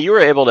 And Jeremy, you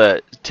were able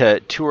to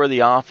tour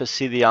the office,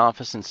 see the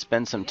office, and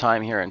spend some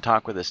time here and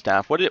talk with the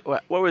staff.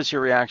 What was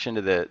your reaction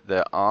to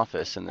the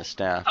office and the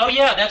staff? Oh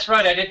yeah, that's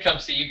right. I did come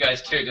see you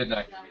guys too, didn't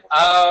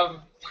I?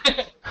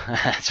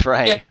 That's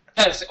right.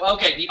 Yes.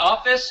 Okay. The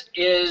office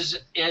is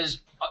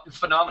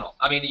phenomenal.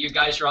 I mean, you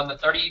guys are on the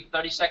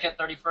 32nd,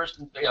 31st,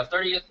 and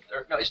 30th,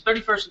 or no, it's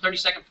 31st and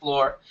 32nd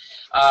floor.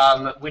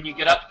 When you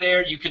get up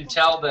there, you can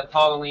tell that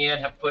Paul and Leanne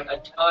have put a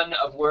ton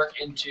of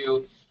work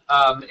into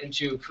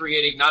into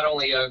creating not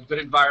only a good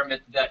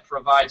environment that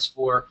provides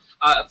for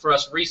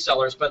us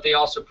resellers, but they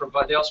also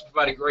provide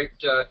a great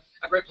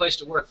place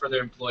to work for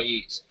their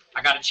employees.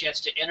 I got a chance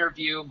to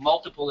interview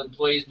multiple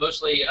employees,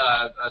 mostly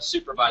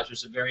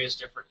supervisors of various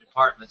different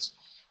departments.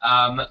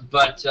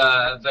 But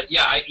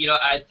yeah,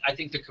 I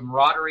think the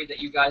camaraderie that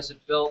you guys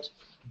have built,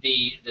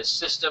 the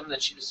systems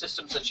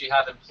that you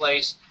have in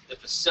place, the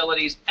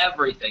facilities,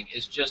 everything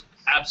is just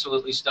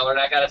absolutely stellar. And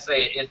I got to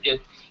say,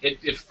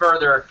 it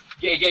further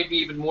gave me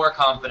even more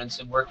confidence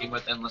in working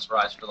with Endless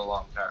Rise for the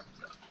long term.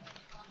 So.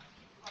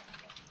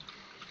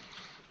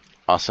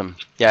 Awesome.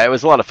 Yeah, it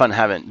was a lot of fun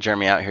having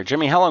Jeremy out here.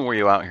 Jeremy, how long were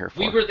you out here for?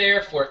 We were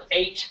there for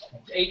eight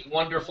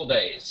wonderful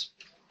days.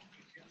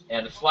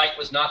 And the flight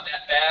was not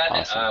that bad.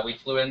 Awesome. We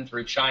flew in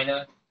through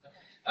China.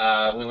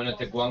 We went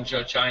into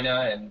Guangzhou,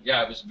 China, and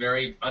yeah, it was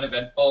very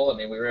uneventful. I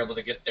mean, we were able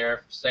to get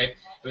there safe.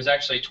 It was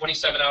actually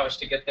 27 hours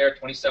to get there,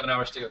 25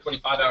 hours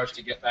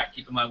to get back.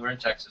 Keep in mind, we're in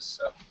Texas.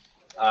 So,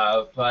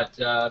 but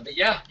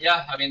yeah.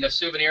 I mean, the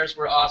souvenirs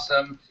were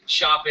awesome.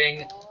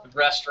 Shopping,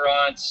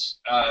 restaurants,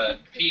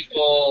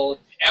 people,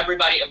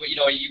 everybody.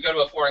 You go to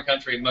a foreign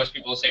country, and most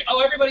people will say, "Oh,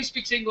 everybody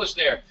speaks English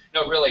there."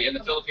 No, really, in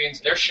the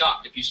Philippines, they're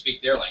shocked if you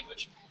speak their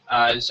language.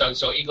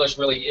 So English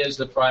really is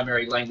the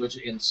primary language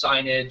in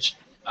signage,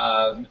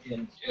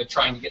 in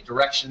trying to get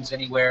directions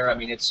anywhere. I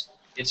mean, it's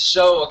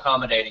so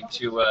accommodating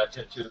to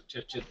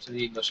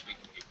the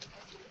English-speaking people.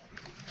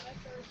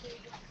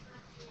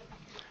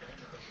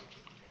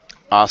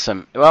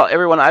 Awesome. Well,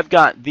 everyone, I've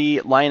got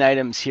the line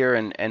items here,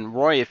 and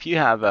Roy, if you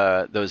have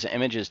those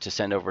images to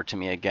send over to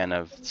me again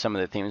of some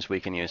of the themes we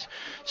can use.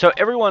 So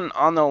everyone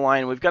on the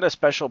line, we've got a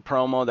special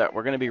promo that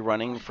we're going to be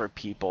running for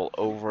people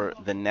over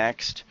the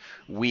next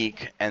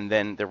week, and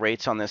then the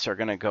rates on this are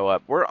going to go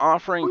up. We're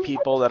offering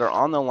people that are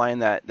on the line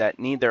that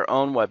need their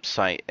own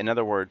website. In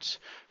other words,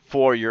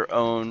 for your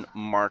own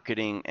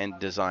marketing and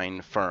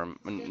design firm,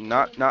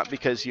 not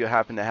because you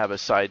happen to have a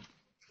side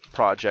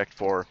project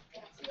for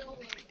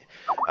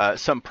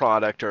some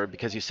product, or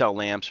because you sell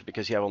lamps, or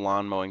because you have a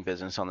lawn mowing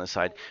business on the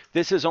side.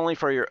 This is only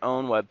for your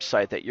own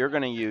website that you're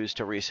going to use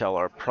to resell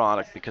our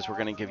product, because we're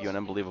going to give you an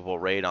unbelievable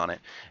rate on it.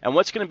 And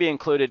what's going to be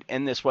included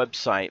in this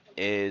website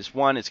is,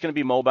 one, it's going to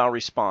be mobile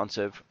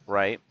responsive,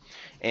 right?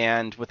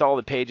 And with all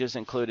the pages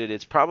included,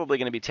 it's probably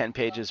going to be 10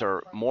 pages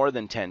or more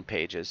than 10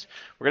 pages.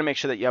 We're going to make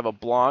sure that you have a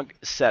blog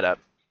setup,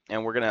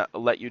 and we're going to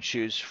let you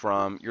choose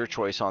from your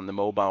choice on the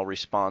mobile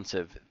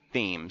responsive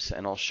themes,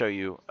 and I'll show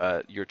you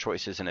your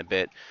choices in a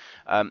bit.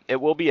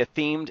 It will be a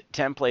themed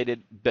templated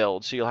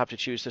build, so you'll have to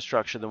choose the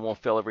structure, then we'll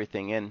fill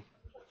everything in.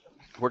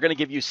 We're going to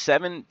give you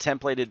 7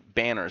 templated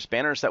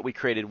banners that we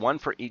created, one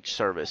for each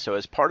service. So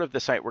as part of the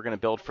site we're going to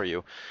build for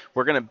you,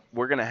 we're going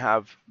to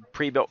have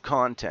pre-built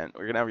content.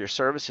 We're going to have your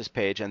services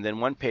page, and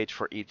then one page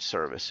for each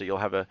service. So you'll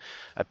have a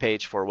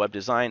page for web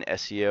design,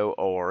 SEO,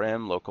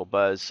 ORM, local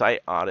buzz,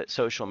 site audit,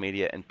 social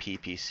media, and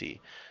PPC.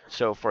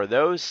 So for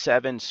those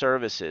 7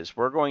 services,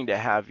 we're going to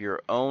have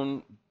your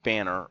own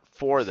banner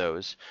for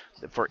those,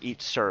 for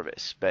each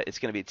service, but it's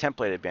going to be a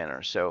templated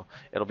banner, so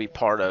it'll be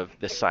part of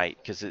the site,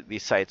 because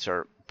these sites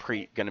are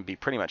going to be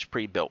pretty much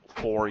pre-built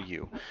for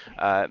you.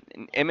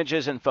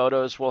 Images and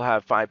photos, we'll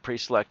have 5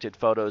 pre-selected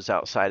photos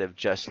outside of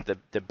just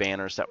the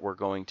banners that we're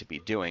going to be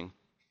doing,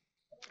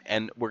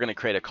 and we're going to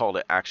create a call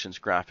to actions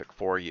graphic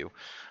for you.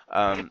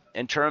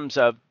 In terms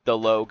of the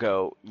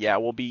logo, yeah,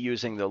 we'll be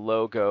using the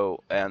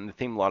logo and the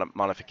theme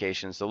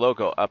modifications, the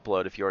logo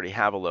upload if you already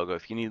have a logo.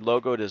 If you need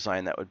logo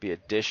design, that would be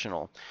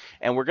additional.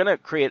 And we're going to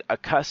create a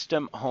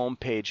custom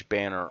homepage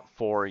banner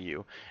for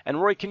you.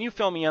 And Roy, can you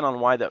fill me in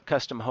on why the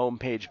custom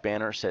homepage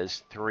banner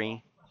says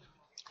 3?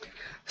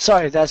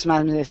 Sorry, that's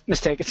my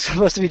mistake. It's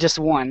supposed to be just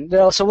 1.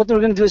 So what we're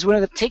going to do is we're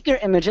going to take your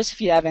images,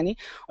 if you have any,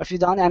 or if you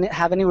don't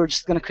have any, we're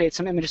just going to create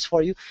some images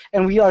for you,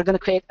 and we are going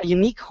to create a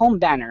unique home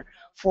banner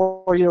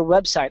for your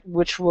website,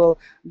 which will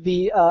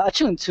be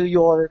attuned to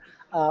your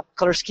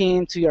color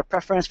scheme, to your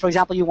preference. For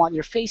example, you want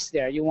your face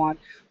there. You want,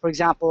 for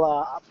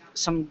example,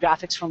 some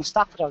graphics from a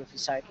stock photography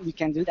site. We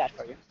can do that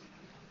for you.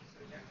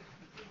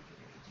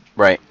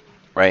 Right.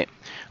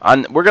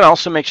 We're going to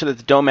also make sure that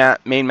the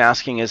domain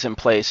masking is in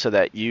place, so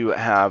that you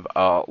have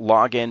a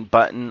login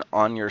button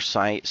on your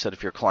site, so that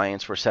if your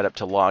clients were set up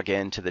to log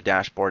in to the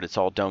dashboard, it's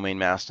all domain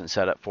masked and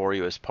set up for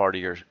you as part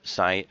of your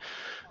site.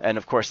 And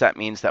of course, that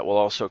means that we'll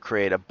also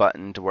create a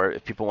button to where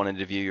if people wanted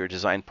to view your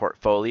design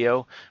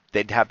portfolio,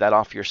 they'd have that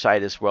off your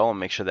site as well, and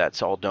make sure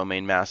that's all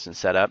domain masked and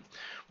set up.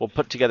 We'll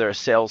put together a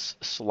sales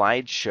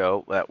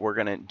slideshow that we're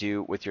going to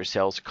do with your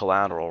sales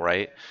collateral,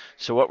 right?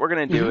 So what we're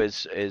going to do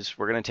is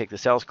we're going to take the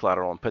sales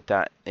collateral and put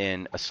that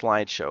in a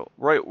slideshow.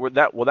 Roy,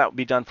 will that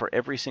be done for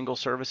every single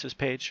services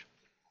page?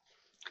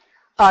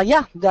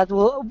 Yeah,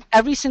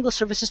 every single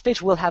services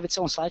page will have its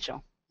own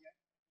slideshow.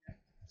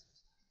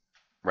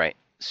 Right.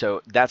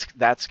 So that's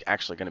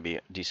actually going to be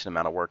a decent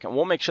amount of work, and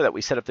we'll make sure that we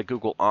set up the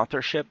Google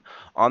authorship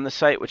on the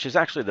site, which is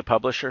actually the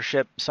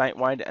publishership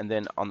site-wide, and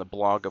then on the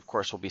blog, of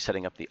course, we'll be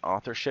setting up the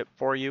authorship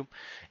for you,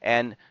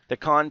 and the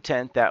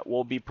content that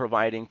we'll be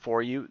providing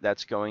for you,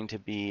 that's going to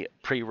be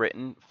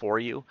pre-written for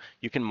you.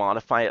 You can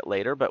modify it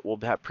later, but we'll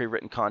have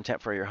pre-written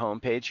content for your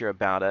homepage, your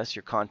About Us,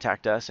 your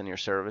Contact Us, and your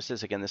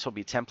services. Again, this will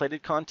be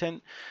templated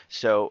content,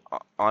 so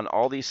on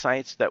all these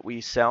sites that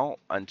we sell,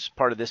 and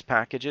part of this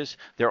packages,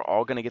 they're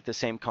all going to get the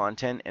same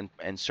content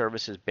and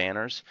services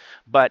banners,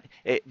 but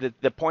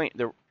the point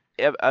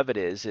of it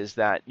is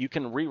that you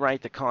can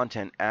rewrite the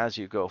content as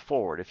you go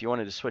forward. If you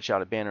wanted to switch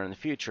out a banner in the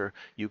future,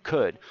 you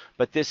could,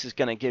 but this is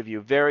going to give you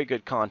very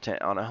good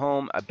content on a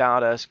home,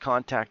 About Us,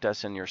 Contact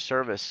Us, and your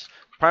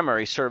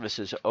primary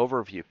services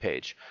overview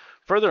page.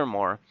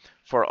 Furthermore,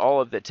 for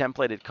all of the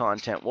templated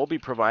content, we'll be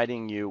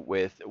providing you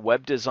with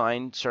web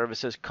design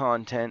services,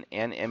 content,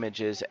 and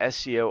images,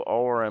 SEO,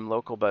 ORM,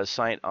 local buzz,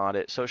 site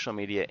audit, social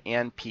media,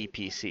 and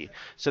PPC.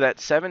 So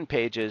that's 7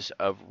 pages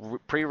of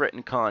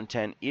pre-written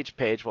content. Each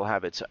page will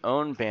have its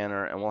own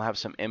banner, and we'll have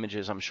some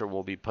images I'm sure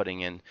we'll be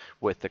putting in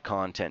with the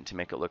content to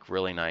make it look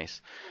really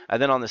nice.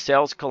 And then on the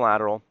sales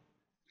collateral,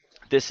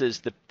 this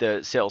is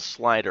the sales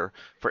slider.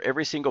 For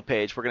every single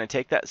page, we're going to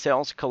take that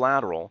sales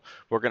collateral,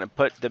 we're going to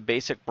put the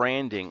basic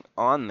branding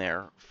on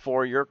there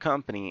for your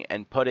company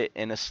and put it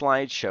in a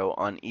slideshow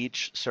on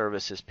each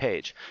services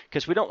page.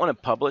 Because we don't want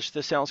to publish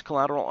the sales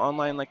collateral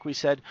online like we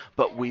said,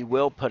 but we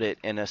will put it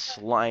in a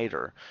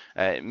slider.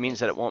 It means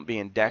that it won't be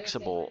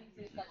indexable,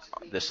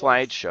 the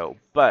slideshow,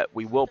 but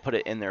we will put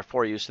it in there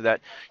for you so that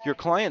your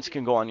clients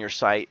can go on your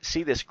site,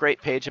 see this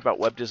great page about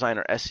web design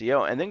or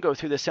SEO, and then go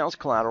through the sales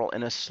collateral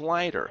in a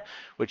slider,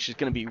 which is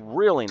going to be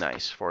really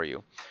nice for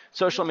you.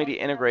 Social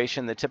media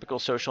integration, the typical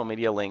social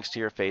media links to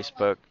your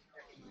Facebook,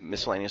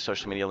 miscellaneous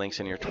social media links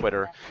in your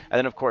Twitter, and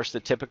then of course the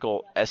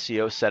typical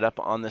SEO setup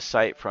on the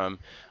site, from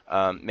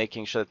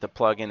making sure that the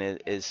plugin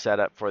is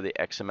set up for the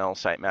XML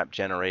sitemap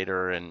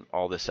generator and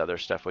all this other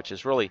stuff, which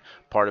is really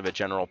part of a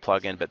general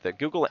plugin, but the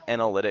Google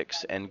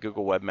Analytics and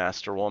Google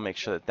Webmaster will make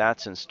sure that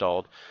that's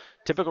installed.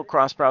 Typical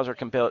cross-browser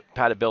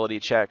compatibility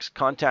checks,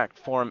 contact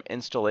form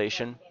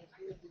installation.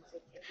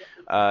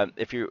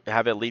 If you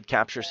have a lead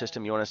capture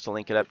system you want us to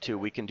link it up to,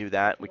 we can do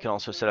that. We can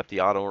also set up the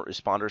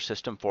autoresponder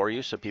system for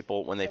you, so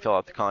people, when they fill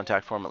out the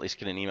contact form, at least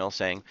get an email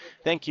saying,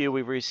 thank you,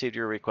 we've received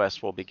your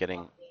request, we'll be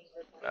getting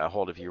a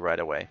hold of you right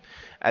away.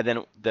 And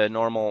then the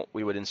normal,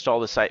 we would install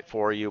the site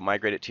for you,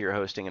 migrate it to your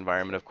hosting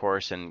environment, of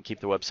course, and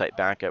keep the website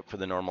backup for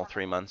the normal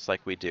 3 months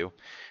like we do.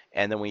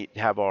 And then we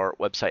have our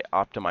website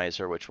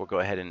optimizer, which will go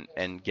ahead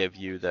and give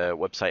you the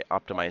website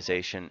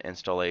optimization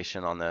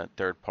installation on the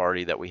third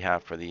party that we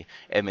have for the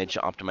image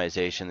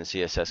optimization, the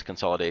CSS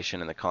consolidation,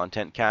 and the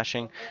content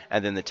caching,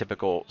 and then the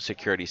typical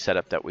security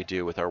setup that we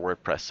do with our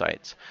WordPress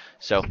sites.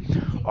 So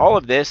all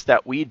of this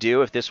that we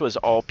do, if this was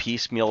all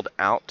piecemealed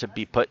out to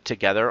be put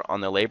together,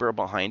 on the labor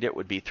behind it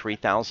would be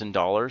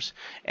 $3,000.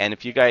 And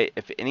if you guys,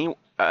 if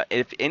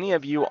any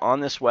of you on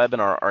this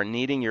webinar are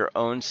needing your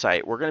own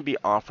site, we're going to be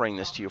offering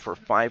this to you for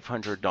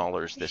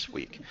 $500 this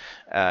week.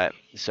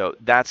 So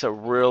that's a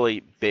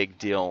really big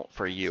deal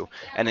for you.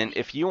 And then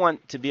if you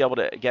want to be able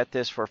to get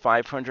this for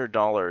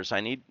 $500,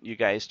 I need you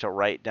guys to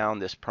write down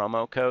this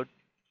promo code.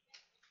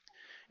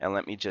 And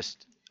let me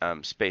just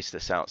space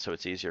this out so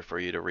it's easier for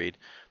you to read.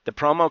 The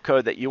promo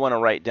code that you want to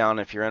write down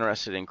if you're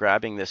interested in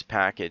grabbing this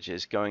package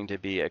is going to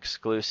be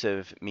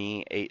exclusive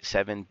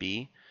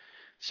me87B.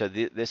 So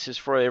this is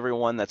for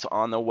everyone that's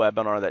on the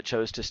webinar that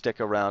chose to stick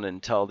around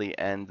until the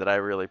end, that I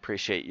really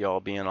appreciate you all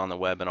being on the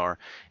webinar.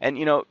 And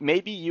you know,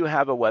 maybe you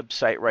have a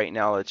website right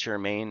now that's your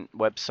main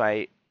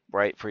website,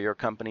 right, for your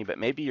company, but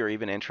maybe you're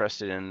even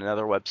interested in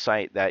another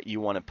website that you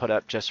want to put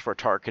up just for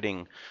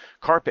targeting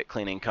carpet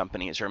cleaning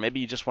companies, or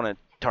maybe you just want to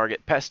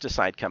target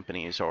pesticide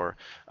companies, or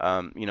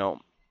you know,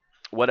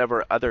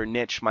 whatever other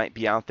niche might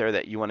be out there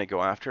that you want to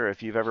go after.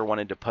 If you've ever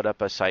wanted to put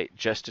up a site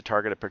just to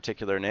target a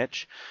particular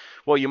niche,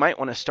 well, you might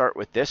want to start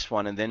with this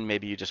one, and then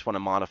maybe you just want to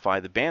modify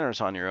the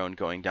banners on your own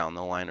going down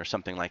the line or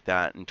something like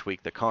that and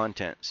tweak the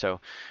content. So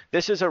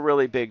this is a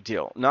really big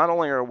deal. Not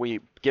only are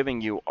we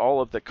giving you all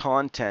of the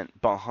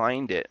content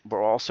behind it,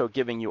 we're also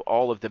giving you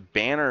all of the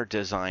banner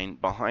design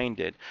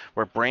behind it.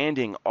 We're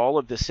branding all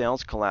of the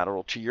sales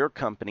collateral to your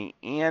company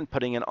and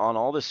putting it on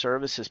all the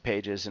services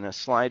pages in a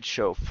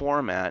slideshow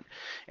format,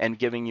 and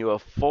giving you a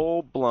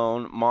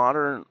full-blown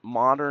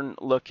modern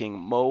looking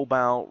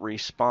mobile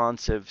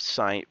responsive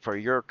site for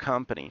your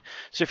company.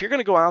 So if you're going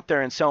to go out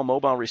there and sell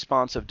mobile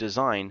responsive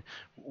design,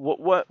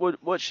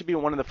 what should be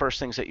one of the first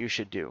things that you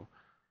should do?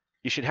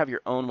 You should have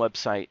your own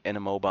website in a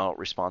mobile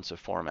responsive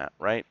format,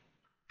 right?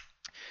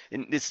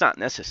 And it's not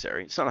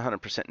necessary. It's not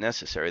 100%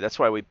 necessary. That's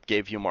why we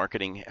gave you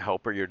Marketing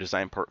Helper, your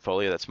design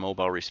portfolio that's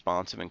mobile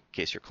responsive, in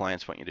case your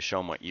clients want you to show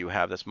them what you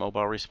have that's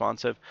mobile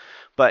responsive.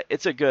 But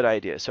it's a good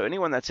idea. So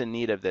anyone that's in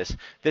need of this,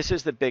 this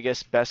is the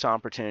best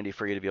opportunity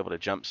for you to be able to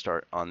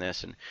jumpstart on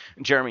this. And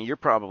Jeremy, you're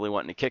probably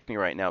wanting to kick me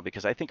right now,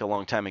 because I think a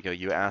long time ago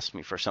you asked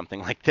me for something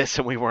like this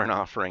and we weren't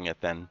offering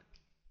it then.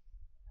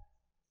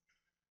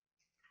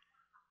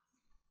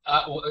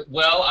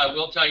 Well, I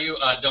will tell you,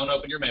 don't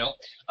open your mail.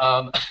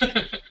 No.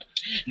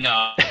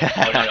 I'm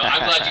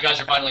glad you guys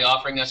are finally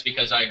offering this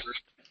because I agree.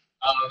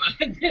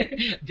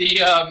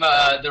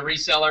 The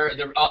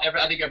reseller,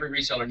 I think every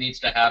reseller needs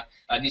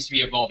to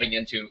be evolving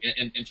into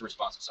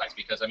responsive sites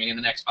because I mean in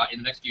the next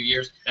few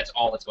years that's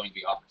all that's going to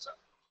be offered.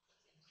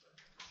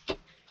 So.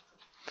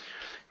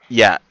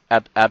 Yeah,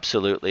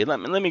 absolutely. Let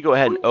me go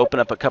ahead and open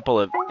up a couple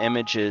of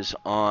images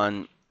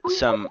on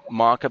some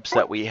mock-ups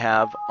that we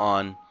have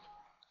on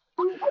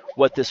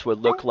what this would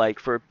look like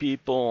for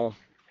people.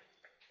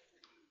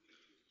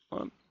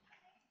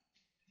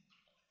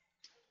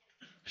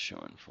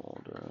 Showing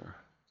folder.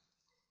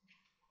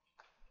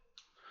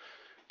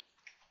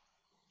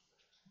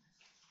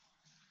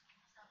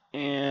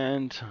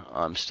 And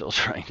I'm still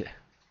trying to.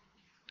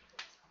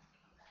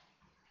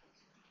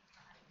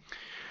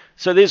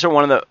 So these are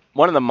one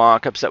of the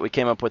mock-ups that we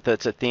came up with.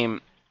 That's a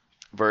theme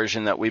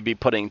version that we'd be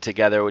putting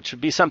together, which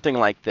would be something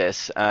like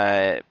this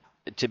to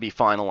be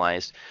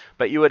finalized.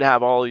 But you would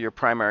have all your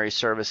primary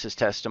services,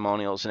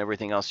 testimonials, and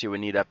everything else you would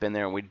need up in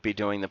there, and we'd be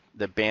doing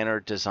the banner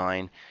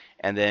design,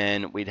 and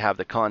then we'd have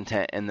the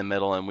content in the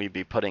middle, and we'd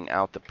be putting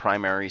out the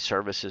primary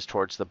services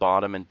towards the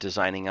bottom and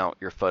designing out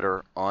your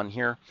footer on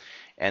here.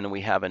 And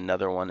we have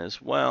another one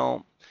as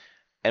well.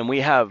 And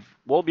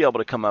we'll be able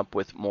to come up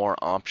with more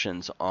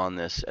options on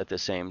this at the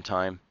same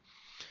time.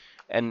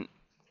 And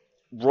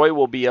Roy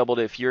will be able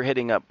to, if you're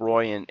hitting up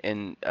Roy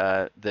in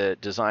the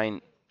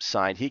design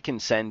side, he can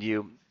send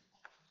you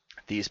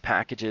these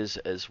packages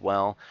as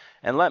well.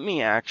 And let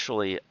me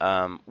actually,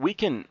 we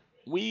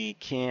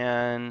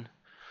can,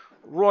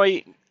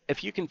 Roy,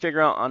 if you can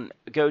figure out on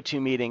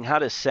GoToMeeting how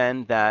to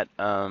send that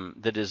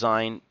the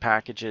design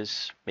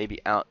packages maybe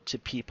out to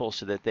people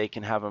so that they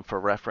can have them for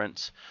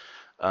reference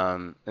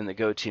in the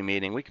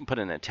GoToMeeting, we can put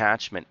an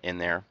attachment in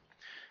there.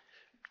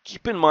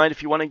 Keep in mind,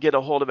 if you want to get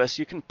a hold of us,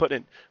 you can put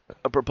in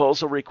a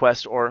proposal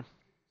request, or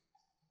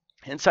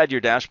inside your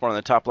dashboard on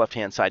the top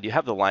left-hand side, you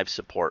have the live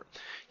support.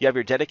 You have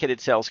your dedicated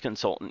sales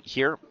consultant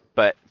here,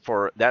 but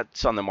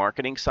that's on the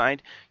marketing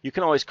side. You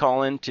can always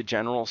call in to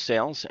general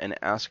sales and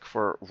ask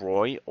for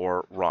Roy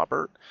or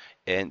Robert,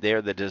 and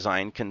they're the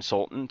design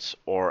consultants.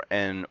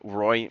 And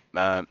Roy,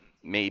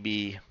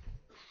 maybe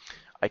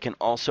I can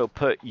also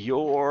put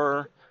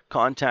your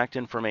contact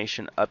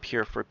information up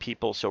here for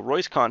people. So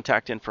Roy's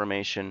contact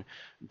information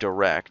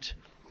direct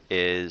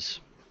is,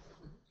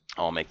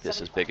 I'll make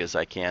this as big as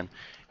I can.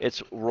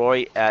 It's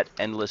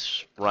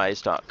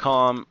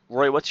roy@endlessrise.com.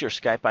 Roy, what's your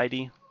Skype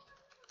ID?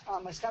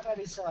 My Skype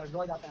ID is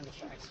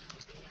roy.endlessrise.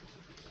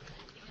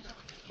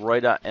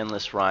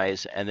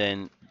 Roy.endlessrise, and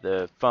then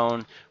the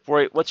phone.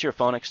 Roy, what's your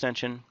phone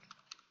extension?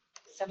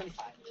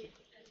 75.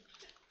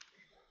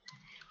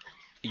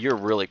 You're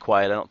really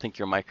quiet. I don't think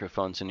your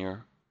microphone's in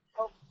your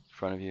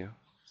front of you.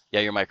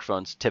 Yeah, your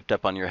microphone's tipped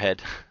up on your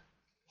head.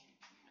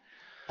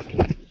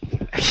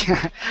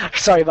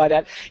 Sorry about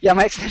that. Yeah,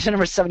 my extension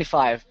number is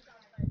 75.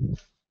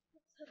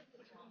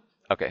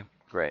 Okay,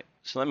 great.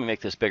 So let me make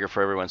this bigger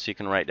for everyone so you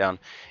can write down.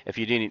 If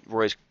you do need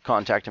Roy's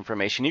contact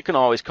information, you can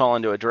always call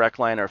into a direct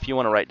line, or if you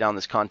want to write down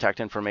this contact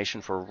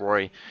information for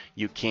Roy,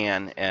 you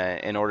can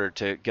in order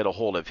to get a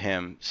hold of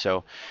him.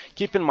 So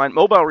keep in mind,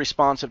 mobile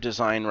responsive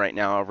design right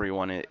now,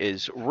 everyone,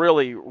 is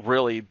really,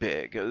 really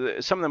big.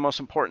 Some of the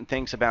most important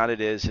things about it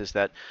is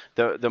that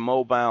the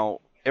mobile,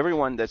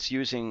 everyone that's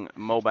using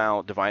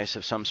mobile device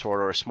of some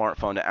sort or a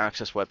smartphone to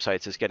access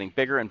websites is getting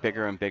bigger and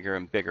bigger and bigger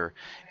and bigger,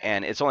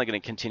 and it's only going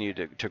to continue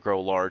to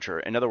grow larger.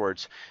 In other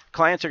words,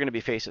 clients are going to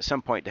be faced at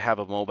some point to have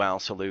a mobile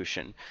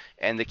solution,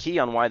 and the key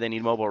on why they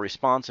need mobile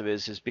responsive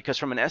is because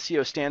from an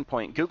SEO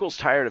standpoint, Google's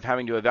tired of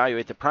having to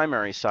evaluate the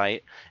primary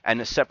site and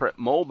a separate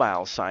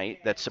mobile site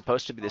that's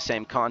supposed to be the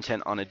same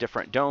content on a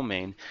different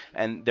domain,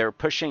 and they're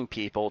pushing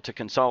people to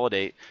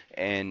consolidate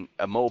in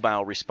a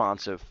mobile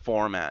responsive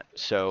format.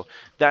 So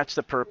that's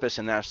the purpose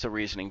and that's the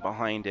reasoning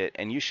behind it,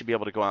 and you should be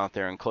able to go out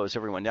there and close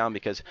everyone down,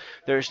 because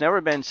there's never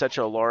been such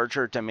a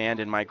larger demand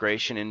in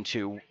migration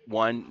into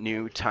one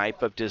new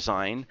type of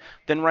design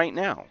than right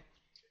now.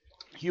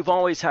 You've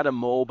always had a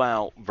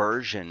mobile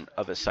version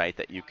of a site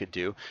that you could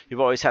do.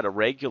 You've always had a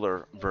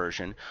regular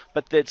version,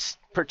 but this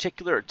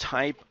particular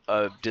type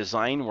of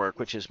design work,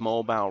 which is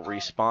mobile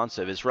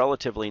responsive, is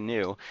relatively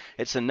new.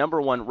 It's the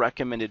 #1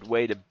 recommended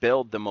way to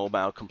build the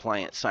mobile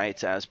compliant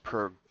sites as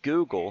per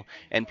Google,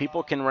 and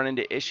people can run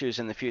into issues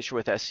in the future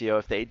with SEO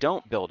if they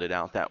don't build it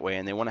out that way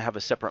and they want to have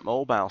a separate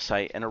mobile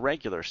site and a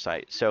regular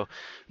site. So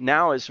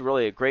now is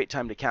really a great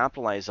time to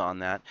capitalize on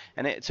that,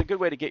 and it's a good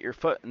way to get your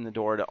foot in the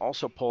door to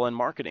also pull in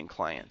marketing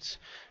clients.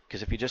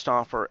 Because if you just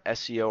offer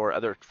SEO or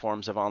other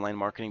forms of online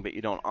marketing, but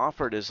you don't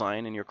offer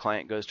design, and your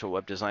client goes to a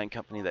web design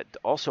company that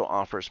also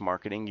offers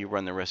marketing, you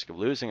run the risk of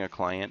losing a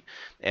client,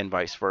 and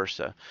vice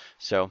versa.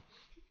 So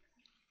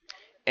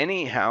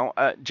anyhow,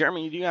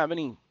 Jeremy, do you have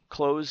any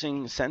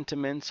closing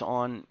sentiments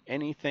on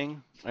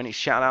anything? Any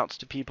shout outs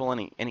to people?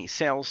 Any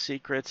sales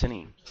secrets?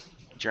 Any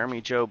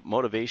Jeremy Joe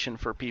motivation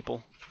for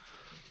people?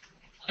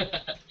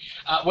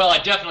 Well, I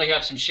definitely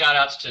have some shout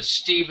outs to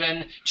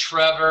Stephen,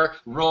 Trevor,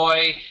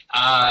 Roy,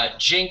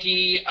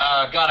 Jinky.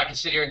 God, I can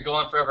sit here and go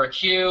on forever.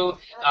 Q,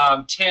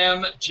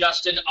 Tim,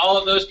 Justin, all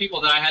of those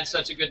people that I had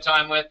such a good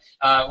time with,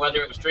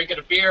 whether it was drinking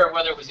a beer or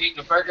whether it was eating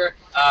a burger.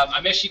 I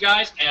miss you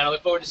guys, and I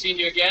look forward to seeing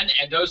you again.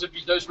 And those of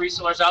you, those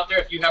resellers out there,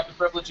 if you have the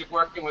privilege of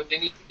working with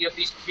any of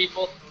these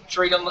people,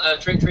 treat them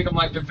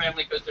like their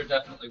family, because they're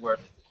definitely worth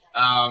it.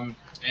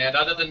 And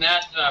other than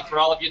that, for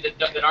all of you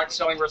that aren't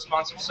selling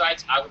responsive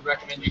sites, I would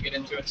recommend you get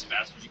into it as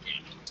fast as you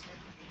can.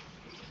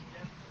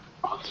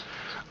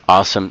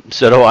 Awesome.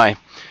 So do I.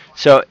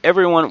 So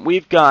everyone,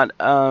 we've got,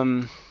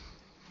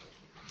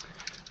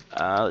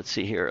 let's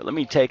see here. Let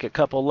me take a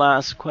couple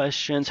last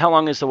questions. How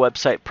long is the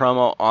website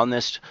promo on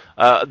this?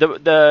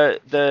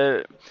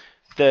 The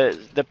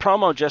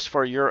promo just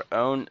for your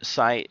own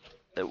site,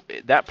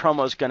 that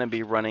promo is going to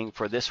be running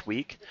for this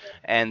week,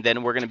 and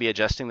then we're going to be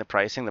adjusting the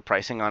pricing. The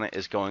pricing on it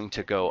is going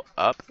to go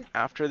up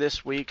after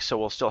this week, so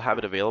we'll still have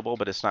it available,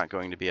 but it's not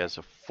going to be as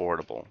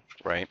affordable,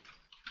 right?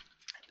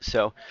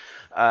 So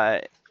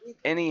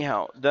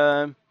anyhow,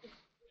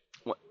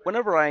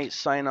 whenever I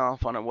sign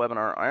off on a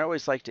webinar, I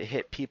always like to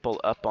hit people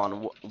up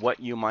on what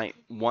you might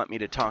want me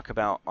to talk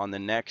about on the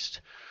next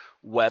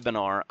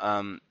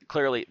webinar.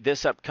 Clearly,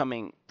 this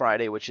upcoming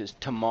Friday, which is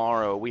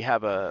tomorrow, we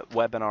have a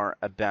webinar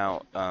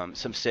about a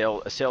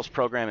sales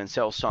program and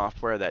sales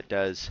software that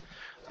does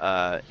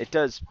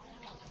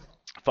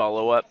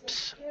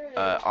follow-ups,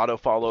 auto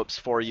follow-ups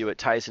for you. It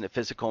ties into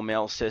physical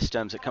mail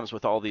systems. It comes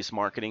with all these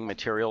marketing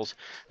materials.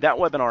 That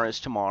webinar is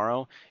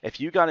tomorrow. If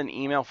you got an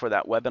email for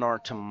that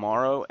webinar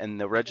tomorrow and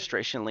the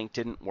registration link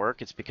didn't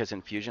work, it's because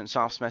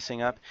Infusionsoft's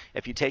messing up.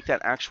 If you take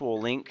that actual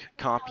link,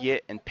 copy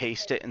it, and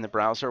paste it in the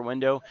browser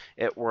window,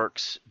 it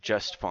works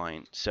just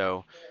fine.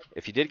 So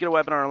if you did get a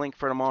webinar link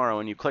for tomorrow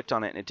and you clicked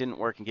on it and it didn't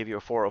work and give you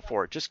a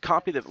 404, just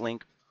copy the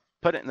link,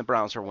 put it in the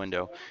browser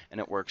window, and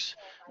it works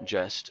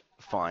just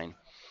fine.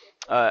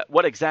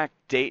 What exact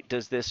date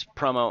does this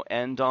promo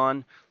end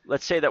on?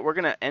 Let's say that we're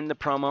going to end the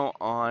promo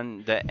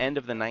on the end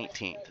of the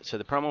 19th. So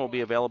the promo will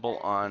be available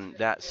on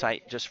that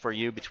site just for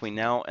you between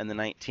now and the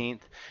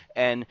 19th.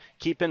 And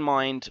keep in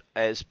mind,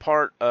 as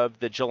part of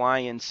the July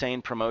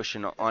Insane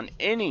promotion on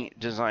any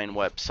design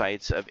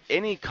websites of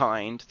any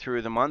kind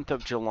through the month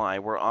of July,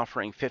 we're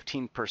offering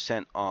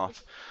 15%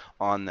 off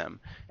on them,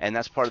 and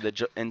that's part of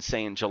the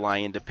Insane July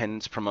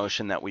Independence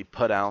promotion that we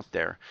put out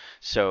there.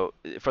 So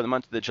for the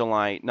month of the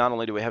July, not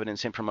only do we have an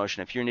Insane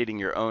promotion if you're needing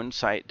your own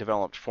site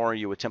developed for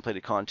you with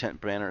templated content,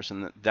 banners,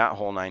 and that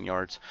whole 9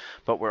 yards,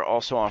 but we're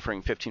also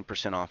offering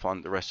 15% off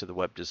on the rest of the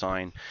web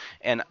design.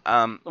 And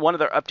one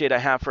other update I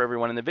have for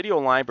everyone in the video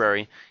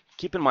library,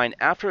 keep in mind,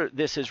 after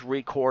this is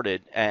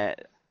recorded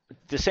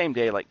the same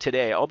day, like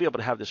today, I'll be able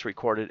to have this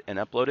recorded and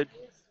uploaded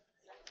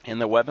in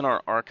the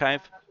webinar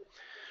archive.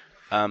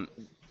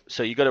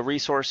 So you go to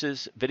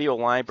Resources, Video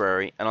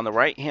Library, and on the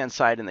right-hand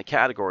side in the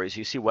categories,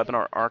 you see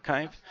Webinar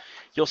Archive.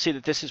 You'll see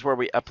that this is where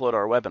we upload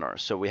our webinars.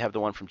 So we have the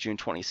one from June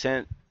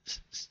 27th,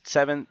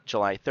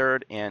 July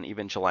 3rd, and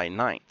even July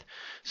 9th.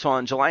 So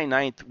on July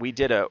 9th, we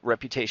did a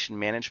Reputation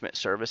Management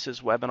Services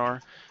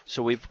webinar.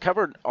 So we've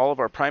covered all of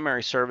our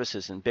primary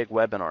services in big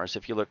webinars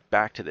if you look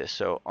back to this.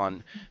 So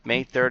on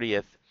May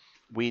 30th,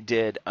 we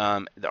did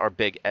our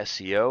big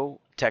SEO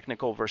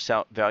technical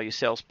versus value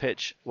sales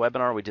pitch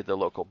webinar. We did the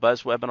local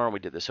buzz webinar. We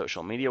did the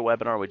social media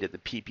webinar. We did the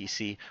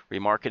PPC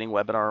remarketing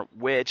webinar,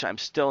 which I'm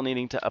still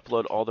needing to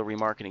upload all the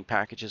remarketing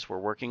packages. We're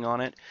working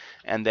on it.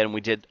 And then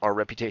we did our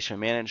reputation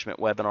management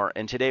webinar.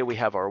 And today we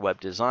have our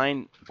web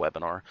design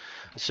webinar.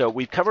 So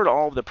we've covered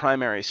all of the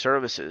primary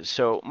services.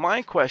 So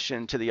my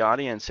question to the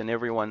audience and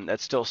everyone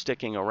that's still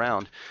sticking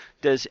around,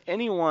 does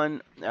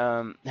anyone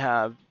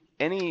have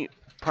any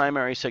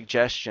primary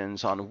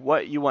suggestions on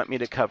what you want me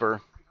to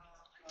cover?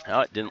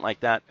 Oh, didn't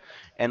like that.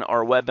 And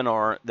our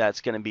webinar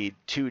that's going to be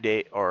 2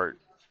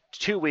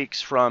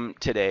 weeks from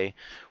today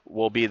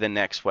will be the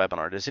next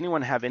webinar. Does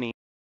anyone have any?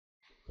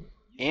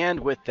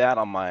 And with that,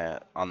 on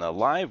the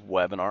live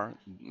webinar,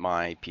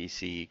 my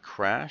PC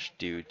crashed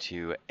due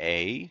to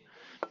a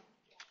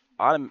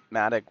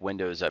automatic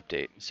Windows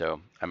update.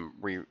 So I'm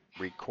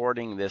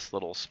recording this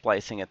little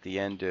splicing at the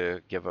end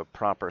to give a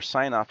proper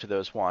sign off to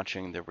those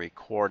watching the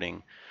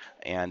recording.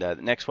 And the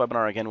next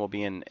webinar, again, will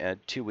be in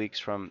 2 weeks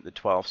from the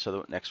 12th. So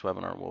the next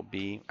webinar will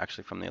be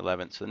actually from the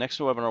 11th. So the next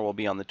webinar will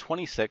be on the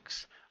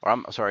 26th, or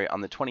I'm sorry, on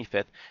the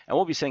 25th. And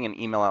we'll be sending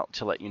an email out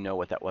to let you know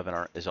what that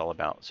webinar is all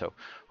about. So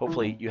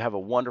hopefully you have a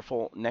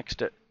wonderful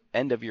next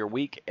end of your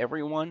week,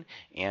 everyone.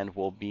 And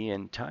we'll be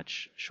in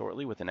touch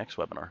shortly with the next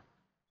webinar.